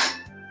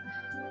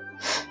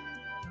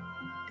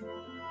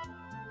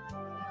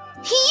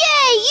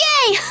 Yay,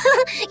 yay!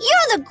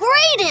 You're the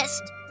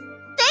greatest!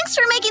 Thanks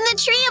for making the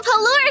tree of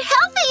Halor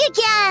healthy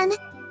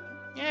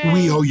again!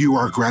 We owe you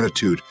our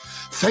gratitude.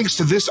 Thanks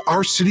to this,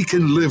 our city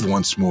can live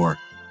once more.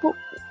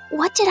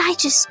 What did I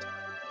just...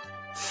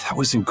 That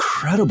was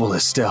incredible,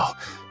 Estelle.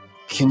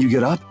 Can you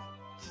get up?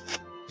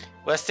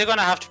 We're still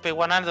gonna have to pay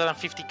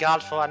 150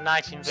 gold for a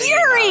night in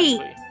Yuri!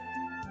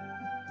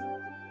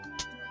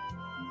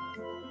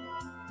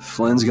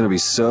 Flynn's gonna be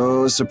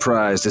so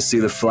surprised to see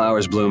the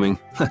flowers blooming.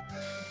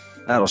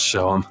 That'll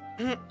show him.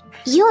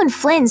 You and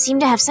Flynn seem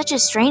to have such a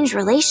strange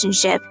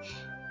relationship.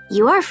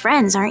 You are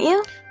friends, aren't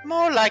you?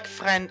 More like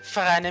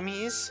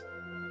frenemies.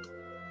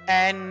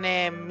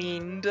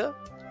 Enemind.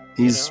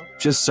 He's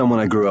just someone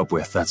I grew up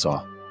with, that's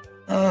all.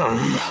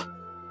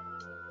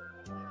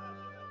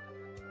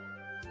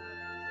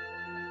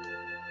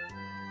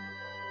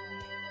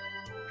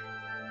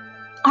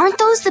 Aren't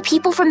those the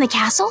people from the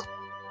castle?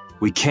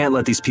 We can't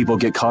let these people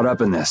get caught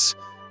up in this.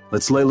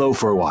 Let's lay low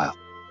for a while.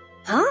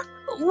 Huh?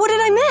 What did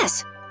I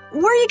miss?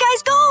 Where are you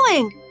guys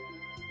going?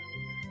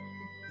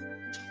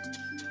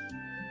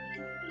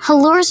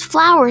 Halor's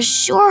flowers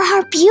sure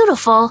are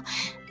beautiful.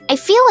 I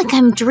feel like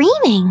I'm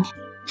dreaming.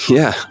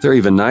 Yeah, they're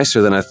even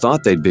nicer than I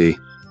thought they'd be.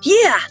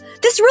 Yeah,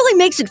 this really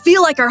makes it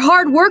feel like our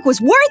hard work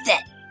was worth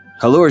it.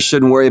 Halor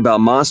shouldn't worry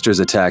about monsters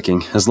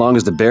attacking, as long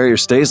as the barrier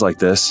stays like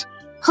this.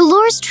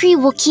 Halor's tree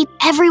will keep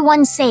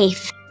everyone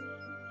safe.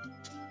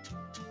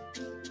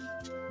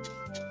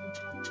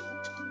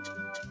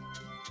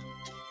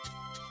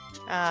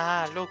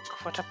 Ah, look,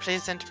 what a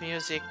pleasant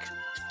music.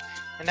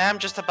 And I'm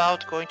just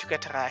about going to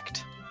get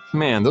wrecked.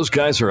 Man, those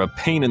guys are a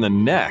pain in the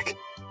neck.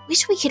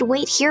 Wish we could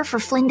wait here for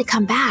Flynn to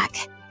come back.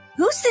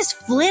 Who's this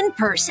Flynn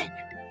person?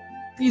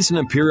 He's an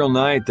Imperial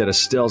Knight that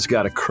Estelle's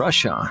got a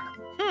crush on.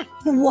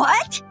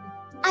 What?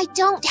 I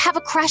don't have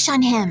a crush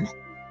on him.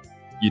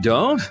 You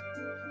don't?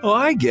 Oh,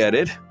 I get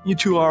it. You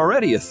two are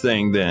already a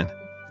thing then.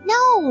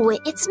 No,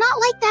 it's not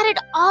like that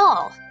at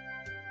all.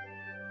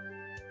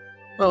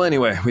 Well,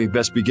 anyway, we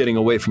best be getting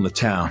away from the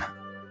town.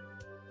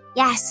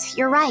 Yes,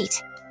 you're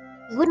right.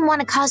 We wouldn't want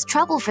to cause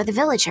trouble for the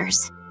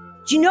villagers.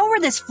 Do you know where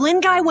this Flynn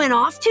guy went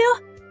off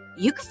to?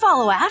 You could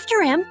follow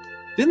after him.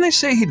 Didn't they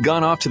say he'd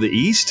gone off to the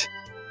east?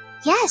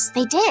 Yes,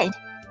 they did.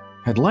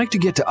 I'd like to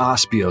get to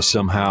Ospio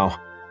somehow.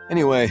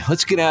 Anyway,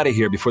 let's get out of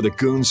here before the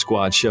goon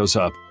squad shows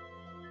up.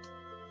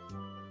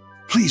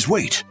 Please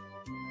wait.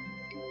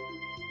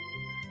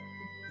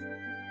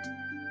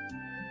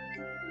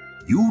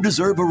 You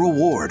deserve a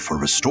reward for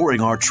restoring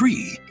our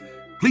tree.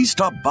 Please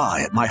stop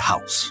by at my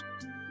house.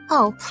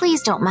 Oh,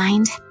 please don't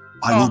mind.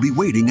 I will be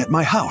waiting at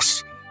my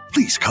house.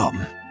 Please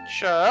come.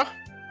 Sure,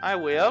 I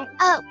will.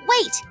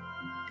 Wait.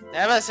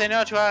 Never say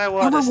no to a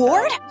reward. A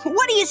reward?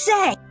 What do you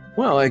say?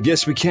 Well, I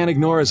guess we can't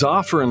ignore his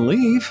offer and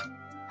leave.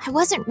 I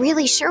wasn't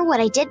really sure what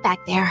I did back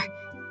there.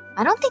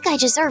 I don't think I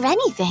deserve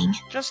anything.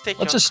 Just take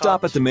Let's your just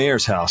stop cut. at the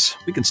mayor's house.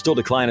 We can still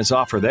decline his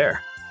offer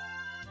there.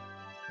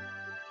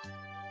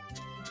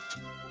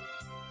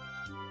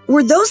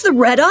 Were those the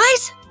Red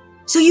Eyes?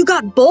 So you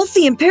got both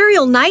the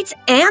Imperial Knights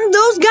and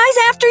those guys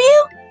after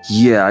you?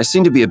 Yeah, I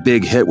seem to be a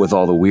big hit with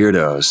all the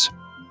weirdos.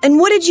 And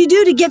what did you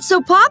do to get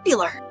so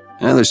popular?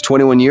 There's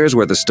 21 years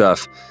worth of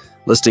stuff.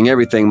 Listing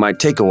everything might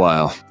take a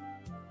while.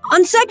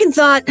 On second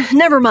thought,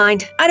 never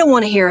mind. I don't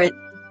want to hear it.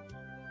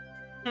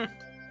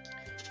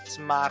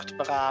 Smart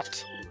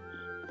brat.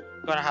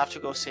 Gonna have to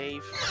go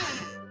save.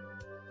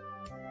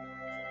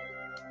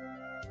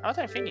 What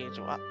I'm thinking is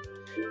what?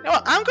 You know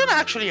what? I'm gonna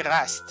actually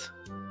rest.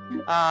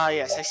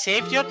 Yes, I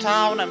saved your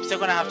town. I'm still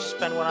gonna have to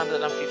spend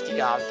 150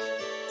 gold.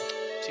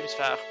 Seems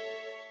fair.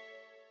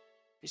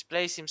 This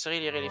place seems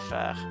really, really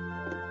fair.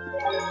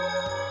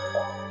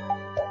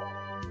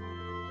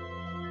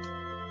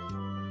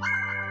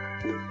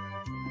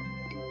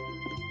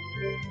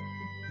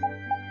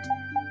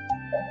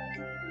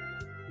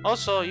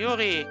 Also,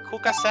 Yuri,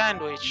 cook a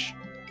sandwich.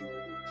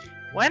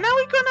 When are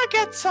we gonna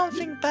get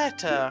something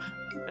better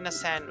than a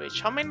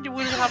sandwich? How many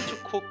will you have to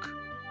cook?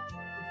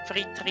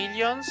 3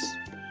 trillions?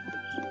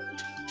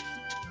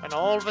 When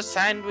all the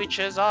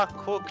sandwiches are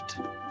cooked,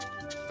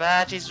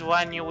 that is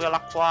when you will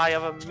acquire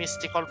the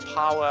mystical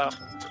power.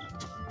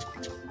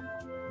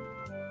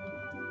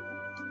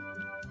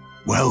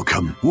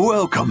 Welcome,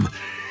 welcome.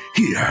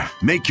 Here,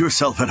 make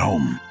yourself at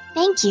home.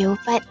 Thank you,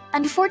 but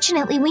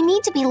unfortunately we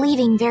need to be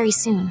leaving very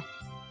soon.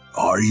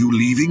 Are you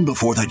leaving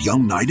before that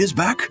young knight is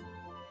back?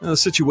 The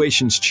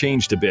situation's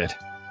changed a bit.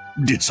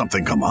 Did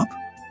something come up?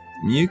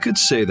 You could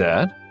say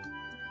that.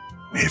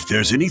 If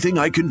there's anything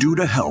I can do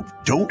to help,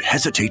 don't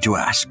hesitate to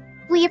ask.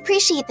 We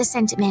appreciate the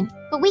sentiment,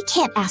 but we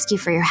can't ask you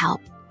for your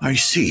help. I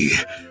see.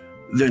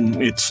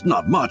 Then it's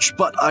not much,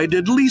 but I'd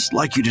at least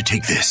like you to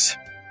take this.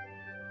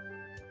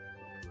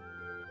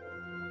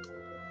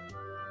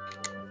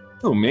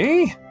 Oh,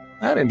 me?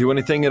 I didn't do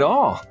anything at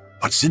all.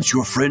 But since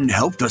your friend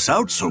helped us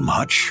out so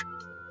much...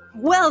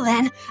 Well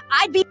then,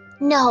 I'd be...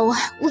 No,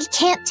 we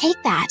can't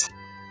take that.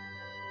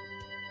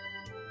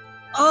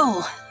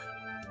 Oh.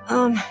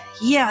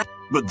 Yeah.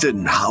 But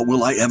then how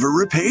will I ever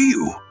repay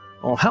you?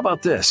 Well, how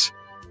about this?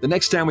 The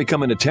next time we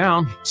come into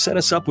town, set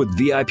us up with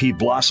VIP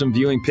blossom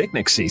viewing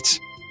picnic seats.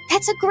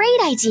 That's a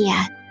great idea.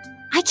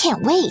 I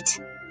can't wait.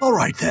 All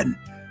right then.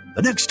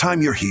 The next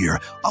time you're here,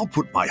 I'll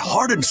put my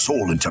heart and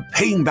soul into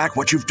paying back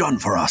what you've done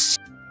for us.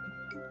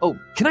 Oh,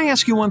 can I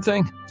ask you one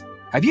thing?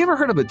 Have you ever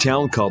heard of a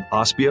town called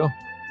Ospio?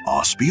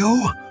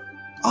 Ospio?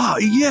 Ah,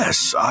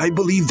 yes, I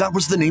believe that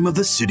was the name of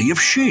the city of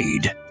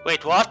Shade.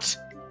 Wait, what?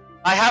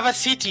 I have a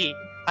city.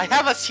 I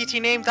have a city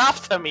named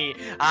after me.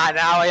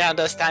 Now I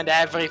understand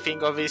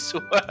everything of this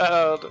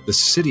world. The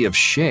city of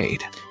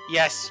Shade.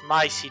 Yes,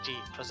 my city.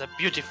 It was a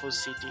beautiful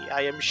city,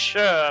 I am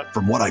sure.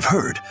 From what I've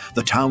heard,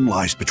 the town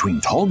lies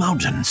between tall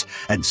mountains,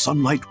 and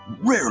sunlight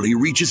rarely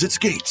reaches its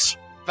gates.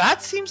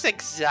 That seems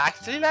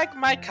exactly like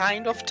my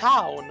kind of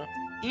town.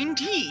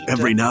 Indeed.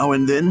 Every now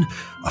and then,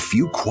 a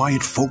few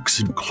quiet folks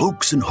in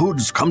cloaks and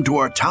hoods come to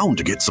our town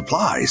to get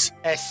supplies.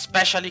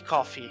 Especially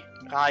coffee,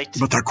 right?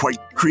 But they're quite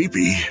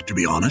creepy, to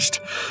be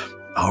honest.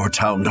 Our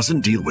town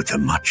doesn't deal with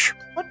them much.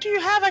 What do you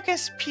have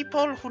against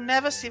people who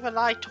never see the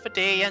light of the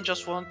day and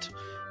just want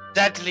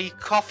deadly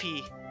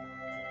coffee?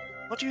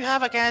 What do you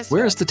have against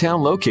Where is the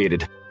town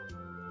located?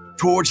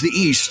 Towards the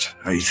east,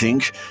 I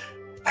think.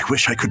 I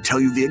wish I could tell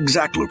you the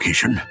exact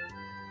location.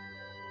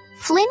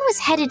 Flynn was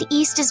headed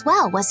east as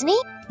well, wasn't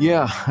he?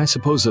 Yeah, I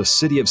suppose a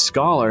city of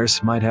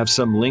scholars might have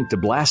some link to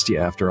Blastia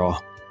after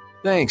all.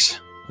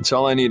 Thanks. That's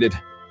all I needed.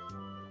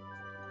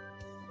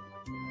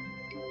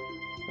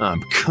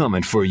 I'm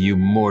coming for you,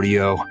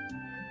 Mortio.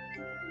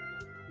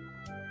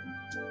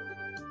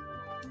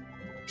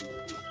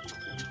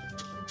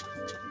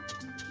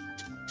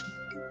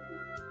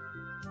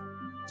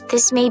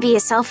 This may be a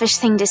selfish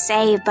thing to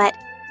say, but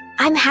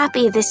I'm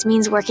happy this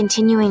means we're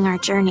continuing our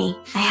journey.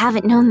 I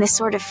haven't known this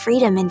sort of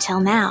freedom until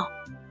now.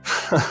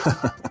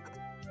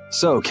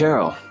 So,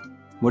 Carol,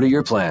 what are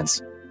your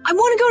plans? I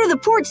want to go to the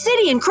port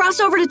city and cross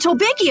over to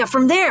Tolbikia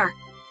from there.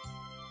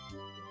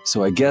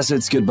 So I guess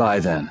it's goodbye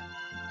then.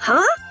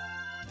 Huh?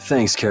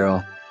 Thanks,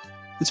 Carol.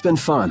 It's been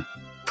fun.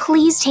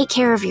 Please take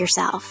care of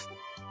yourself.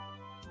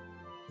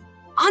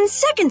 On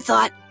second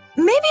thought,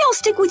 maybe I'll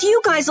stick with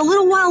you guys a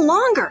little while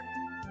longer.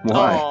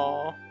 Why?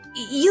 Oh.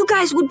 You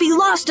guys would be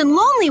lost and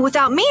lonely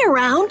without me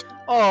around.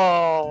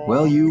 Oh.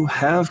 Well, you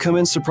have come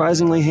in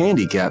surprisingly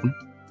handy, Captain.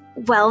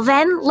 Well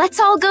then, let's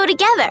all go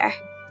together.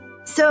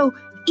 So,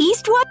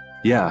 east what?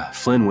 Yeah,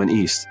 Flynn went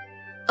east.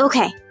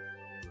 Okay.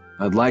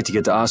 I'd like to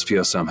get to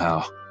Ospio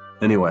somehow.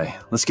 Anyway,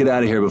 let's get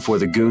out of here before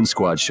the goon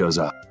squad shows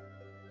up.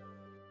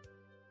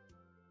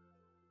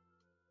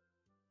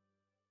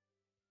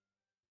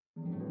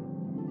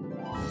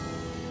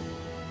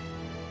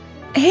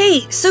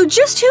 Hey, so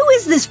just who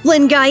is this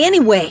Flynn guy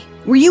anyway?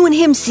 Were you and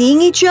him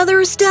seeing each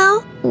other,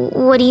 Estelle?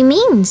 What do you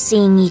mean,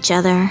 seeing each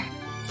other?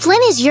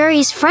 Flynn is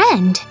Yuri's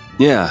friend.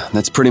 Yeah,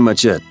 that's pretty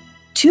much it.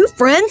 Two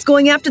friends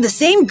going after the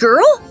same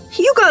girl?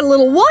 You got a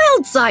little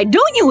wild side,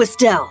 don't you,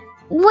 Estelle?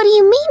 What do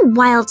you mean,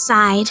 wild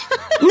side?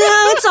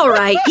 No, it's all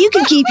right. You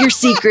can keep your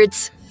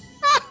secrets.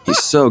 He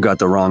so got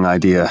the wrong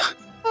idea.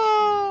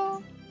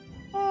 Oh.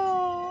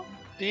 Oh.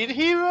 Did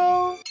he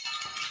roll?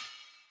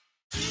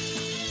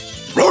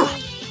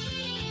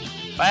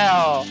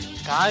 Well,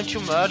 time to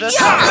murder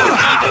some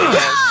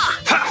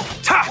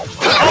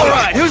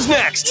Alright, who's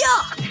next?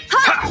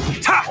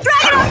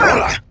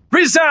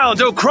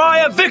 Resound, O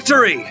cry of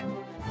victory!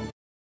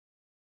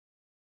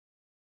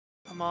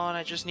 Come on,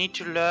 I just need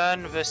to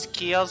learn the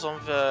skills on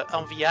the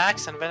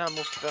axe and then I'll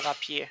move to the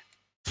rapier.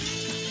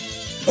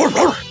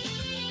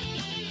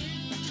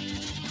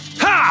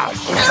 Ha!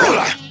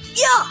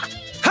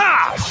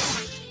 Ha!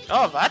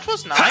 Oh, that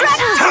was nice.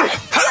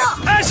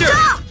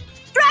 Azure!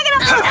 Dragon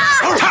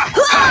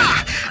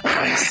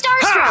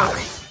Starstroke!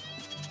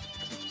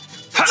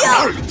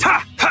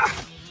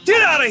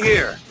 Get out of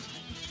here!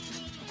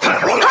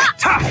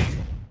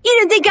 You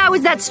didn't think I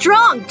was that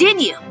strong,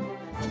 did you?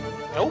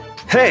 Nope.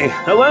 Hey,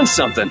 I learned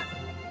something.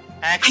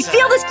 Excellent. I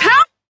feel this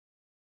power!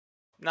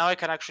 Now I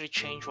can actually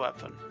change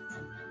weapon.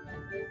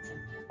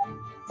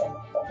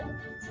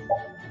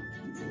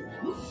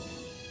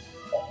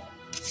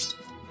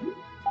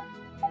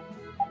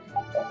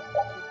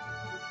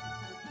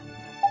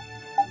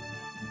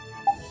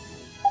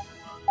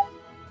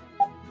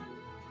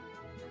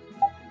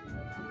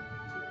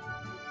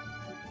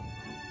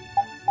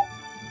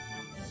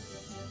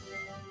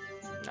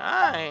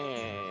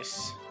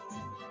 Nice.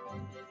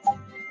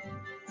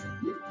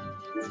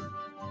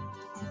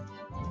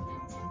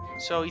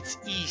 So it's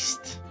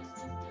east,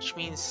 which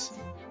means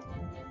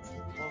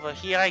over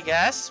here, I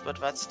guess, but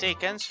that's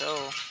taken,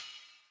 so...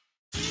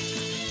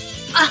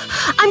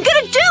 I'm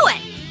gonna do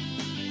it!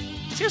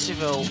 Seriously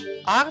though,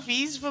 are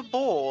these the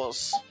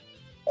boars?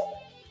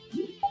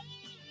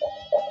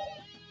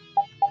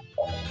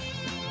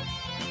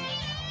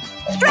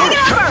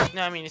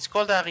 No, I mean, it's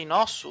called a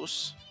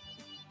rhinoceros.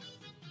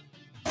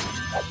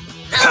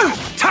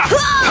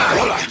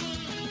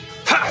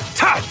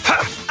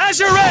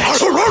 Azure Edge!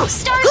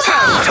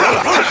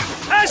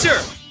 Starstroke!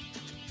 Azure!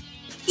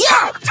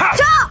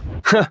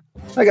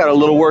 I got a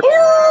little work.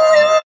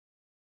 Oh.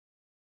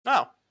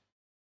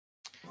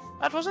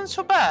 That wasn't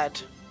so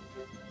bad.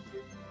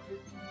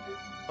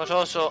 But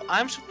also,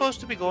 I'm supposed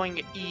to be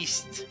going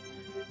east.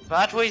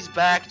 That way is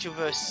back to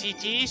the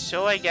city,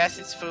 so I guess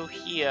it's through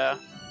here.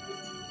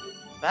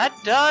 That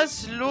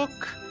does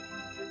look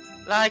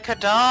like a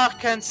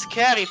dark and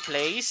scary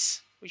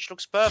place, which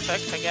looks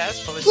perfect, I guess,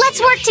 for the Let's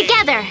city of work shade,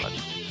 together! but-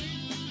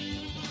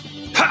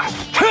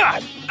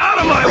 Out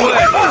of my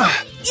way!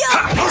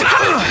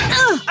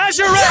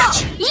 Azure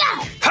Edge!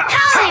 Yeah!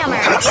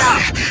 Hellhammer!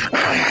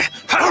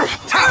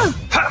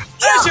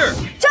 Azure!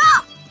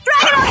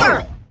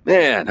 Dragon!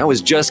 Man, I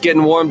was just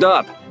getting warmed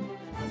up.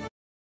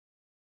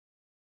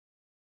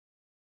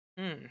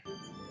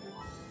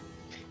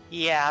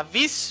 Yeah,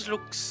 this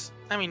looks...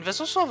 I mean, there's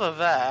also over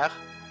there.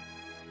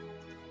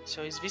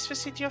 So is this the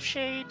City of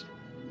Shade?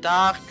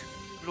 Dark,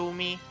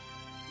 gloomy,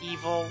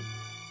 evil.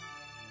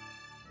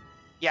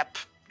 Yep,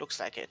 looks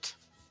like it.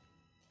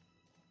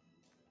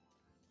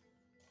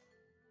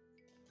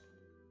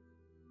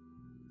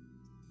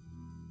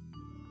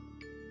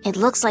 It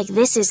looks like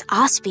this is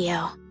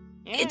Ospio.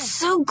 It's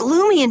so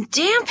gloomy and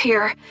damp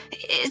here.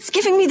 It's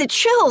giving me the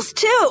chills,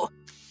 too.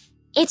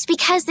 It's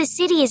because the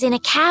city is in a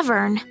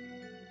cavern.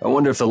 I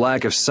wonder if the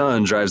lack of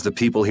sun drives the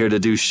people here to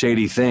do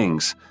shady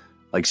things,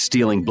 like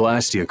stealing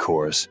Blastia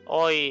cores.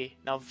 Oi,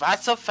 now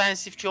that's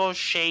offensive to all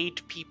shade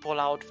people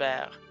out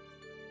there.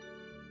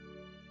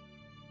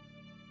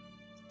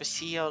 The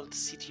sealed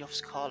city of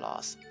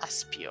scholars,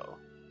 Aspio.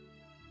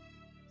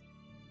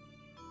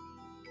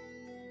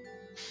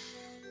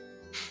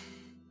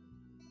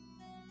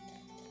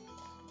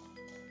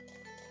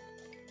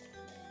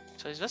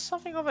 So is there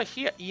something over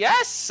here?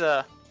 Yes!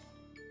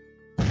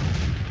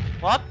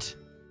 What?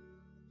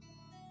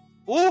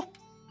 Ooh!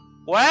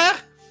 Where?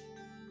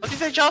 What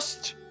did I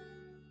just...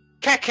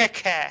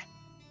 Kekeke!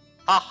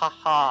 Ha ha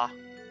ha!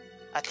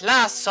 At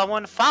last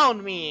someone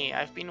found me!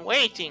 I've been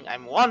waiting,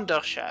 I'm Wonder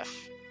Chef.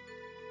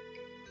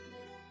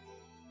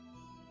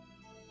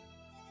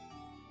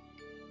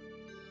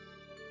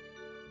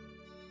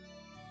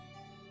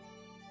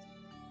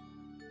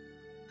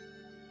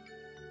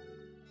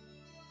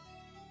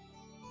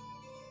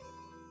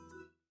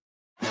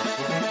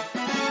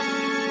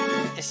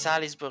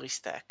 Salisbury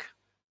stack.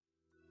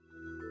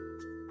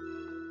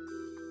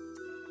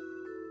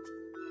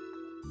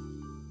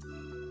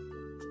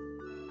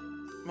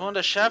 On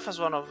the shelf as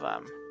one of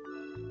them.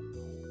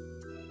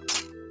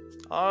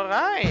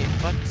 Alright,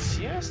 but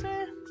seriously?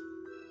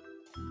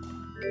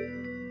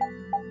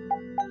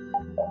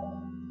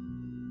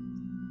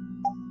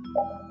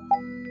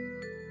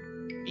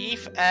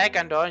 Beef, egg,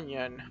 and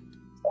onion.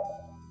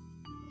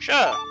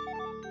 Sure.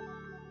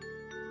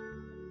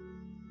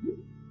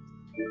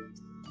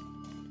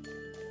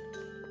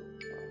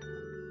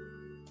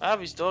 Ah,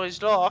 this door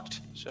is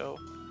locked, so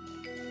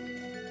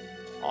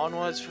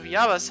onwards to the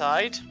other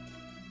side.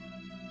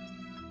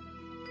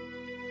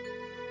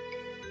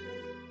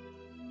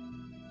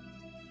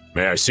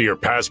 May I see your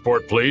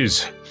passport,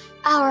 please?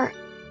 Our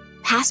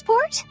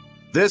passport?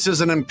 This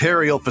is an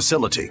Imperial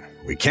facility.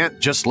 We can't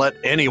just let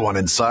anyone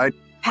inside.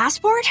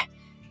 Passport?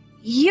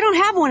 You don't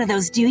have one of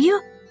those, do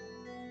you?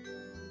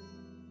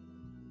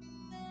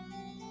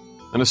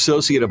 An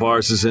associate of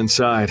ours is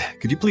inside.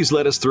 Could you please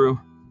let us through?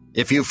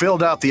 If you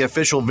filled out the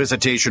official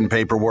visitation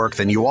paperwork,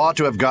 then you ought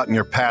to have gotten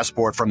your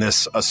passport from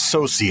this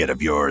associate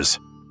of yours.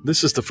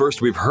 This is the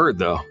first we've heard,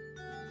 though.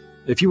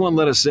 If you won't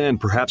let us in,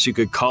 perhaps you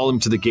could call him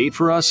to the gate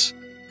for us?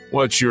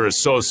 What's your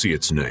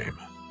associate's name?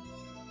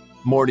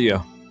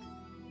 Mordio.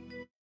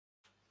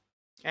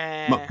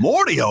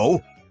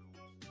 Mordio?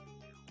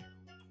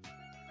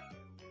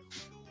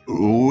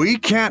 We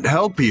can't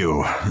help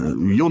you.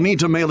 You'll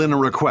need to mail in a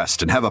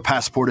request and have a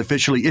passport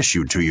officially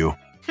issued to you.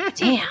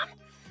 Damn.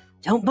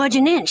 Don't budge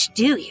an inch,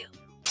 do you?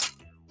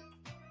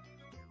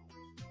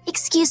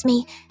 Excuse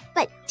me,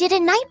 but did a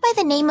knight by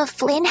the name of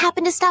Flynn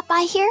happen to stop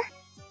by here?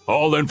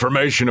 All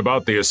information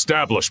about the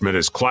establishment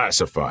is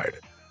classified.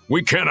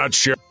 We cannot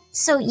share...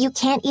 So you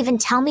can't even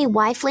tell me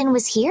why Flynn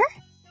was here?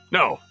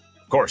 No,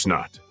 of course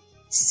not.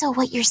 So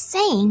what you're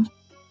saying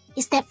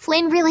is that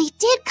Flynn really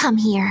did come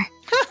here.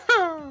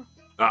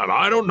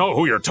 I don't know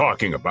who you're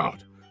talking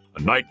about.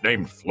 A knight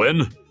named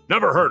Flynn?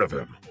 Never heard of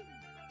him.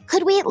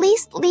 Could we at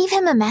least leave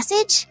him a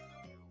message?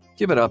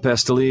 Give it up,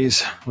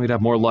 Estelise. We'd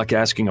have more luck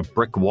asking a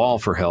brick wall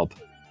for help.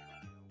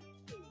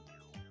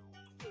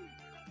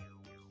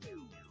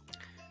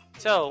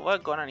 So, we're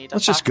gonna need a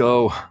Let's just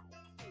go.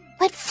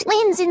 But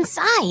Flynn's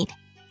inside.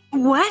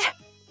 What?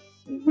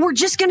 We're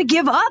just gonna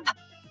give up?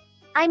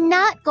 I'm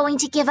not going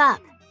to give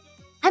up.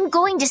 I'm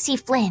going to see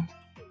Flynn.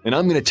 And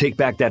I'm gonna take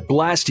back that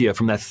Blastia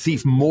from that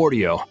thief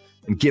Mordio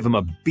and give him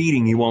a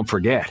beating he won't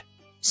forget.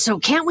 So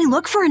can't we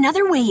look for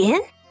another way in?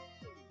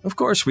 Of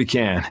course we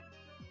can.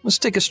 Let's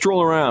take a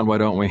stroll around, why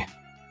don't we?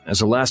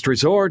 As a last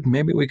resort,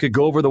 maybe we could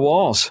go over the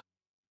walls.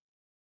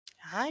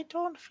 I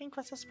don't think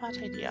that's a smart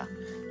idea.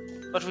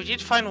 But we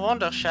did find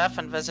Wonder Chef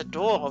and there's a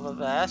door over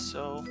there,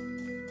 so...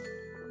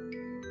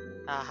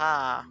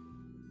 Aha.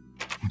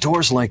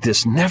 Doors like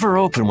this never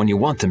open when you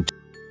want them to.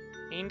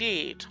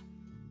 Indeed.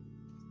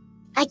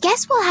 I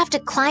guess we'll have to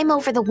climb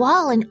over the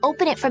wall and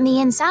open it from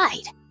the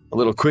inside. A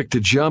little quick to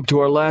jump to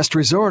our last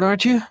resort,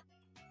 aren't you?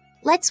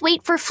 Let's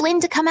wait for Flynn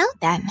to come out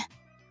then.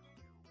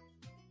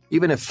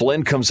 Even if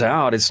Flynn comes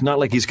out, it's not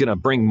like he's gonna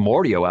bring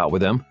Mordio out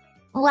with him.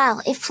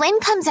 Well, if Flynn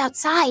comes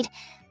outside,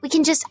 we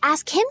can just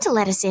ask him to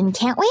let us in,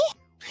 can't we?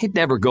 He'd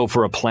never go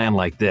for a plan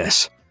like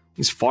this.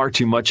 He's far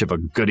too much of a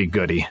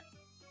goody-goody.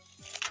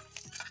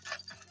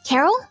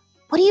 Carol,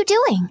 what are you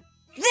doing?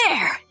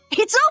 There!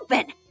 It's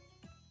open!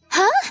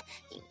 Huh?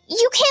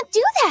 You can't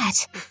do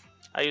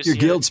that! Your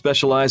guild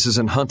specializes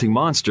in hunting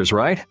monsters,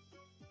 right?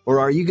 Or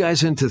are you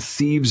guys into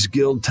Thieves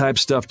Guild type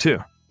stuff too?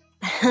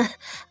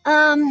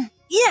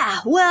 Yeah,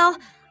 well,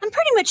 I'm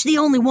pretty much the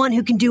only one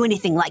who can do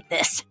anything like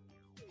this.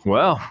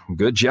 Well,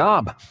 good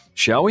job.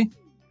 Shall we?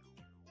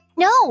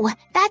 No,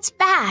 that's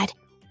bad.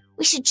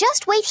 We should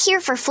just wait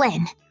here for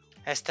Flynn.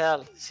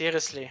 Estelle,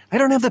 seriously. I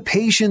don't have the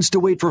patience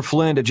to wait for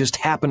Flynn to just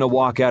happen to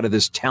walk out of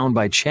this town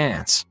by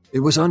chance.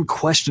 It was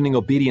unquestioning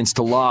obedience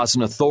to laws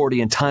and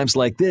authority in times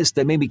like this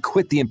that made me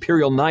quit the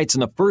Imperial Knights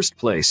in the first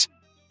place.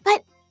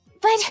 But...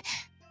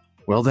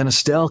 Well then,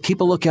 Estelle,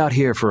 keep a lookout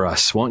here for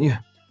us, won't you?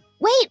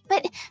 Wait,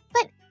 but...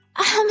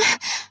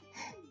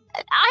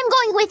 I'm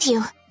going with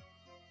you.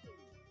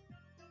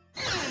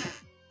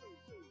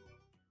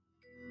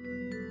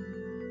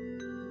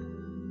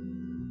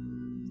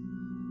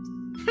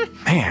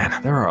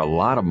 Man, there are a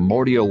lot of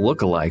Mordio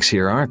lookalikes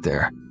here, aren't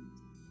there?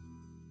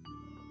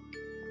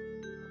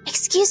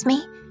 Excuse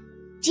me,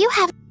 do you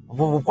have...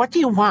 What do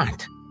you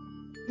want?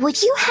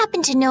 Would you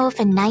happen to know if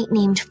a knight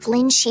named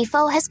Flynn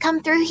Shifo has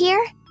come through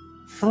here?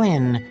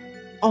 Flynn?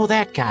 Oh,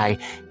 that guy.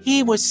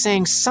 He was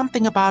saying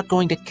something about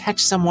going to catch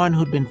someone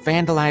who'd been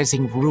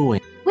vandalizing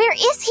ruins. Where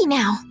is he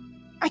now?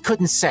 I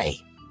couldn't say.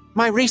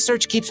 My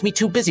research keeps me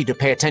too busy to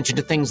pay attention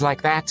to things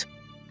like that.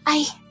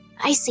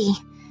 I see.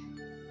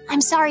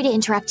 I'm sorry to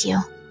interrupt you.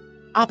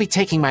 I'll be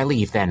taking my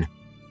leave then.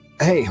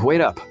 Hey, wait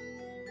up.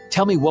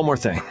 Tell me one more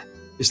thing.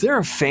 Is there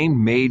a famed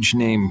mage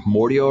named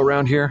Mordio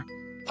around here?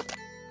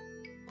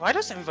 Why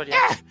does everybody...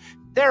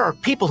 There are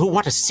people who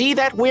want to see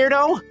that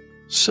weirdo?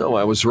 So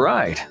I was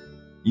right.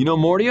 You know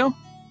Mordio?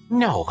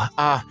 No,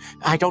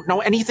 I don't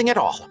know anything at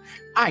all.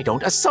 I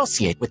don't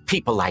associate with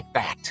people like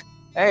that.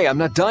 Hey, I'm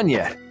not done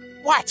yet.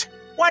 What?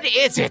 What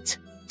is it?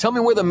 Tell me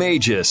where the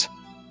mage is.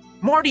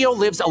 Mordio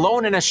lives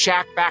alone in a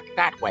shack back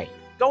that way.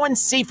 Go and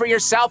see for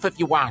yourself if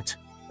you want.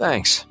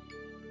 Thanks.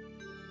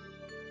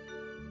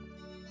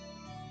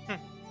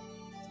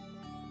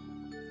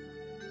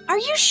 Are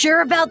you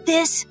sure about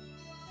this?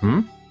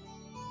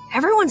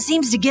 Everyone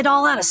seems to get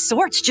all out of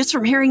sorts just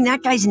from hearing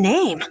that guy's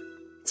name.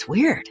 It's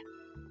weird.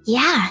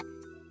 Yeah.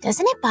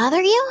 Doesn't it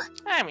bother you?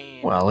 I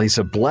mean... Well, he's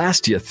a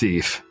Blastia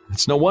thief.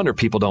 It's no wonder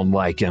people don't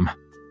like him.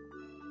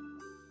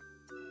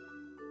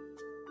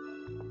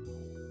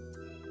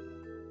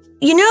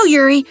 You know,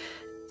 Yuri,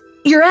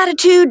 your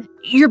attitude,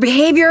 your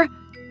behavior,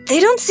 they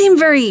don't seem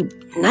very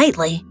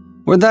knightly.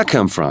 Where'd that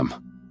come from?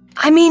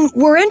 I mean,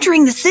 we're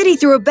entering the city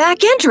through a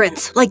back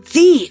entrance, like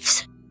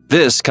thieves.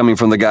 This coming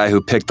from the guy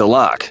who picked the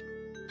lock.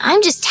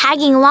 I'm just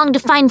tagging along to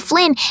find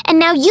Flynn, and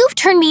now you've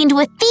turned me into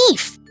a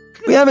thief.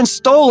 We haven't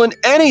stolen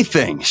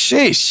anything.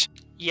 Sheesh.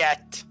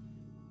 Yet.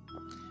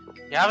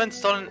 You haven't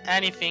stolen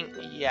anything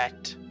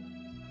yet.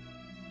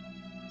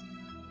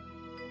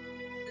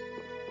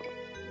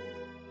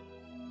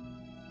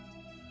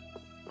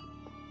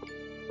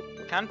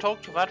 Can't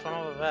talk to that one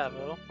over there,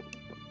 though.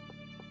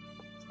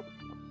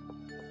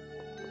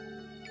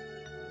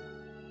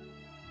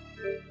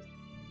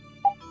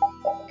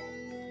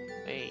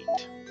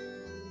 Wait.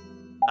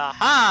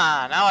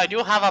 Aha! Now I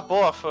do have a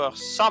boar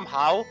first,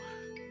 somehow.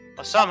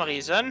 For some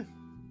reason.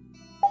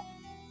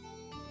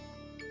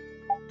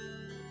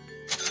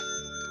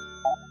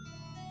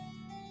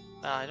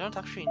 I don't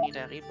actually need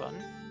a ribbon.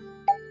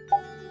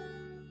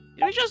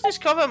 Did we just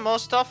discover more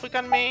stuff we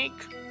can make?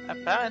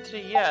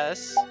 Apparently,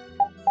 yes.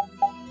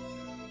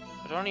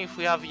 But only if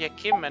we have the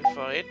equipment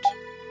for it.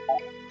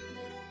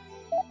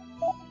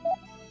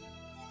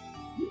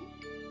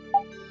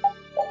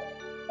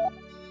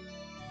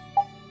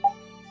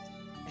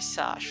 A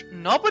sash.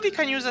 Nobody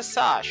can use a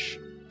sash.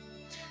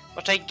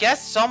 But I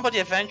guess somebody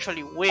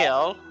eventually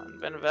will, and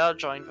then they'll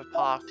join the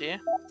party.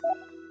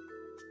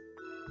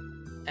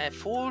 A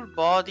full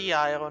body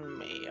iron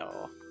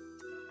mail.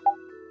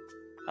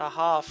 A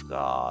half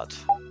guard.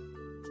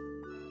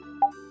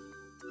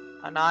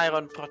 An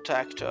iron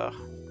protector.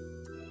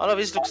 All of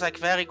this looks like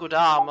very good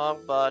armor,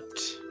 but...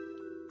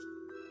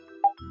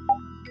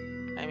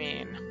 I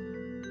mean...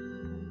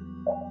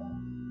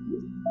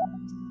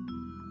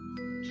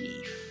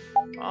 beef.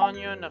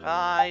 Onion,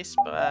 rice,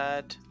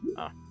 bread...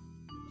 Oh.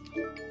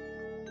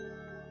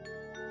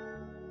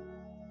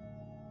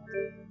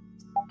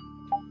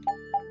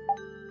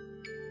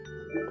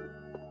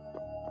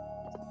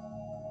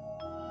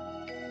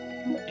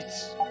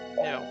 It's...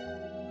 no.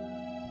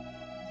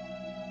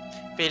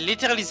 They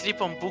literally sleep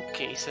on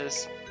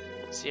bookcases.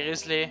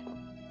 Seriously?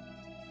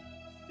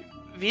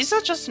 These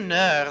are just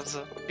nerds.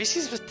 This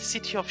is the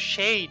city of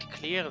shade,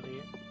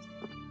 clearly.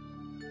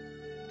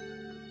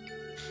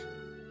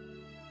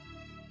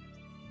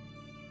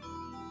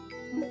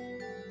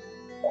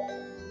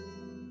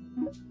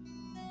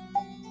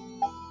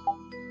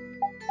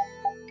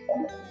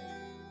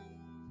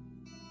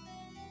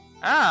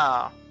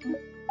 Ah.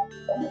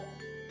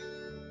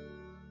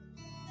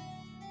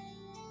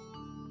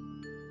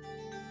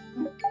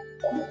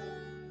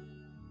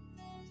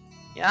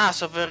 Yeah,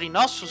 so the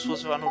rhinoceros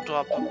was the one who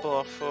dropped the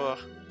boar for.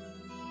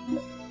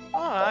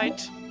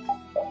 Alright.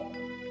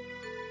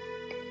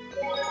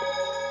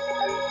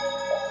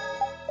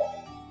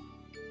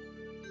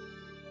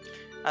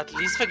 At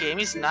least the game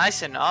is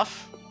nice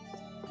enough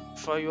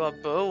for your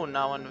bow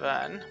now and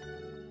then.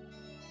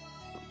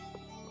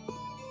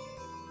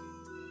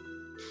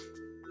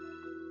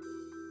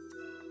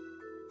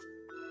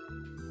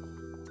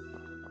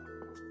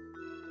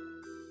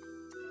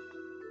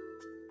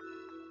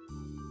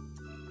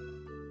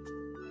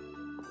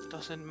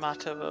 Doesn't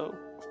matter though.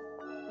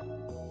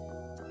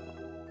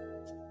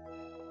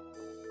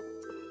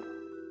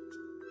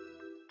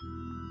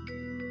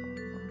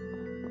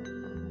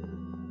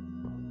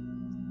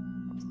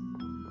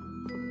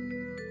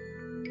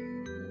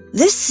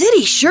 This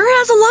city sure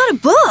has a lot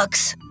of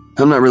books.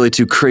 I'm not really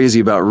too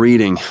crazy about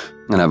reading,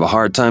 and I have a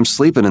hard time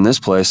sleeping in this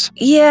place.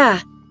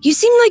 Yeah, you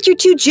seem like you're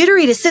too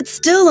jittery to sit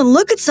still and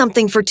look at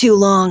something for too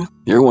long.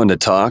 You're one to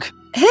talk.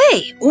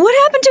 Hey, what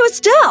happened to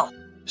Estelle?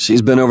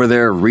 She's been over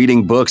there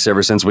reading books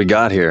ever since we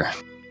got here.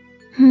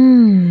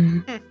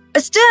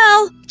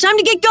 Estelle, time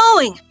to get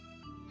going.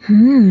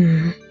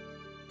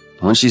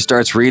 Once she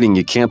starts reading,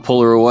 you can't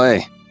pull her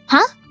away.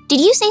 Huh? Did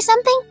you say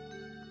something?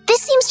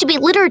 This seems to be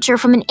literature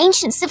from an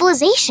ancient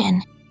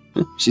civilization.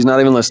 She's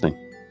not even listening.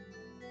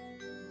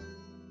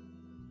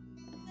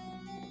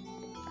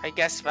 I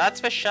guess that's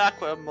the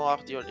shack where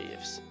Mordio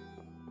lives.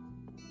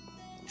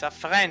 It's a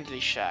friendly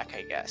shack,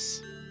 I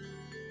guess.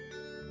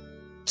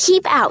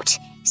 Keep out.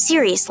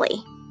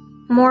 Seriously.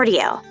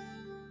 Mordio.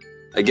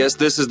 I guess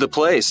this is the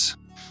place.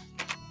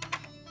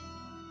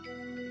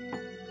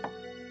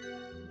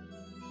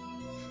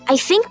 I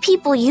think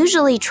people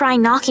usually try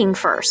knocking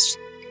first.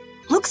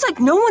 Looks like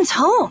no one's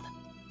home.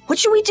 What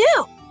should we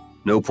do?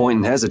 No point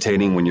in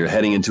hesitating when you're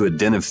heading into a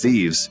den of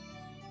thieves.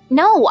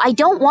 No, I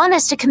don't want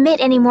us to commit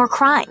any more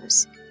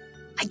crimes.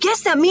 I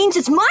guess that means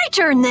it's my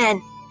turn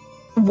then.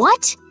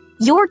 What?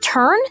 Your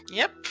turn?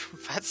 Yep,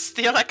 that's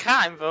still a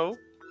crime, though.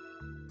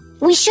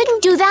 We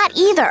shouldn't do that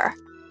either.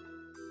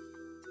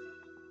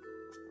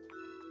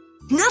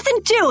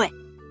 Nothing to it.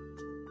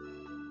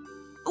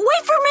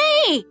 Wait for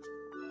me!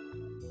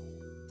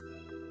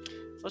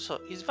 Also,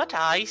 is that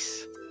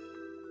ice?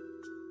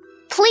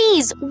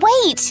 Please,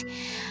 wait!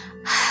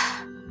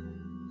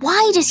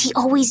 Why does he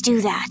always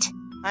do that?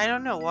 I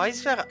don't know, why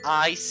is there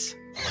ice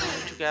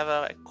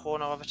together a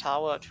corner of a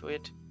tower to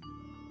it?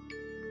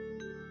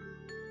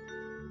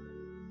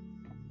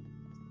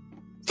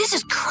 This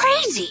is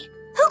crazy!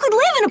 Who could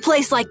live in a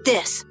place like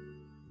this?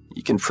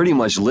 You can pretty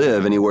much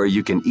live anywhere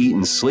you can eat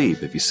and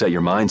sleep if you set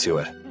your mind to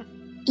it.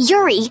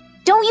 Yuri,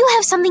 don't you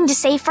have something to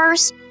say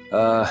first?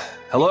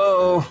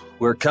 Hello?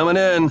 We're coming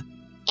in.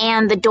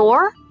 And the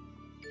door?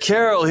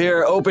 Carol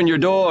here, open your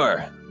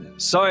door.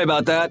 Sorry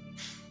about that.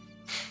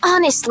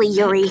 Honestly,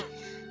 Yuri.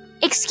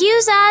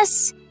 Excuse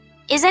us.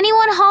 Is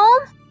anyone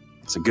home?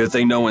 It's a good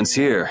thing no one's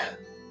here.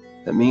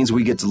 That means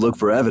we get to look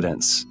for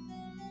evidence.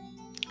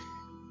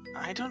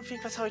 I don't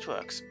think that's how it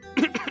works.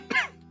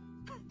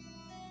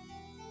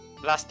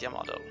 Last year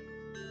model.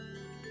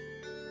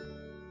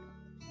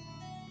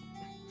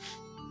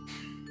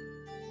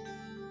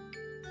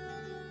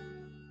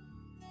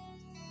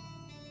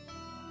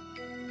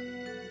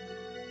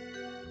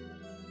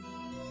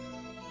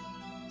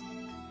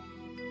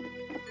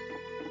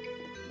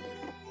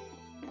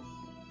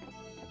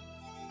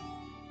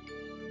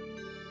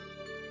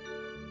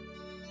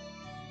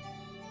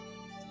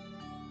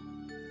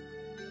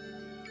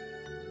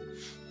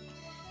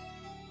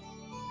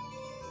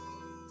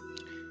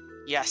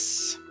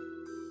 Yes.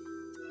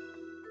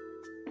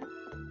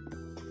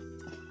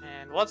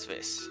 And what's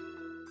this?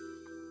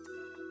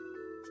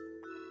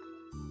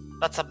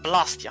 That's a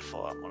Blastia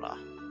formula.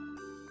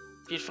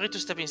 Feel free to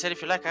step inside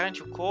if you like. Aren't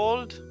you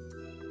cold?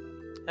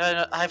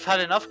 I've had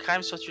enough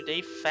crimes for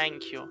today,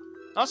 thank you.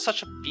 Not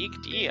such a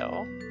big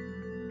deal.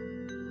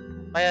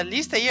 By at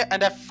least a year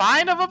and a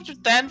fine of up to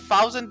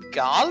 10,000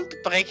 gold?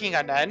 Breaking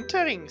and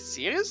entering?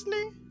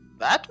 Seriously?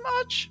 That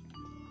much?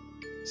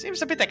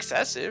 Seems a bit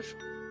excessive.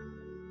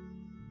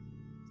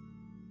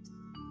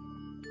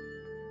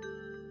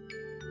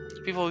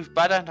 People with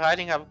bad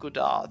handwriting have good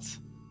odds.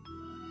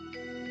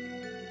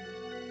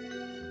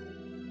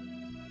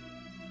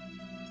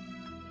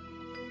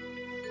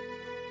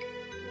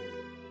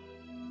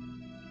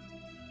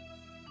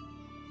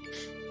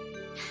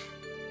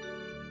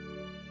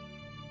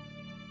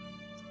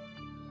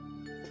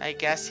 I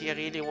guess he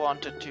really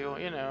wanted to,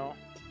 you know.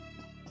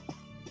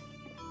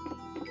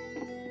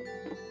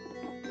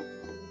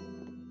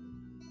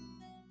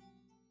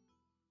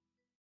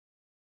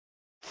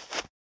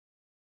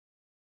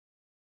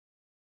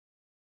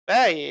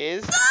 There he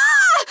is. Ah!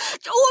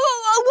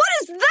 What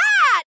is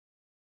that?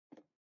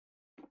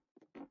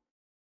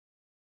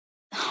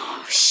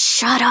 Oh,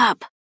 shut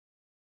up.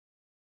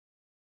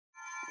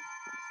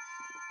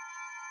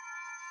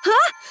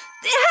 Huh?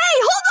 Hey,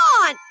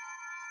 hold on!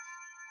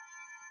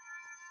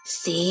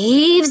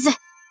 Thieves?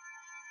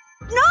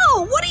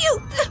 No, what are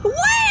you...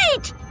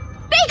 Wait!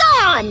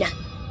 Begone!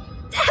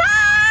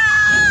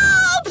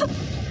 Help!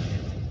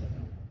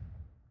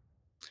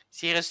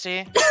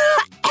 Seriously?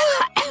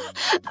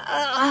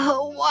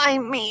 Why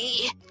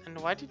me? And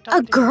why did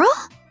A girl?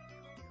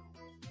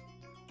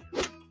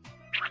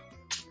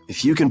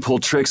 If you can pull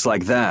tricks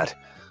like that,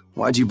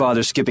 why'd you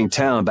bother skipping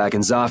town back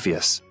in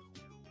Zaphias?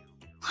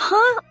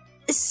 Huh?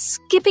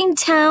 Skipping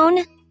town?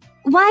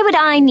 Why would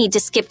I need to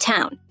skip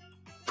town?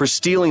 For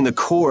stealing the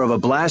core of a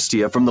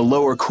Blastia from the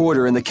lower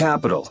quarter in the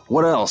capital.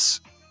 What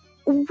else?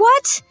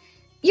 What?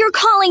 You're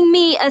calling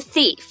me a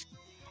thief?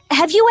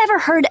 Have you ever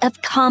heard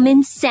of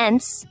common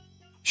sense?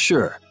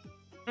 Sure.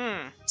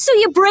 So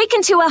you break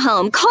into a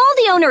home, call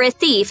the owner a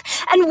thief,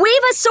 and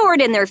wave a sword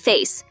in their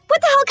face.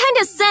 What the hell kind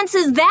of sense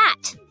is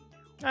that?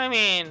 I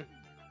mean...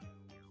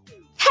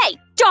 Hey,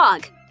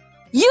 dog!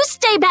 You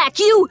stay back,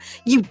 you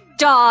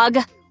dog!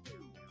 And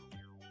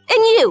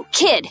you,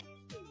 kid,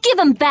 give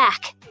him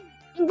back.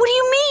 What do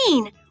you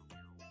mean?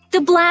 The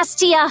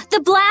Blastia,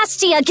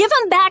 give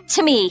him back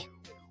to me.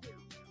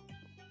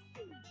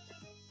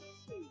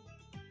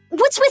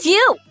 What's with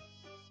you?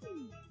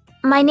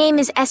 My name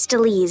is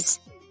Estelise.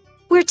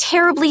 We're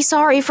terribly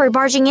sorry for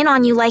barging in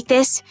on you like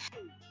this.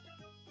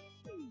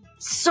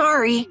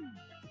 Sorry.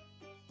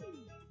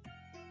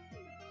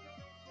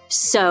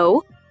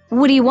 So,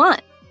 what do you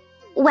want?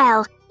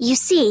 Well, you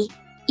see,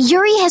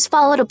 Yuri has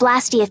followed a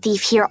Blastia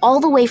thief here all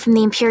the way from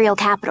the Imperial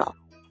capital.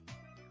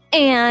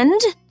 And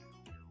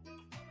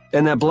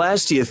that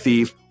Blastia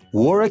thief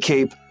wore a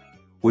cape,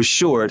 was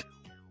short,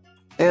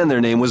 and their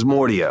name was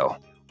Mordio.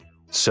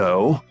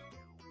 So?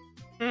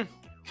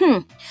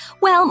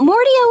 Well,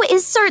 Mordio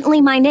is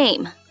certainly my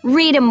name.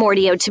 Rita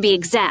Mordio, to be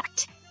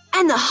exact.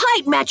 And the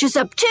height matches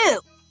up,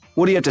 too.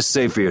 What do you have to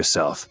say for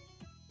yourself?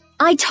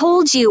 I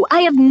told you,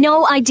 I have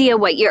no idea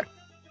what you're...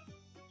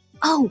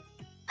 Oh,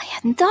 I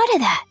hadn't thought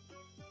of that.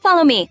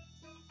 Follow me.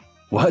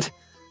 What?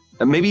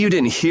 Maybe you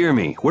didn't hear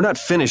me. We're not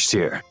finished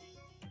here.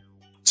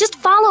 Just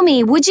follow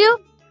me, would you?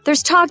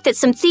 There's talk that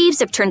some thieves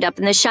have turned up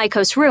in the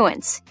Shaikos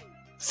ruins.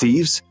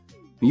 Thieves?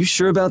 Are you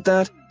sure about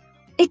that?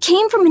 It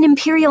came from an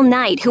Imperial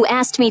Knight who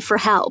asked me for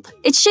help.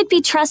 It should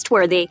be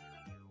trustworthy.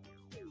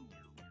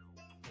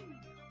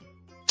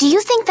 Do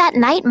you think that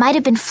knight might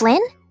have been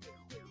Flynn?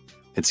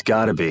 It's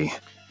gotta be.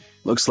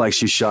 Looks like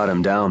she shot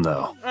him down,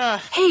 though.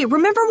 Hey,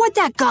 remember what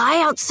that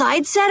guy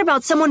outside said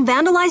about someone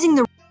vandalizing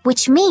the...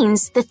 Which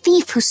means the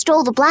thief who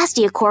stole the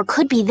Blastia core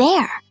could be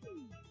there.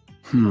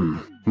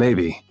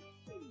 Maybe.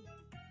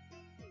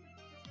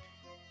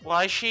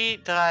 Why is she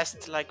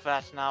dressed like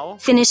that now?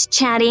 Finished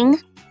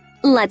chatting?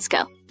 Let's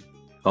go.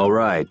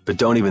 Alright, but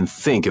don't even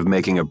think of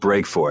making a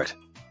break for it.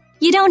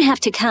 You don't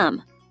have to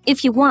come.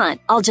 If you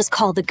want, I'll just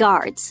call the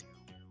guards.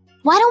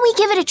 Why don't we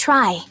give it a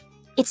try?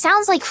 It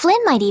sounds like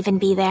Flynn might even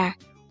be there.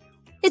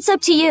 It's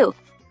up to you.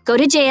 Go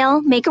to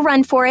jail, make a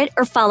run for it,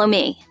 or follow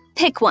me.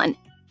 Pick one.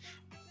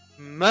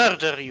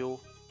 Murder you.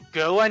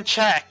 Go and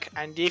check,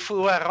 and if we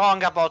were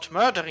wrong about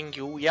murdering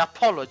you, we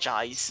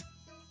apologize.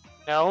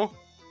 No?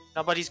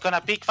 Nobody's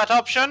gonna pick that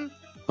option?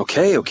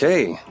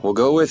 Okay. We'll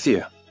go with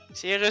you.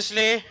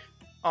 Seriously?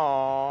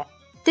 Aww.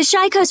 The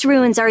Shaikos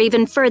ruins are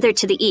even further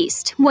to the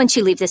east, once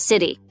you leave the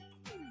city.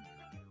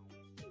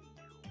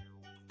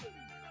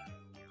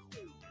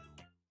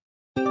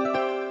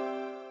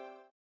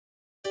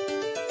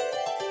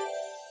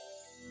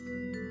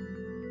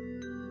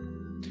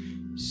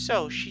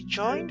 So, she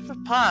joined the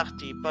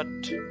party, but...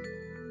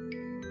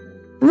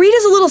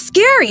 Rita's a little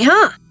scary,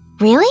 huh?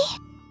 Really?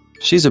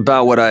 She's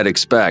about what I'd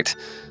expect.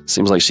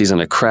 Seems like she's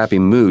in a crappy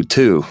mood,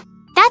 too.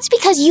 That's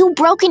because you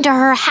broke into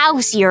her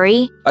house,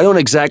 Yuri. I don't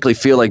exactly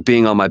feel like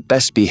being on my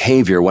best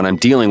behavior when I'm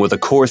dealing with a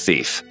core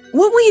thief.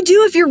 What will you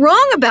do if you're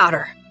wrong about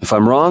her? If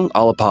I'm wrong,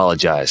 I'll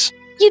apologize.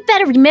 You'd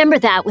better remember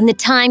that when the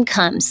time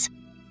comes.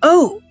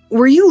 Oh,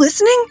 were you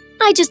listening?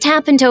 I just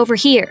happened to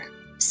overhear.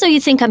 So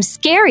you think I'm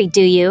scary,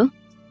 do you?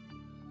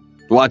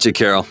 Watch it,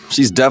 Carol.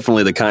 She's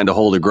definitely the kind to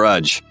hold a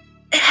grudge.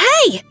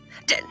 Hey!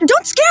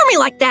 Don't scare me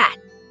like that!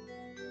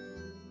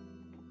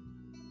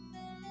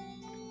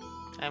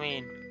 I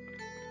mean...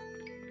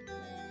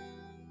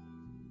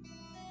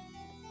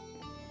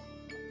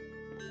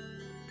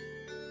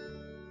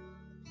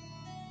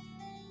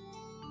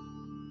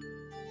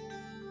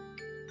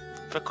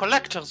 The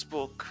collector's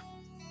book.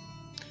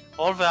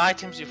 All the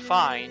items you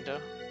find.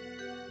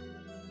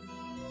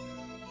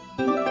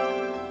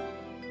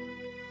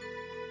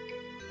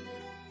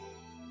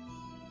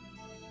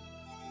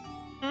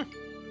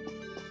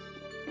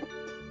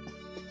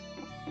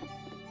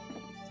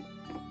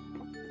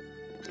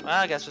 Well,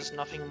 I guess there's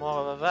nothing more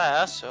over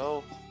there,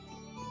 so...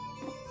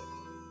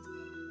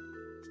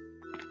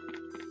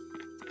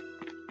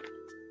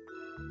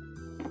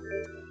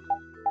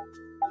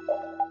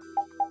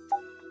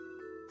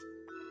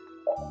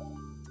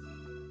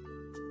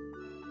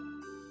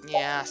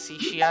 Yeah, see,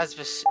 she has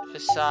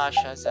Visage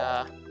as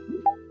a...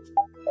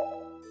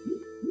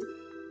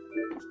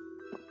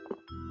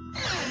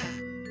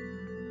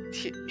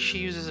 She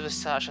uses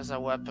Visage as a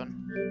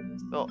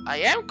weapon. Well, I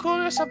am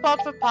curious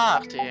about the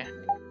party.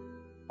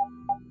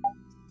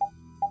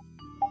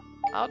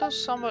 How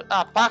does someone...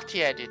 Ah,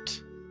 party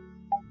edit.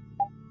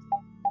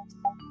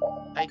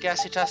 I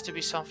guess it has to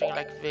be something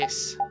like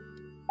this.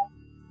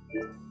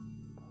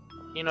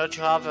 You know,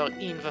 to have her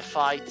in the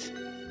fight.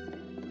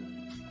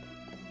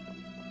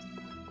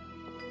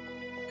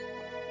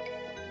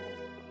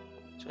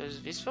 So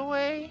is this the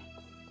way?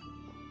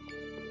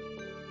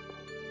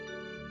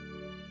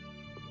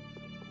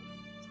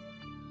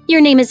 Your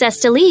name is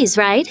Estelise,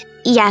 right?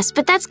 Yes,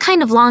 but that's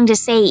kind of long to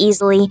say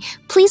easily.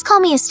 Please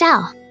call me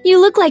Estelle. You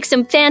look like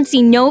some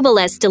fancy noble,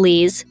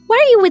 Estelise. Why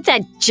are you with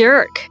that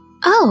jerk?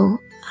 Oh,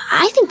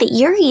 I think that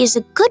Yuri is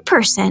a good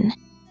person.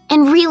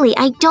 And really,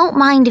 I don't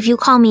mind if you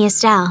call me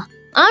Estelle.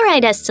 All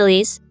right,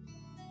 Estelise.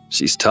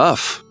 She's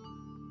tough.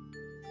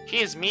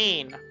 She is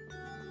mean.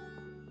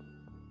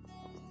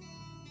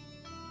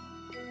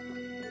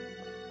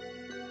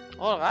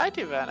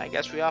 Alrighty then, I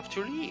guess we have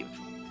to leave.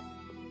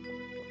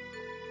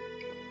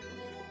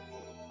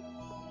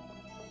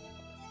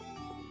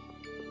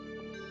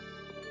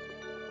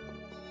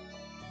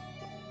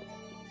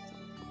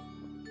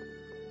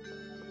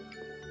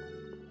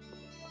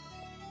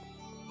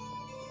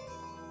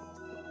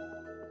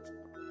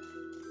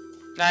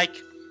 Like,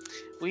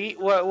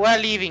 we're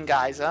leaving,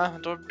 guys, huh?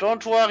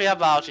 Don't worry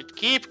about it.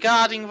 Keep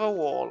guarding the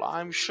wall.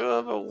 I'm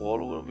sure the wall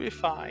will be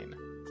fine.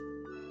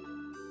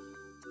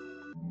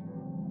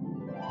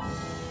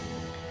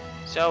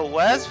 So,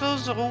 where's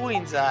those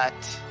ruins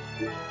at?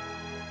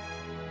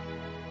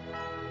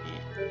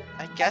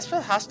 I guess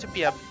there has to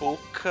be a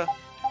book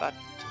that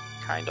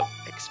kind of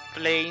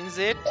explains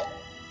it.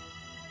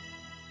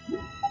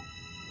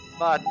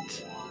 But...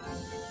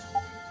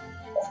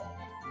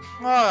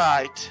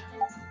 alright.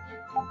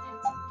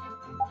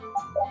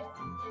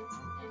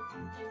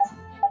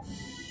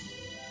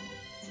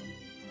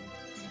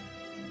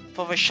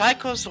 For the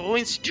Shaikos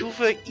ruins to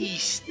the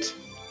east.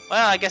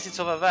 Well, I guess it's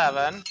over there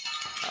then.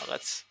 Now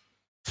let's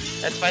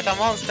Let's fight a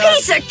monster.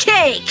 Piece of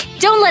cake!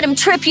 Don't let him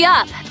trip you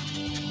up.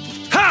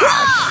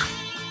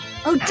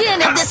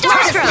 Odin of the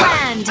Starstroke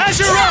land.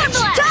 Azure Edge!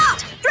 Ta!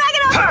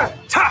 Dragon Upper!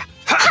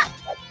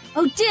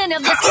 Odin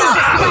of the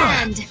Stardust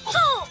land.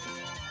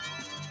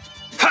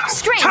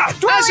 Strength,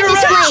 dwell in Azure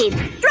this Edge!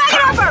 blade. Dragon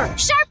Upper!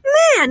 Sharp.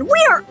 Man,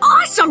 we are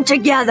awesome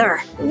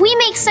together! We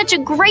make such a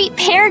great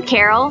pair,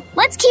 Carol.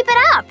 Let's keep it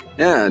up.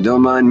 Yeah,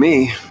 don't mind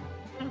me.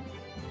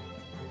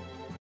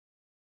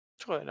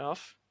 True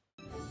enough.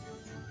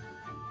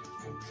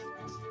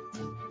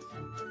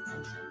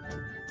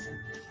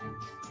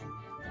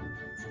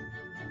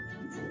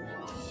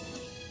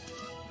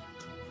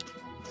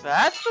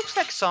 That looks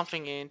like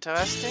something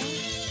interesting.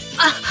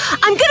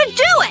 I'm gonna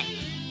do it!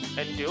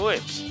 And do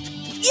it.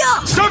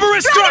 Yeah!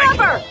 Cerberus Dragon Strike!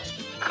 Upper!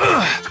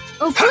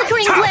 Oh,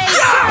 flickering blade.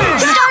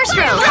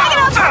 Starstroke.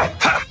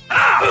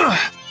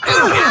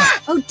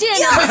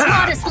 Odin of this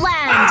modest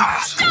land.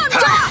 Stone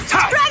Blast!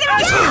 Dragon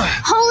Upper!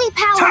 Holy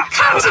power,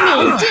 come to me.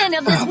 Odin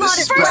of this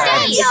modest First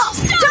land. aid.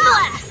 Stone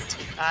Blast!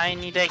 I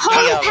need a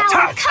Holy heal.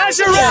 power, come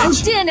to Azure me.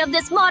 Edge! Odin of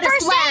this modest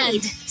First land.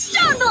 aid.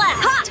 Stone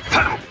Blast!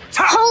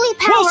 Holy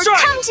Full power, strike.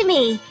 come to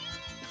me.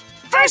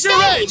 First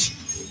Azure aid. Edge!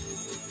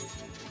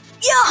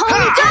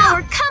 Holy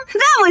power, come.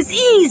 That was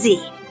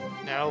easy!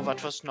 No,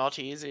 that was not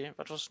easy.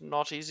 That was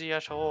not easy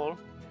at all.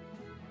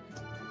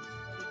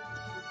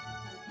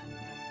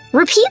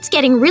 Repeat's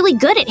getting really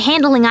good at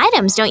handling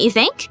items, don't you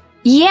think?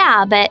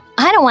 Yeah, but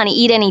I don't want to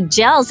eat any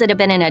gels that have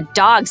been in a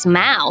dog's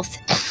mouth.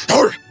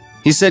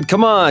 He said,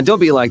 come on, don't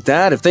be like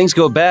that. If things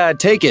go bad,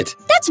 take it.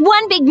 That's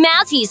one big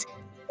mouth he's...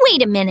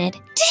 Wait a minute.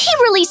 Did he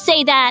really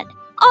say that?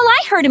 All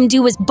I heard him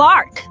do was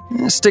bark.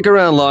 Stick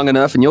around long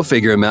enough and you'll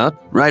figure him out.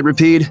 Right,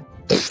 Rapide?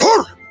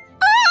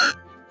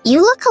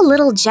 You look a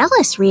little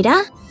jealous,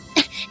 Rita.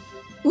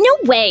 No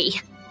way.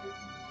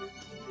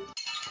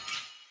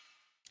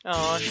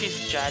 Oh,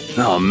 she's jelly.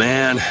 Oh,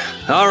 man.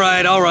 All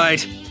right, all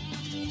right.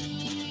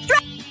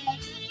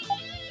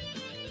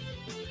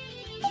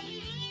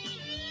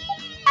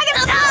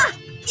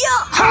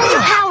 Holy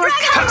power,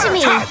 come to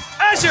me.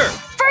 Azure!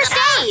 First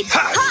aid.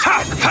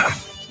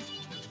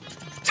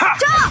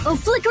 Oh,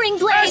 flickering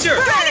blade. Azure!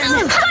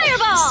 Burn.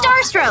 Fireball.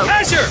 Starstroke.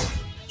 Azure!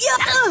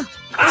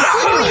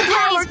 Holy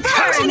power,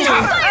 come to me.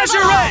 Azure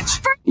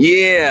Edge!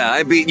 Yeah,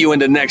 I beat you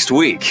into next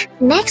week.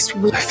 Next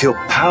week. I feel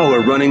power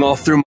running all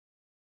through.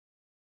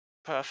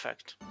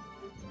 Perfect.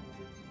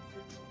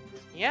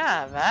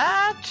 Yeah,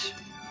 that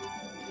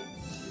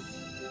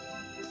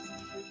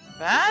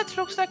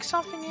looks like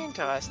something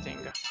interesting.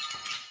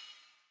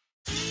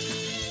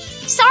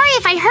 Sorry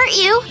if I hurt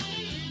you.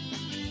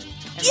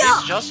 And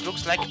this just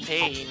looks like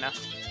pain.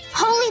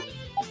 Holy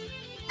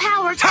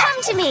power,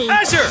 come to me.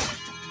 Azure!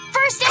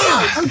 First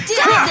aid. Odin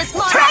of this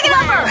modest Dragon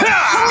land. Upper.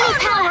 Holy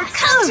power,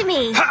 come to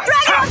me.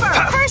 Dragon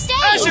Upper! First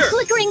aid. Azure!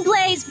 Flickering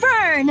blaze.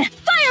 Burn.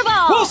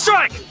 Fireball. Full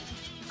strike!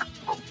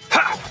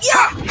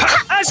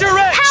 Azure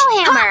Edge!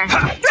 Pow hammer.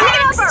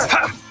 Dragon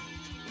Upper!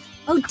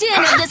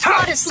 Odin of this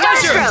modest land.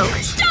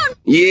 Starstroke. Stone!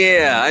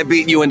 Yeah, I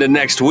beat you into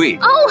next week.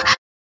 Oh,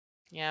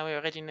 Yeah, we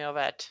already know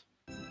that.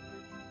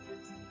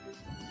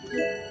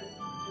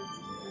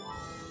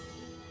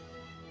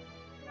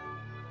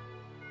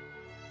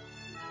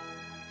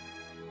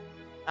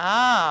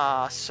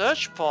 Ah,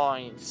 search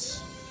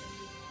points.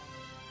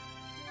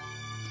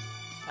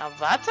 Now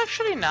that's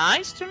actually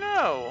nice to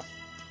know.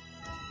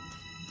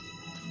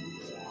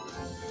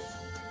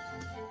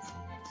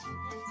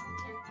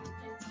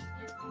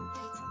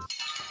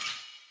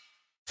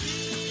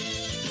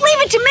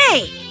 Leave it to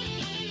me!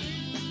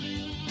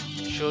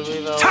 Should we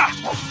though?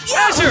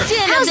 Azure!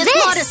 Odin of How's this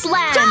this? modest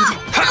land.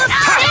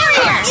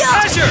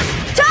 Azure!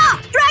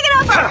 Ta!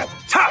 Dragon Upper!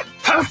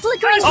 Oh,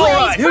 flickering All blaze.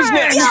 right, who's Burn.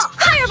 next?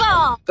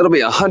 Fireball. It'll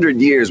be 100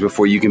 years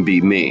before you can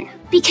beat me.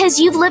 because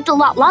you've lived a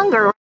lot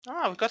longer.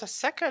 Ah, we've got a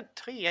second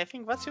tree. I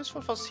think that's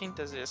useful for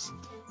synthesis.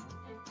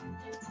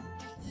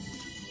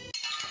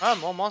 Ah,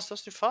 more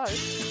monsters to fight.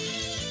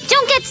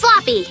 Don't get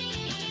sloppy.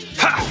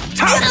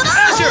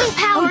 Azure! Holy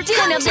power, Odin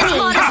come of to this me.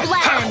 modest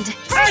land.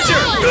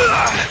 Azure!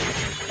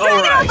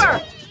 All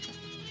right.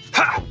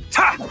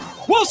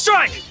 Wolf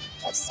Strike!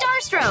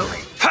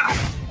 Starstroke.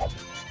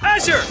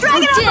 Azure!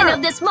 Odin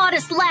of this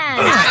modest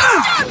land.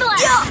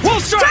 Stormblast.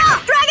 Wolf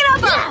Strike! Dragon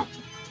Upper!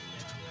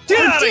 Get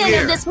out of Odin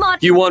here! of this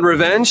modest. You want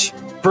revenge?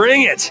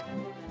 Bring it!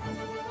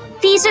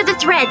 These are the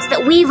threads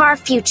that weave our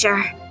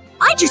future.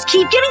 I just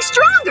keep getting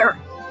stronger!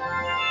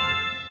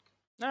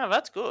 No,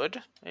 that's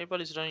good.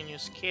 Everybody's learning new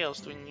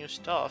skills, doing new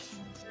stuff.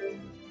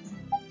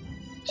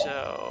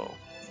 So...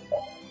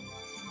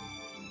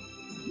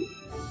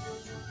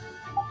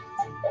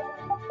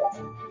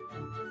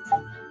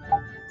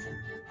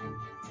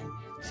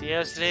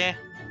 Seriously?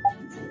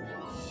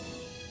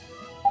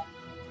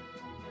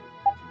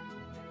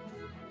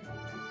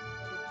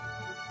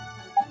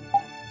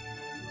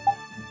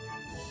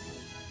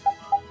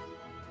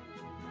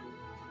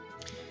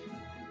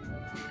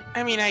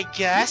 I mean, I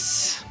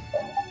guess.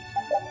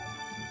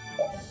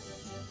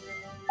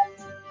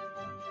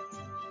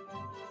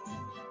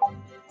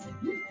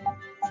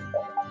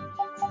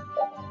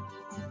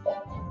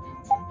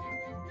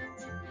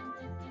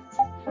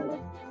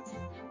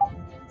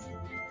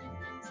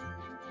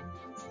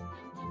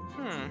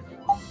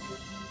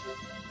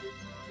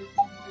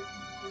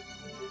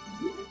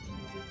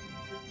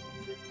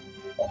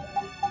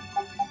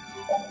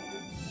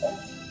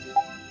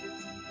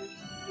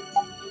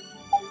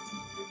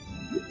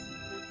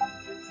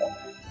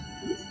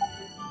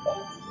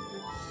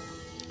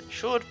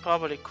 should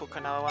probably cook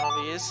another one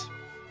of these.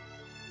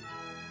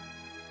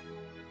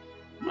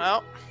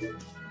 Well.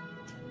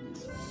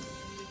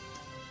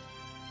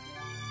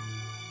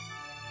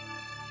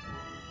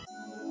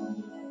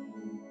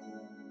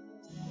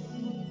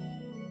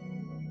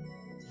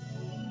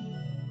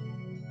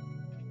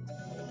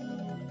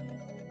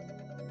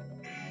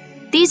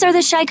 These are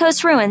the Shy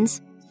Coast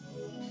ruins.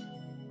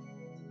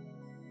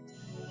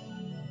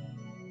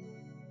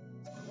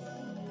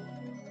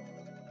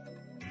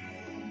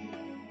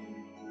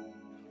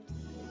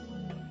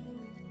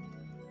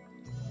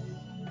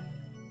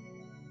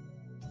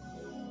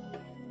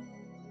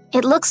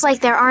 It looks like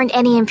there aren't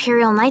any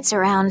Imperial Knights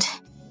around.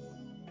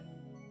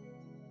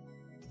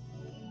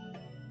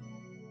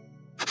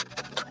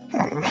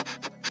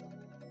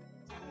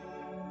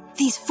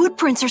 These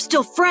footprints are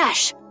still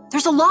fresh.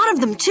 There's a lot of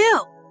them,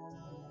 too.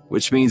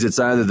 Which means it's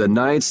either the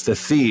knights, the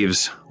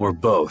thieves, or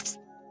both.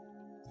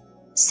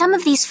 Some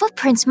of these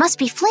footprints must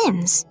be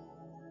Flynn's.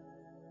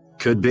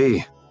 Could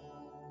be.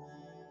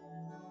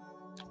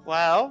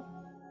 Well,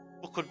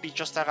 it could be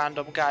just a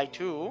random guy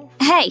too.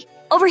 Hey,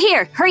 over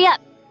here, hurry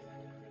up.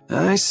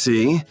 I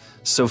see.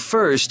 So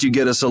first you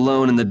get us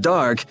alone in the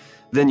dark,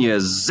 then you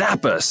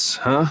zap us,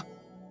 huh?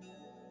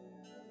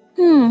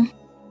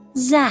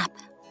 Zap.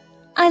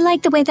 I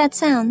like the way that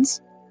sounds.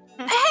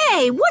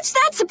 Hey, what's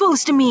that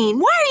supposed to mean?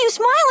 Why are you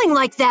smiling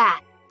like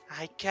that?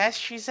 I guess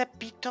she's a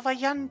bit of a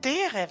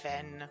yandere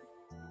then.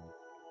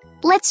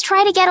 Let's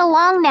try to get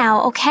along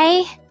now,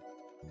 okay?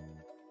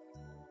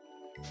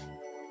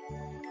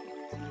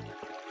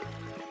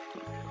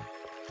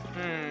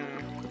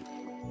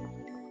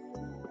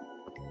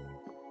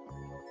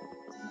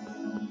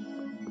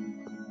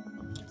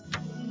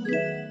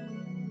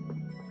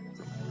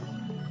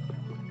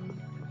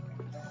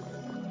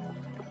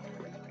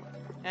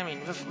 I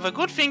mean, the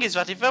good thing is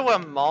that if there were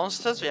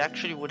monsters, they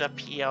actually would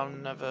appear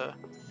on the...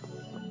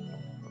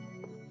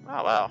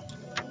 Oh, well.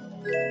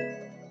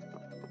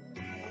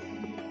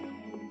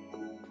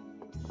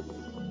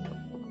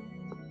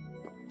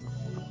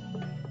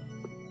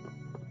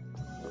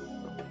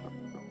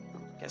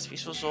 Guess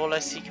this was all a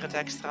secret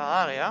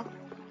extra area.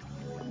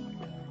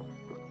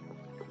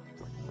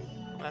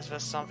 Unless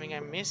there's something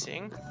I'm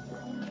missing.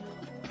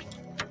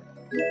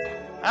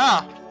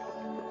 Ah!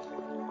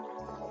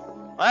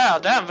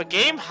 Well, damn, the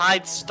game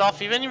hides stuff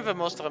even in the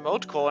most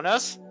remote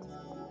corners.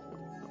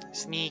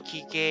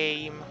 Sneaky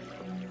game.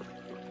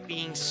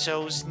 Being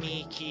so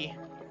sneaky.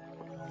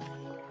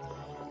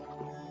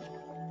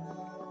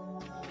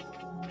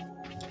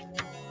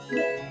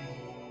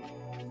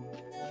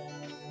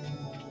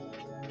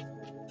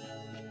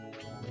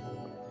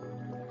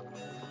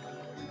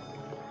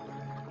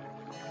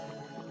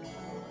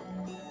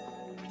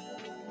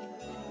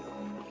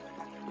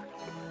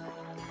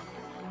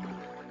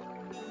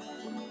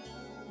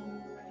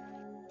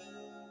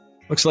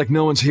 Looks like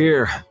no one's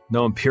here.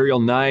 No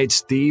Imperial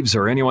Knights, thieves,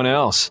 or anyone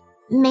else.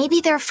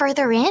 Maybe they're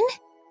further in?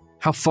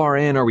 How far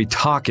in are we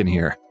talking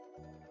here?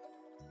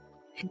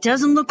 It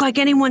doesn't look like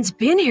anyone's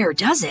been here,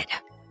 does it?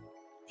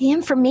 The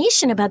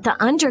information about the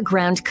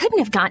underground couldn't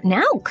have gotten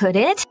out, could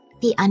it?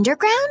 The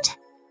underground?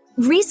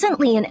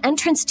 Recently, an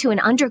entrance to an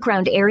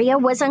underground area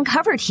was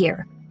uncovered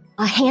here.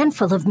 A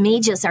handful of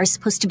mages are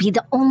supposed to be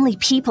the only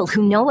people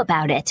who know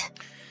about it.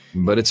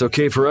 But it's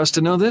okay for us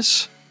to know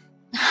this?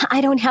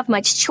 I don't have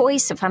much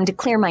choice if I'm to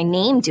clear my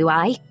name, do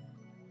I?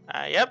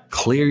 Yep.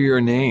 Clear your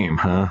name,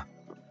 huh?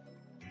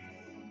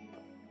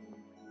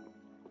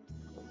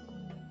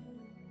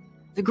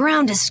 The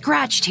ground is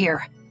scratched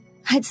here.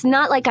 It's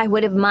not like I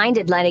would have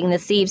minded letting the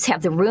thieves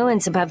have the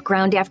ruins above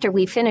ground after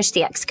we finished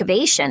the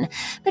excavation,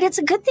 but it's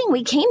a good thing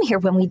we came here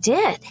when we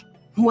did.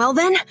 Well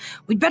then,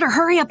 we'd better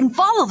hurry up and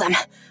follow them.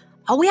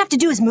 All we have to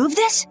do is move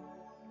this?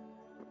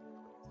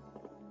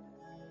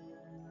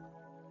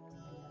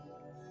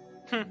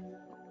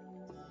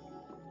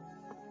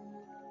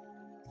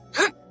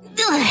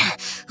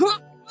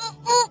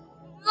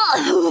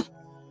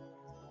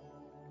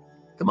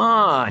 Come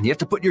on, you have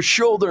to put your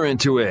shoulder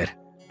into it.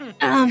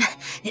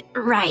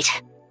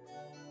 Right.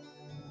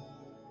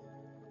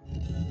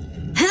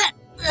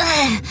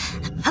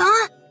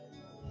 Huh?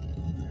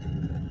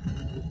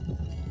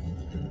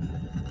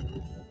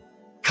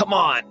 Come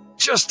on,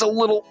 just a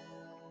little.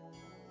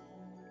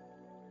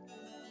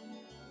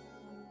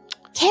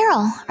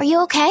 Carol, are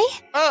you okay?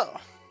 Oh.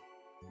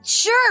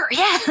 Sure,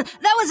 yeah,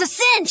 that was a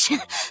cinch.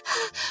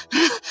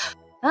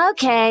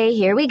 Okay,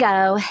 here we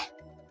go.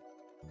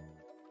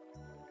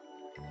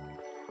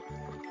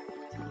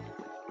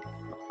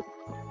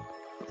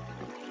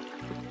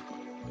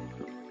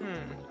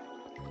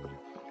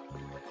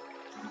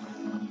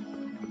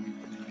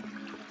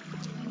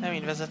 I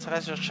mean, there's a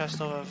treasure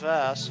chest over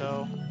there,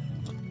 so...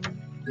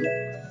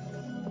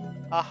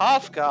 A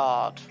half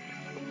guard.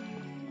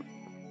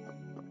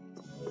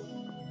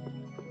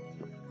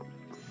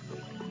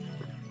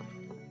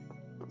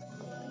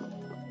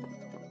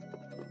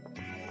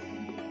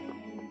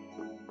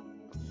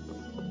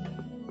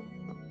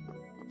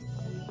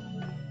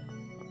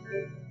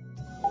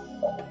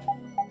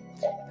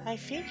 I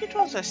think it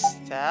was a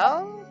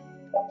stele?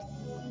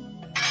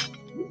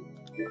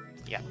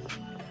 Yep.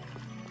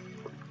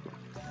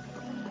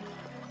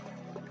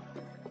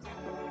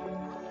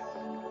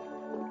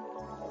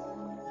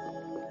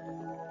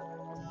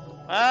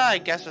 I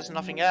guess there's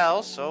nothing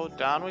else, so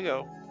down we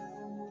go.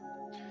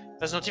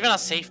 There's not even a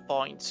save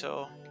point,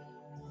 so...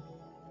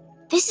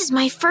 This is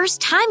my first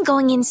time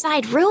going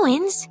inside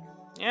ruins.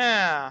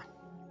 Yeah.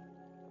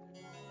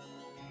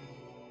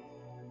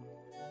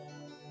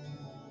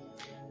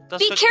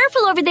 Be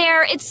careful over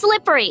there, it's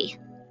slippery.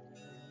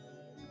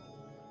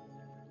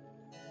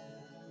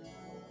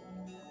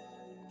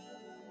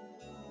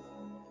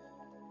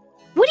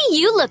 What are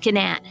you looking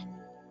at?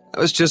 I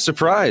was just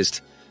surprised.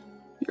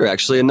 You're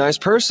actually a nice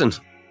person.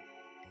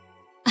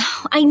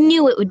 Oh, I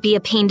knew it would be a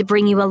pain to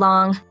bring you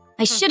along.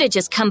 I should have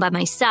just come by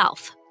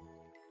myself.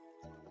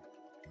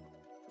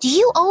 Do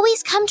you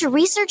always come to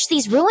research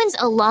these ruins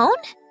alone?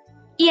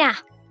 Yeah.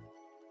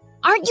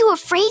 Aren't you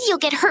afraid you'll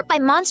get hurt by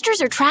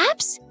monsters or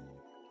traps?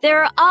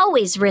 There are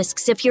always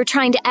risks if you're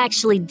trying to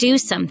actually do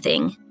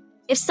something.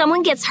 If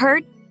someone gets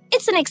hurt,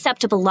 it's an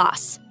acceptable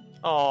loss.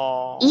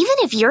 Aww. Even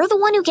if you're the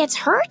one who gets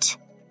hurt?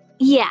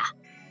 Yeah.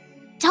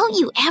 Don't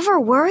you ever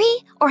worry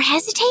or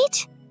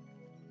hesitate?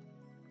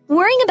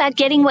 Worrying about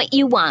getting what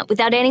you want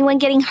without anyone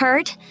getting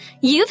hurt?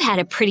 You've had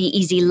a pretty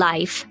easy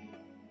life.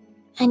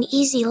 An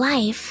easy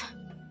life?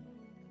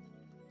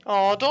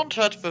 Oh, don't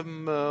hurt the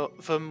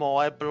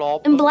more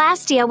blob. And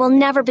Blastia will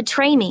never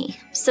betray me,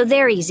 so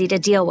they're easy to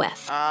deal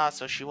with. Ah,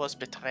 so she was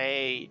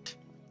betrayed.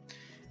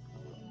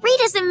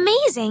 Rita's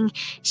amazing.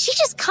 She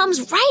just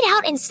comes right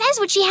out and says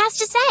what she has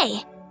to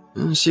say.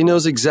 She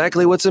knows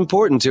exactly what's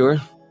important to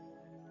her.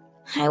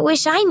 I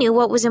wish I knew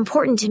what was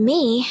important to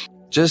me.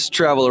 Just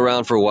travel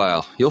around for a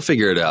while. You'll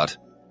figure it out.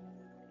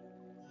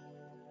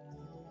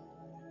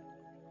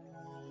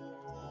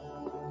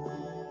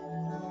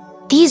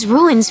 These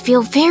ruins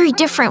feel very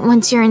different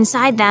once you're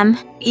inside them.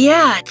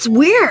 Yeah, it's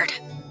weird.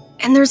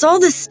 And there's all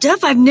this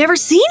stuff I've never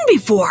seen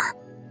before.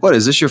 What,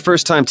 is this your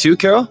first time too,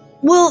 Carol?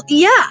 Well,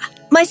 yeah.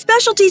 My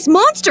specialty's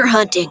monster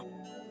hunting.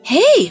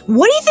 Hey,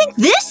 what do you think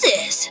this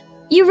is?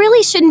 You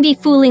really shouldn't be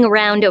fooling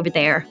around over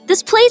there.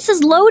 This place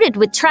is loaded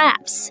with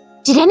traps.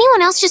 Did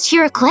anyone else just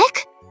hear a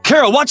click?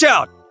 Carol, watch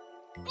out!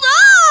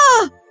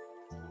 Ah!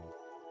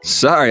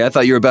 Sorry, I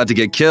thought you were about to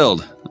get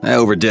killed. I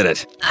overdid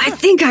it. I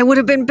think I would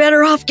have been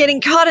better off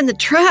getting caught in the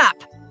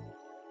trap.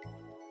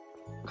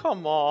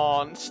 Come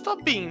on,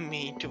 stop being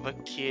mean to the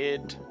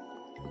kid.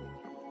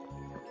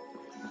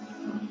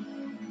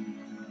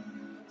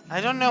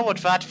 I don't know what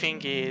that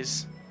thing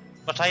is,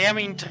 but I am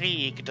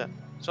intrigued.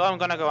 So I'm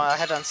gonna go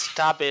ahead and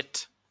stab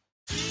it.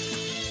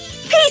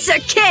 Piece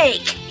of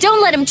cake!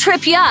 Don't let him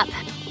trip you up.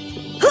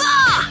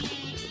 Ah!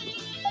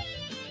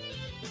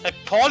 A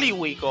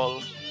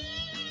Poliwiggle.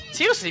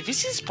 Seriously,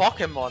 this is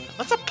Pokemon.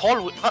 That's a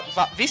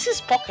this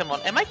is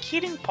Pokemon. Am I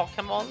kidding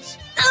Pokemons?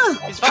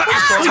 Is that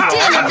what's going on?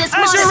 Dragon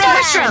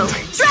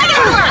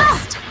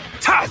Blast!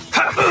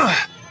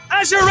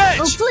 Azure Edge!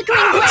 Oh,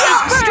 flickering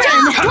blaze!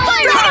 Burn!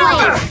 Fire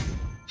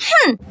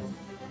blade!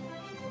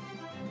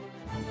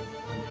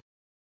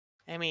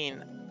 I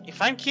mean,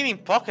 if I'm killing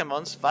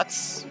Pokemons,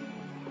 that's...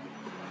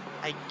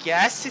 I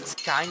guess it's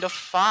kind of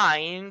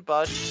fine,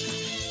 but...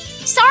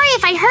 Sorry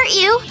if I hurt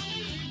you!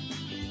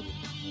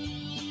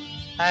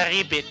 A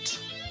ribbit.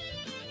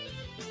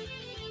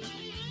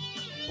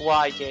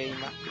 Why, game?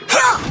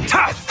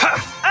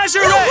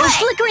 Azure Edge!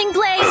 Flickering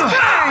blaze!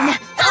 Burn!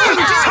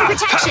 Enduring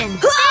protection!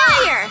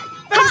 Fire!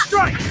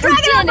 Strike!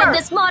 Dragon of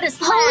this modest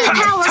holy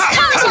powers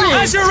come to me!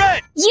 Azure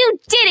Edge! You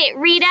did it,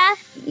 Rita!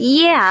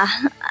 Yeah,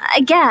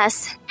 I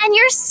guess. And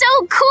you're so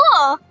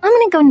cool! I'm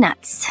gonna go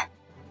nuts.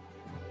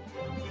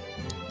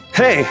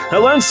 Hey, I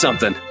learned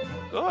something.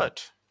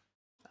 Good.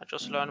 I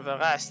just learned the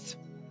rest.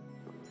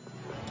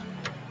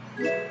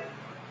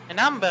 An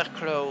amber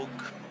cloak.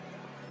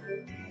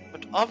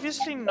 But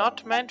obviously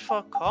not meant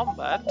for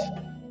combat.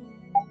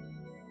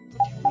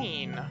 What do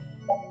you mean?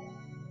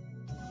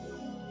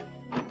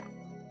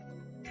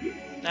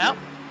 No.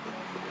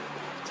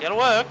 Still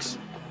works.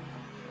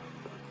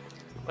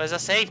 There's a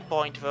save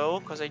point though,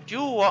 because I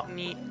do want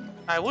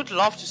I would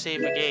love to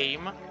save the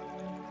game.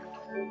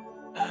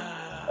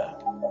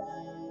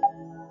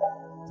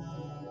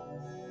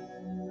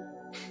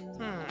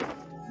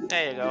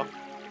 There you go.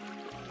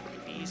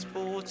 These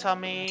boots are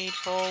made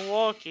for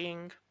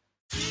walking.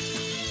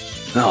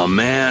 Oh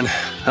man.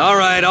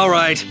 Alright,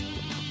 alright.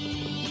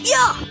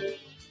 Yeah!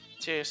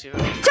 Seriously,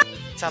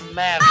 it's a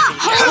mercy.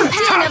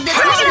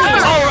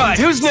 Alright,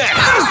 who's next?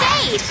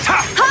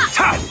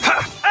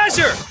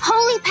 Azure!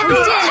 Holy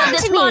paladin of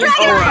this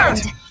monster!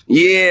 Alright.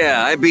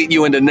 Yeah, I beat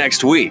you into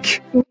next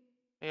week.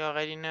 We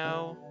already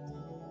know.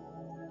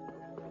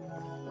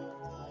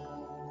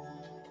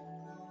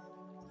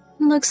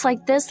 Looks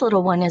like this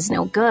little one is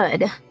no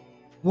good.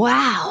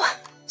 Wow.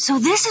 So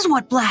this is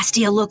what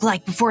Blastia look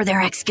like before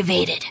they're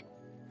excavated.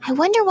 I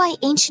wonder why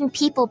ancient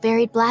people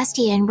buried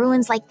Blastia in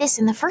ruins like this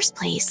in the first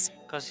place.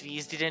 Because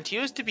these didn't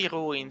used to be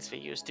ruins, they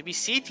used to be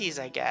cities,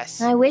 I guess.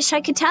 I wish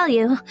I could tell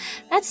you.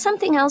 That's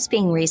something else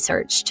being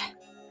researched.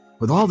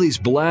 With all these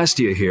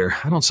Blastia here,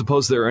 I don't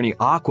suppose there are any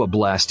Aqua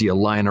Blastia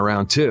lying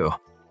around too.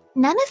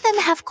 None of them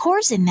have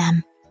cores in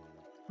them.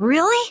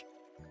 Really?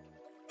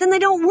 Then they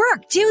don't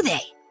work, do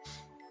they?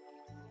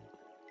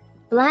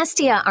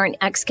 Blastia aren't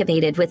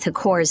excavated with the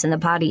cores and the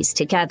bodies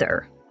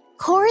together.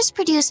 Cores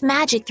produce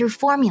magic through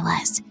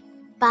formulas.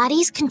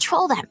 Bodies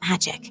control that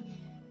magic.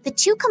 The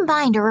two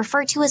combined are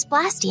referred to as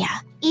Blastia.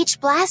 Each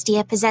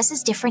Blastia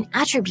possesses different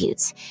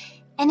attributes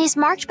and is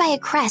marked by a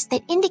crest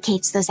that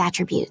indicates those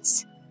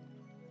attributes.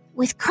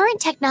 With current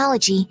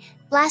technology,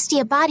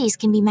 Blastia bodies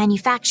can be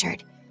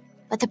manufactured,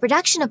 but the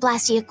production of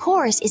Blastia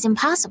cores is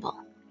impossible.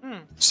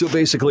 So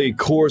basically,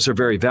 cores are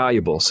very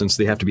valuable since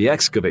they have to be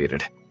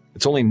excavated.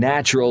 It's only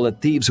natural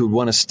that thieves would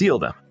want to steal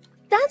them.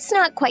 That's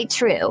not quite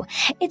true.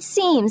 It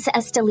seems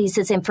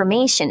Estelise's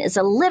information is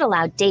a little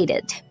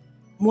outdated.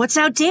 What's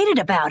outdated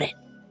about it?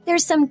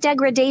 There's some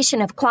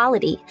degradation of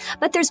quality,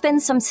 but there's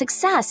been some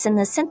success in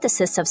the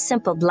synthesis of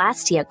simple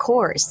Blastia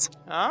cores.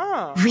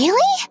 Oh.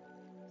 Really?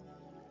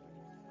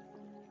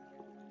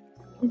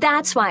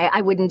 That's why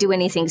I wouldn't do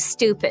anything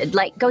stupid,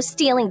 like go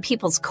stealing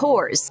people's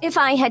cores. If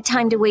I had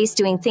time to waste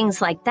doing things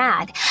like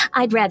that,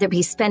 I'd rather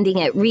be spending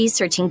it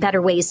researching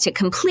better ways to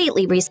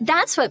completely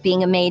That's what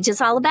being a mage is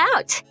all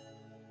about.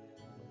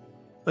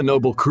 A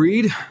noble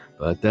creed,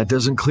 but that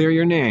doesn't clear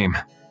your name.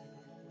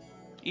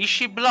 Is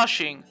she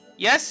blushing?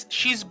 Yes,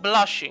 she's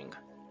blushing.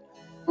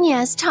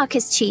 Yes, talk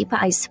is cheap,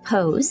 I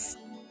suppose.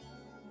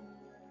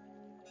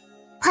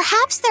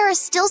 Perhaps there are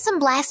still some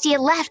Blastia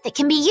left that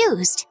can be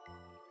used.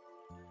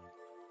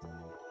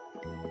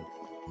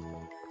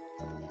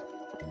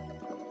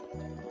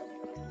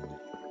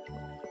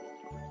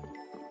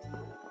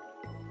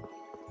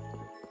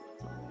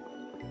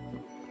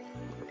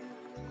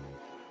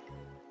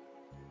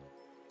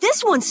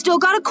 This one's still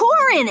got a core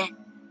in it.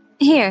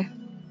 Here,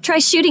 try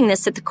shooting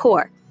this at the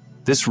core.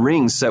 This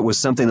ring's set with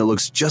something that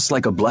looks just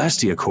like a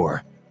Blastia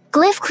core.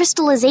 Glyph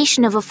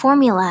crystallization of a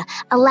formula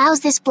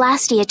allows this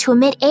Blastia to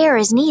emit air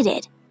as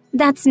needed.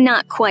 That's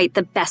not quite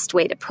the best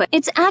way to put it.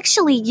 It's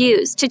actually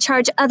used to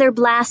charge other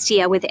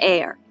Blastia with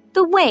air.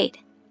 But wait,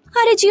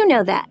 how did you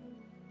know that?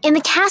 In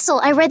the castle,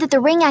 I read that the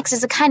ring acts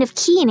as a kind of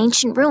key in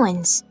ancient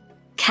ruins.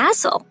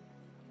 Castle?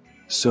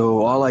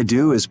 So all I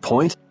do is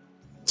point?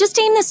 Just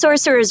aim the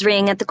sorcerer's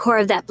ring at the core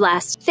of that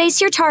blast.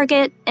 Face your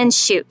target and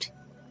shoot.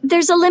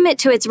 There's a limit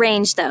to its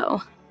range,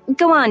 though.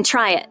 Go on,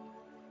 try it.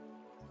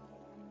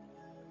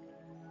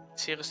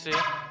 Seriously?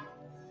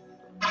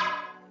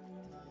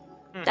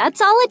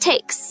 That's all it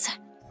takes.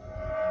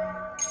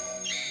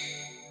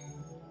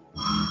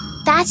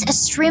 That's a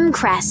Strim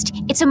crest.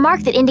 It's a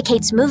mark that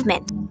indicates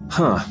movement.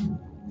 Huh.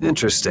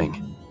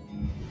 Interesting.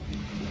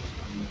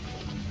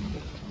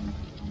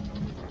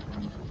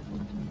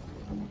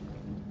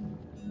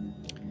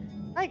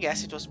 I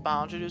guess it was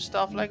bound to do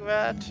stuff like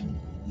that.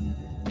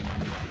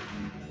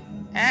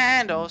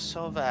 And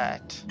also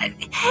that.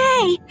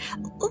 Hey!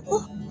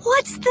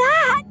 What's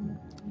that?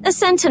 A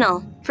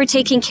sentinel, for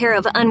taking care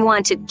of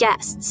unwanted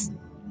guests.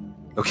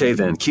 Okay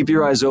then, keep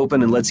your eyes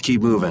open and let's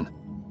keep moving.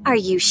 Are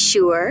you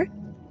sure?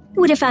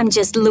 What if I'm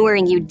just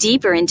luring you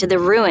deeper into the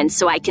ruins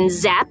so I can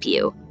zap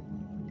you?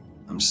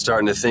 I'm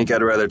starting to think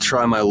I'd rather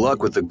try my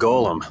luck with the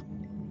golem.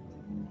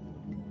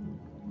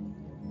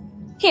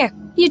 Here,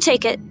 you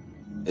take it.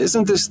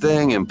 Isn't this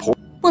thing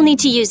important? We'll need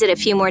to use it a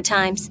few more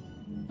times.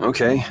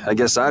 Okay, I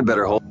guess I'd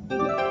better hold.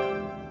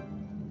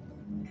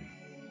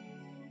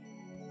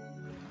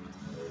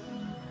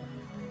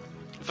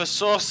 The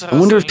sorcerer. I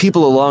wonder if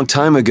people a long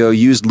time ago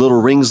used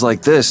little rings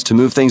like this to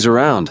move things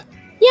around.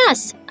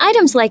 Yes,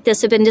 items like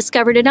this have been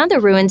discovered in other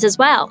ruins as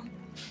well.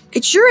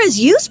 It sure is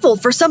useful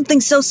for something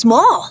so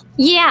small.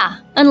 Yeah,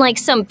 unlike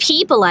some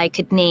people I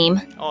could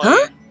name.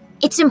 Huh?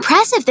 It's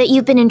impressive that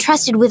you've been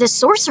entrusted with a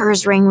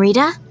sorcerer's ring,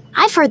 Rita.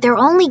 I've heard they're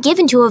only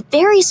given to a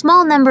very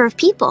small number of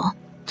people.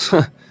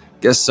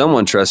 Guess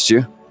someone trusts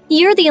you.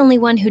 You're the only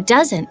one who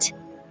doesn't.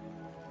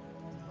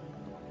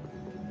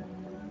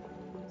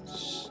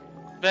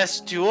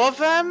 There's two of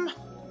them?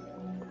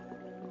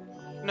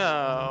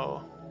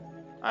 No.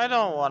 I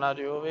don't wanna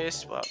do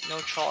this, but no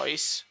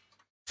choice.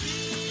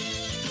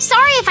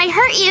 Sorry if I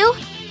hurt you.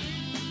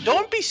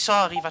 Don't be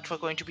sorry that we're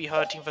going to be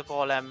hurting the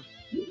golem.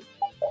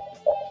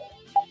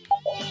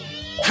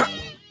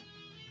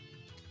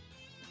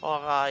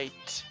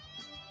 Alright.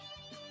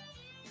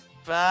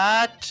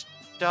 That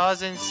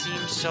doesn't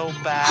seem so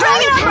bad.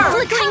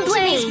 Flickering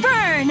blaze,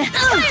 burn!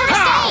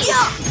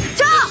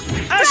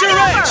 As your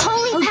edge!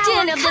 Holy power,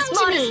 Din of this come to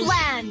modest me.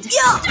 land!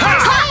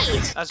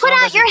 Wait! As Put long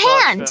out as your you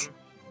touch hand! them.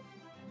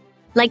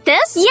 Like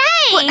this?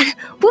 Yay!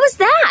 What was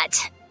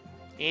that?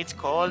 It's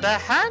called a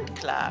hand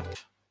clap.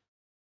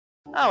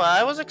 Oh well,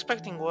 I was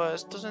expecting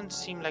worse. Doesn't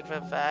seem like they're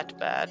that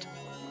bad.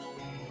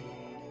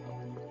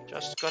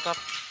 Just gotta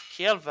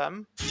kill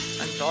them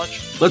and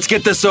dodge. Let's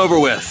get this over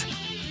with.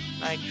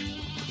 Like,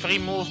 free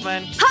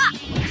movement. Ha!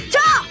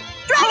 Ta!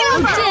 Dragon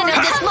over! Din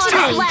of this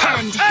modest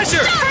land!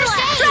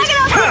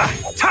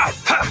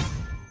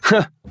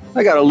 Huh,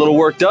 I got a little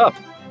worked up.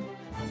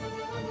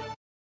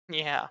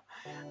 Yeah,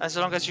 as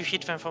long as you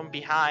hit them from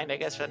behind, I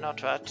guess they're not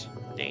that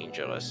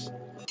dangerous.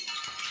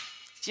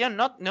 Yeah,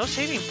 no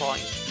saving point.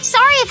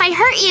 Sorry if I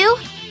hurt you.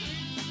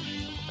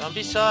 Don't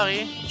be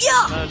sorry.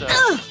 Murder.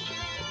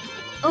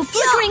 Oh,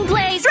 flickering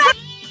blaze!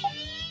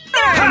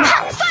 Burn!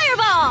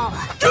 Fireball!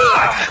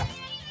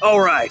 All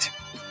right.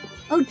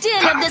 Oh,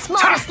 din of this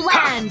modest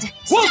land!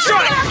 We'll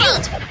try!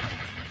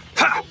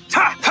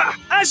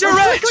 Azure Oh,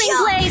 Edge! flickering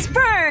blaze,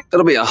 burn!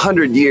 It'll be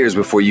 100 years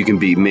before you can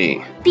beat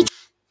me.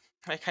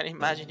 I can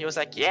imagine he was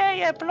like,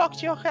 yeah, I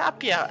blocked your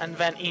rapier, and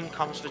then in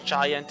comes the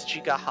giant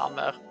Giga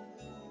Hammer.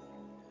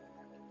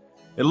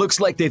 It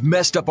looks like they've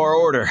messed up our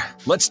order.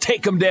 Let's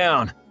take them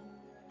down.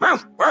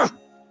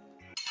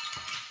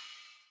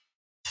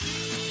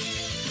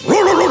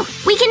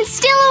 We can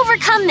still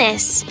overcome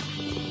this.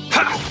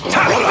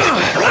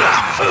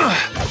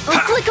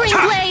 Oh, flickering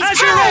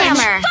blaze,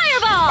 Hammer!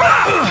 fireball!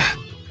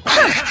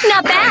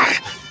 Not bad.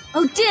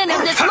 Oh, din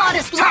of this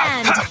modest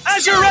land!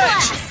 Azure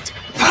Edge!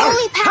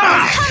 Holy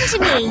powers, come to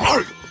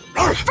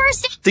me!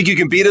 First, Think you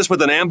can beat us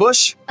with an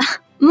ambush?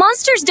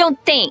 Monsters don't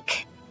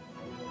think.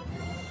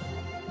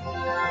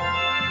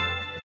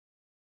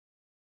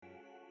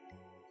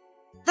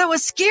 That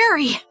was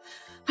scary.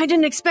 I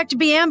didn't expect to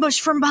be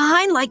ambushed from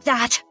behind like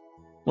that.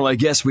 Well, I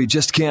guess we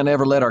just can't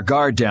ever let our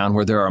guard down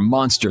where there are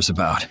monsters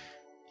about.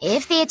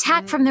 if they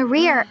attack from the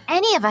rear,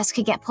 any of us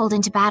could get pulled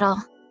into battle.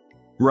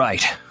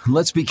 Right.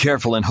 Let's be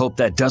careful and hope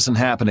that doesn't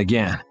happen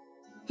again.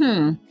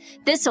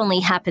 This only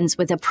happens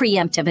with a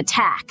preemptive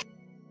attack.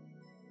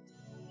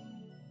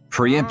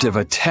 Preemptive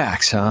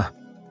attacks, huh?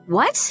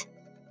 What?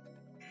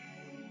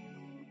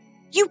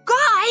 You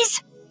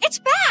guys! It's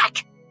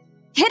back!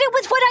 Hit it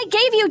with what I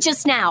gave you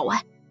just now!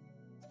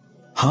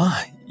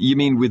 Huh? You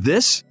mean with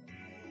this?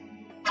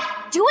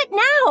 Do it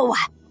now!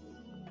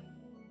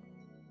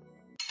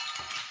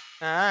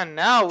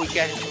 Now we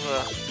get into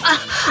the...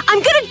 I'm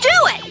gonna do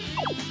it!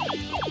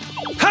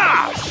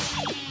 Ha!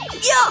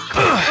 Yeah!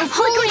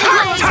 Flickering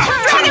blaze!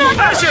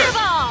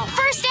 Fireball!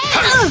 First aid!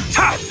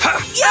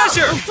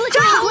 Azure!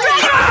 Flickering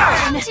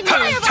blaze!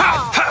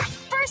 Fireball!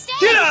 First aid!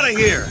 Get out of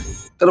here!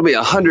 It'll be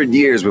 100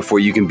 years before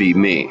you can beat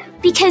me.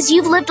 Because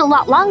you've lived a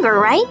lot longer,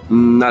 right?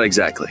 Not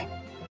exactly.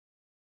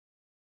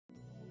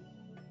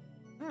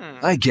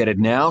 I get it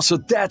now, so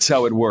that's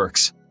how it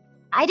works.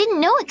 I didn't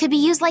know it could be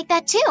used like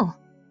that too.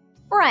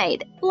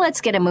 Right,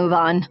 let's get a move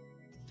on.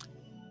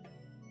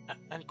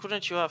 And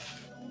couldn't you have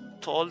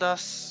told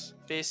us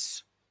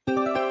this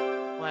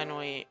when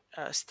we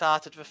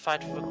started the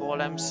fight with the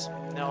golems?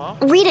 No?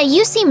 Rita,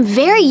 you seem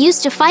very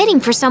used to fighting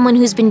for someone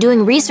who's been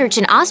doing research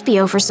in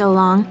Ospio for so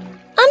long.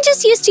 I'm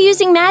just used to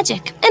using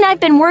magic, and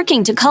I've been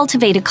working to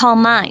cultivate a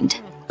calm mind.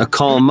 A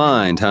calm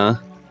mind, huh?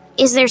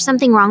 Is there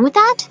something wrong with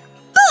that?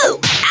 Ooh!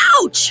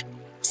 Ouch!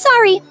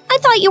 Sorry, I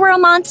thought you were a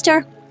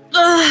monster.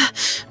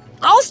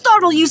 I'll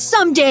startle you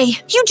someday.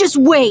 You just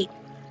wait.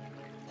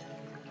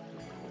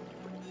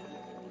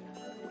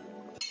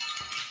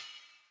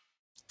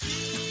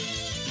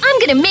 I'm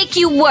gonna make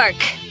you work.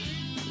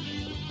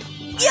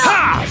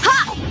 Yeah!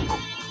 Ha!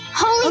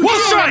 Holy We'll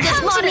cow, strike! this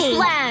This modest modest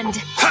land.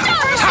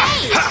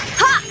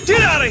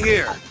 Get out of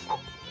here!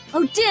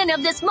 Oh, din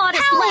of this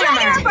modest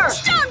Hammer! land.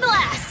 Stone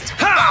blast.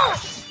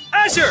 Ha!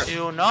 Azure!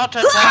 Do not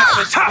attack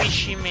the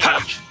squishy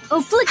mage.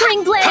 Oh,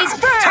 flickering blaze,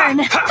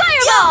 burn.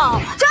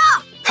 Fireball.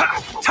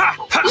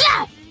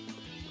 Yeah!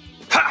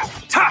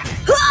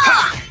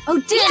 Oh,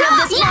 din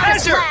of this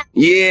modest Azure! land.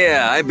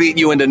 Yeah, I beat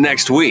you into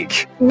next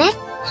week. Next.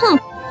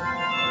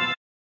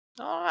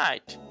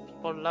 Alright,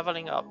 people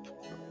leveling up.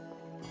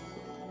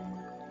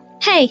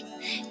 Hey,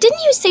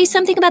 didn't you say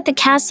something about the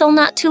castle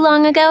not too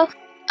long ago?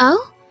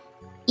 Oh?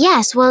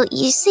 Yes, well,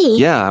 you see...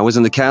 Yeah, I was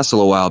in the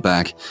castle a while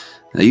back.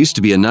 I used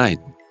to be a knight.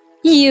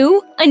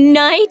 You? A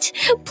knight?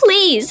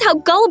 Please, how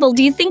gullible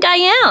do you think I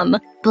am?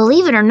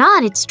 Believe it or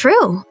not, it's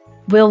true.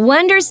 Will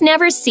wonders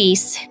never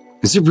cease?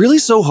 Is it really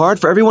so hard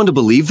for everyone to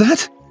believe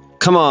that?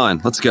 Come on,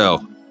 let's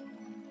go.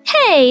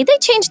 Hey, they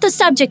changed the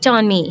subject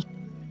on me.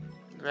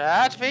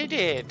 That they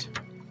did.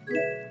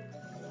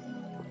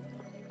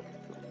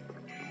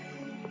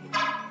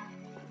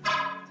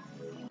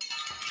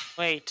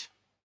 Wait.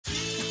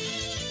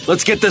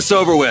 Let's get this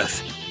over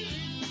with.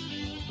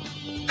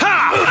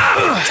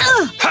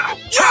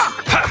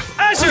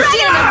 Azure!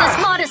 Din of this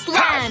modest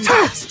land.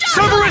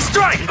 Cerberus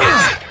strike!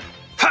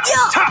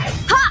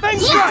 Fang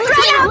strike!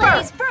 Flickering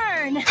blaze,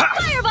 burn.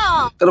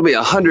 Fireball. It'll be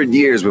 100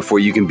 years before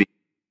you can beat.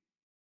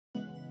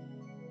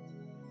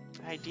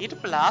 I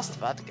did blast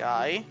that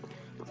guy.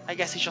 I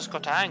guess he just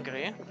got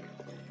angry.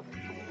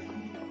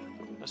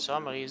 For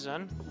some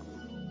reason.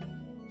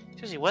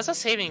 Seriously, where's the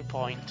saving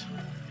point?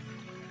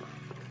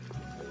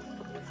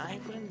 I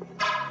wouldn't...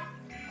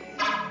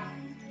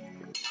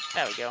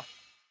 There we go.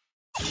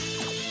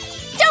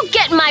 Don't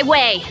get in my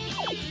way.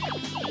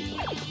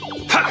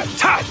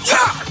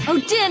 Oh,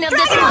 din of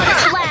this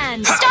modest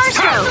land.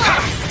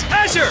 Starstroke.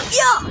 Azure!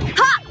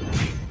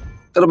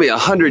 It'll be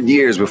 100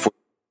 years before.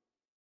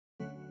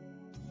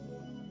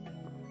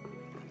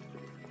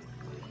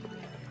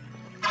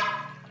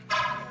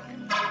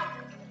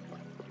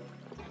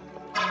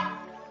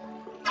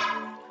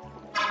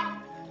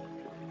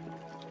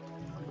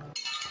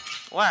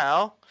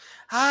 Well,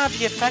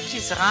 the effect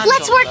is random.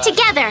 Let's work but-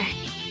 together!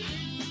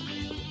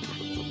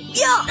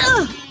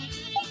 Yeah!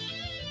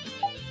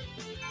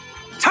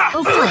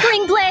 Oh,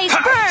 flickering blaze,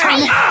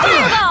 burn!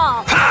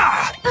 Fireball!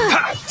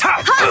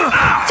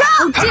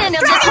 Oh, din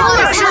of this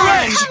water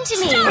slide! Come to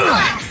me!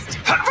 Blast!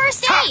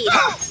 First aid!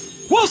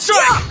 Wolf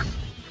strike!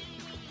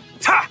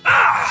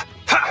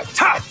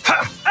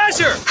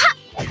 Azure!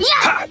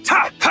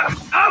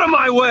 Out of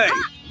my way!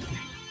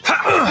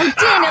 Oh,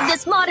 din of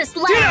this modest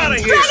land! Get out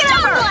of here!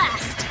 Stone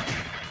blast!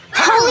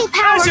 Holy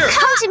power, Azure!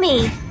 come to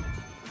me!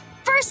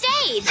 First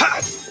aid!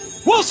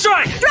 Wolf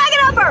strike! Dragon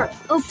upper!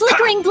 Oh,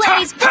 flickering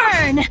blaze,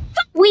 burn!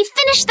 We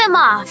finished them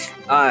off.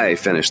 I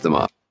finished them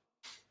off.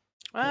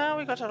 Well,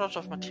 we got a lot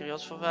of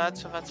materials for that,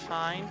 so that's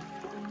fine.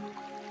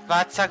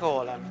 That's a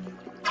golem.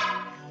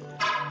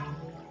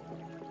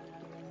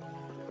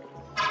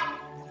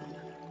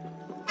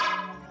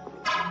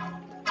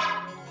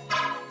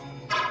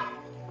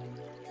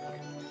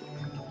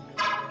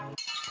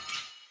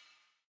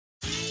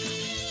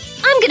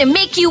 I'm gonna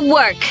make you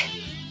work!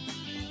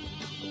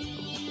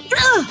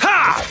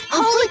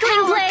 Holy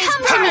power,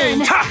 come to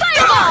me!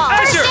 Fireball!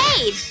 First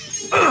aid!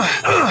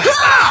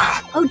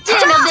 Oh,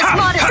 din of this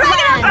modest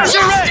land!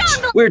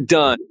 Yes, We're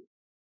done.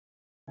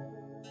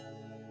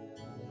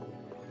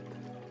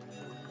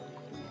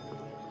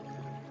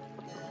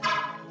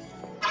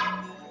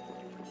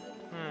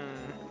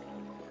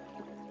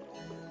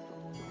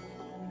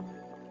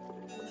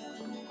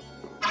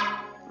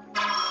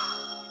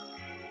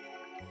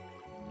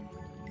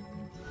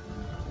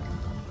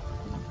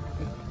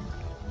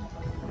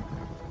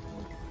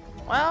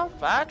 Well,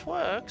 that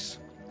works.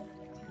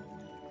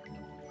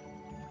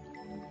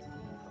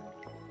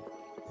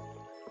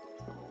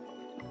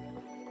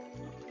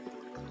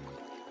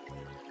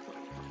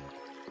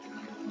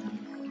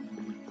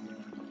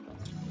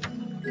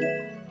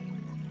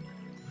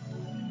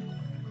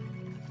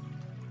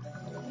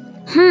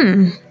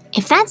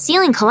 If that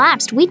ceiling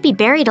collapsed, we'd be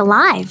buried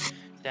alive.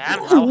 Damn,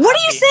 What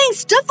are you saying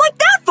stuff like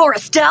that for,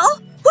 Estelle?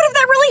 What if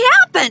that really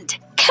happened?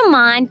 Come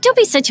on, don't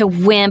be such a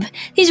wimp.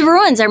 These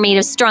ruins are made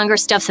of stronger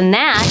stuff than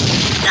that.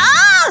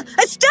 Ah!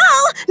 Estelle!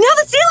 Now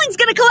the ceiling's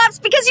gonna collapse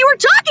because you were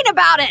talking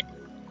about it!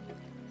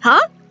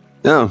 Huh?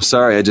 Oh,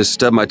 sorry, I just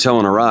stubbed my toe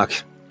on a rock.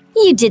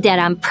 You did that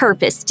on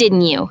purpose,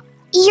 didn't you?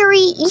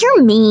 Yuri,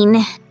 you're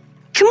mean.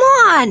 Come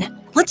on!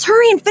 Let's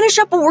hurry and finish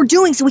up what we're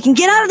doing so we can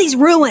get out of these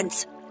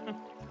ruins.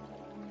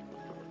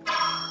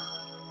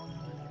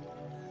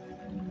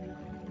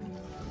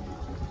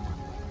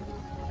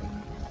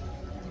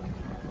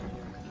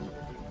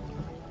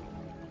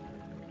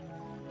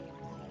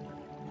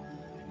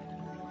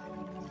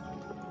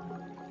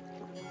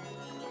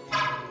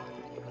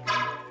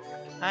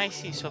 I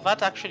see, so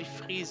that actually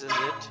freezes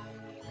it.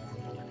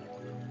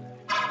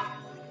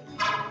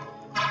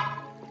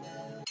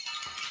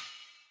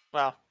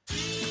 Well.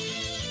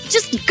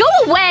 Just go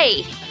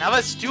away! And now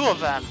there's two of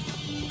them.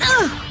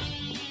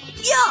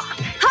 Yeah!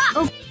 Ha!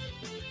 Oh.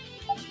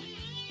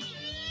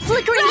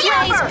 Flickering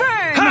blaze,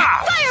 burn! Ha!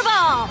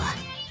 Fireball!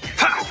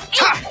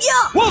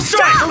 Yeah! Wolf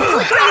strike!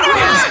 Flickering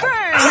blaze,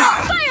 burn!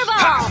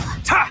 Fireball!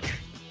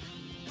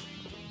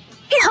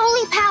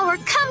 Holy power,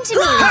 come to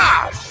me!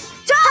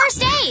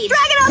 First aid!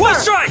 Dragon upper! Wolf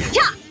strike!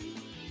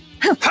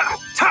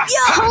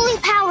 Holy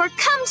power,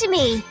 come to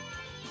me!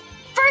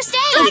 First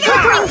aid!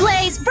 Flickering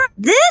blaze, burn!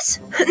 This?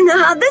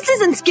 Nah, this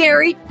isn't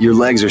scary. Your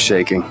legs are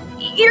shaking.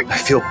 You're... I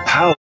feel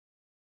power.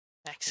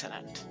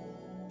 Excellent.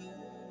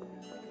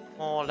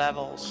 More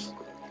levels.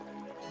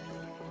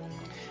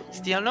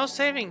 Still no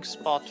saving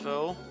spot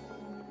though.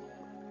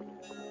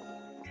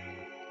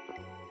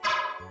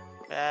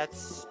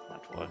 That's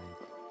not work.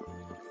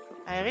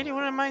 I really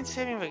wouldn't mind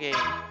saving the game.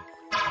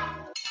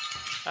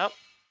 Oh.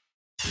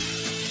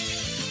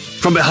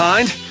 From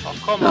behind? Oh,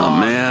 come Oh, on.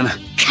 man.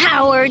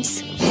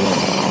 Cowards!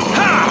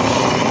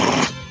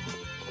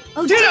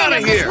 Oh, Get damn out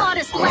of it, this here!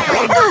 modest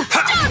land!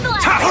 Stone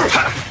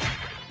blast!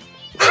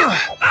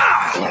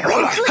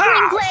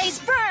 Flickering blaze,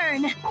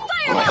 burn!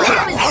 Fireball,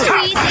 that was too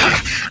easy!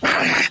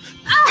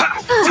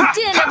 Oh,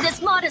 din of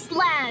this modest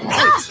land!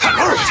 Stone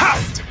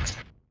blast!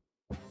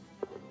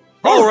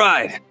 All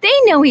right. They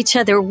know each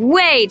other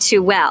way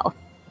too well.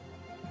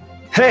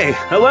 Hey,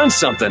 I learned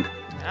something.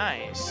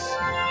 Nice.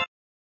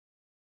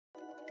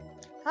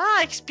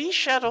 Ah, XP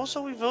shared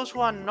also with those who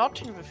are not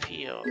in the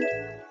field.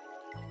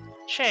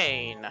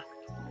 Chain.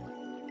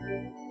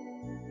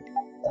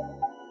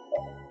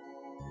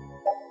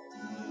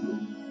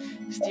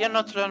 Still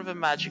not learned the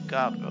magic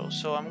guard though,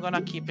 so I'm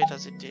gonna keep it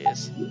as it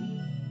is.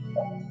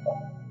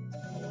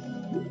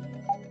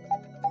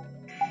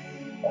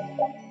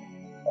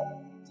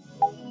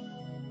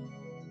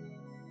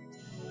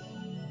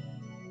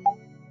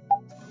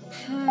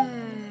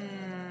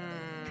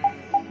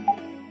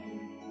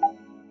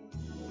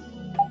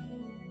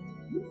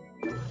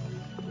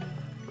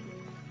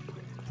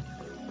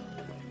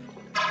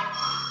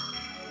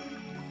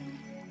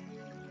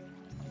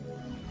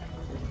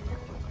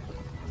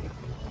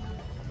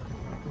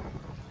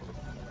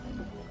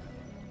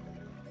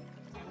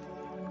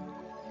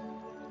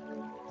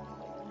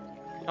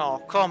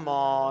 Oh, come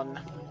on.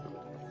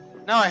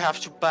 Now I have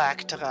to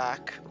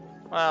backtrack.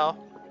 Well,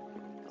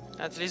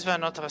 at least they're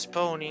not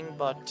respawning,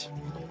 but...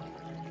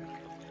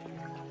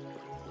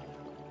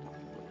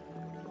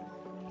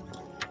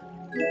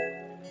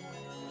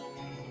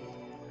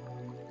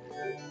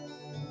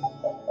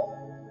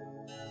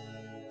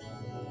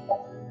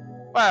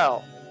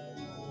 Well,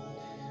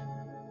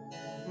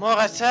 more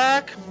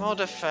attack, more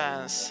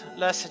defense,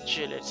 less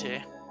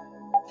agility,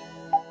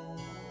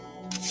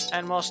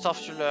 and more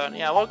stuff to learn.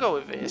 Yeah, we'll go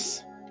with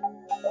this.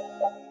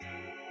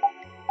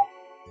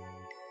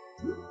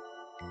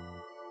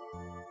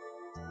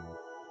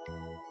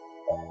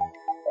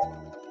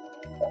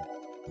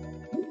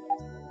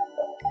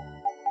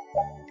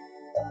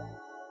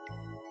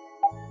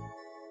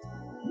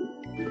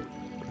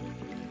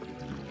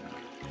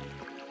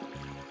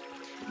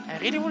 I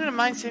really wouldn't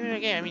mind saving the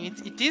game. I mean,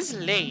 it is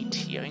late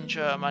here in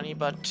Germany,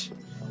 but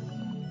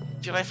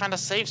till I find a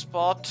safe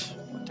spot,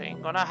 it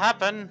ain't gonna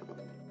happen.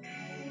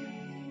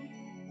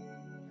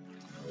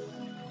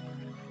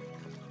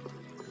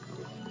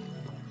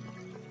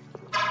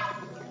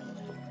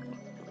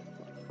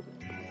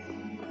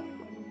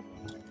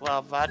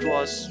 Well, that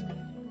was...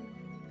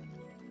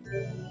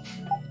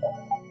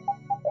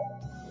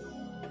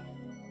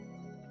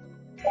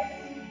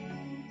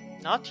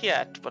 Not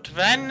yet, but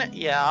then,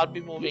 yeah, I'll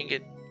be moving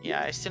it.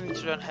 Yeah, I still need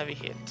to learn heavy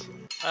hit.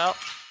 Well,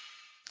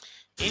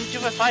 into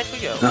the fight we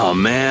go. Oh,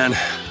 man.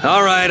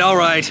 All right, all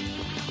right.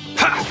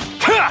 Ha!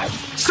 Ha!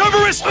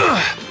 Cerberus!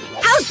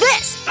 How's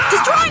this?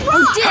 Destroying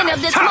rock! Odin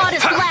of this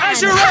modest land!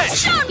 Azure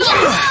Edge!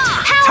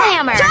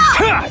 Hellhammer!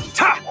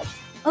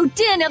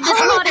 Odin of this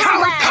modest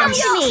land! Come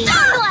to me!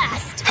 Stone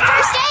Blast!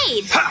 First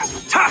aid!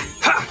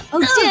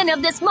 Odin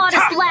of this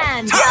modest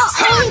land!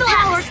 Stone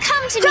powers,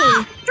 come to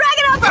me!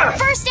 Dragon Upper!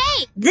 First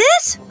aid!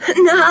 This?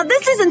 Nah,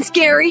 this isn't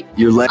scary.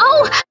 You're let.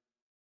 Oh!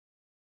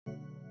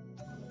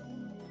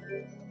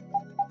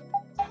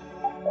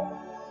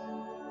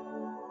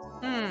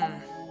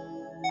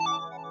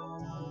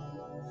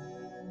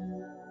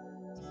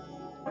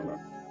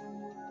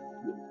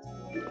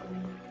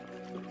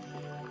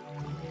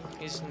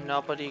 Is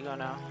nobody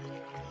gonna...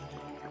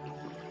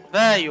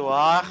 There you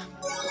are.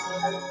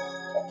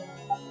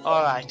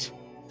 Alright.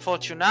 For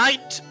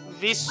tonight,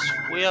 this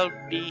will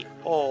be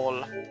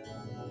all.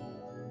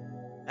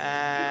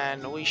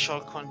 And we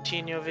shall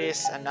continue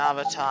this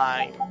another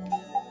time.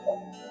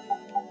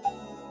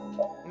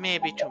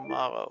 Maybe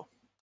tomorrow.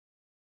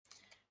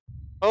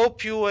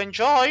 Hope you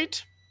enjoyed.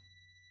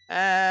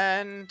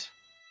 And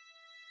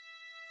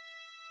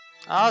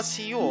I'll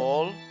see you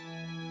all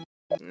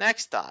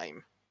next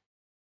time.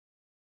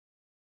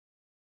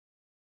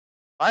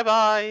 Bye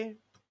bye.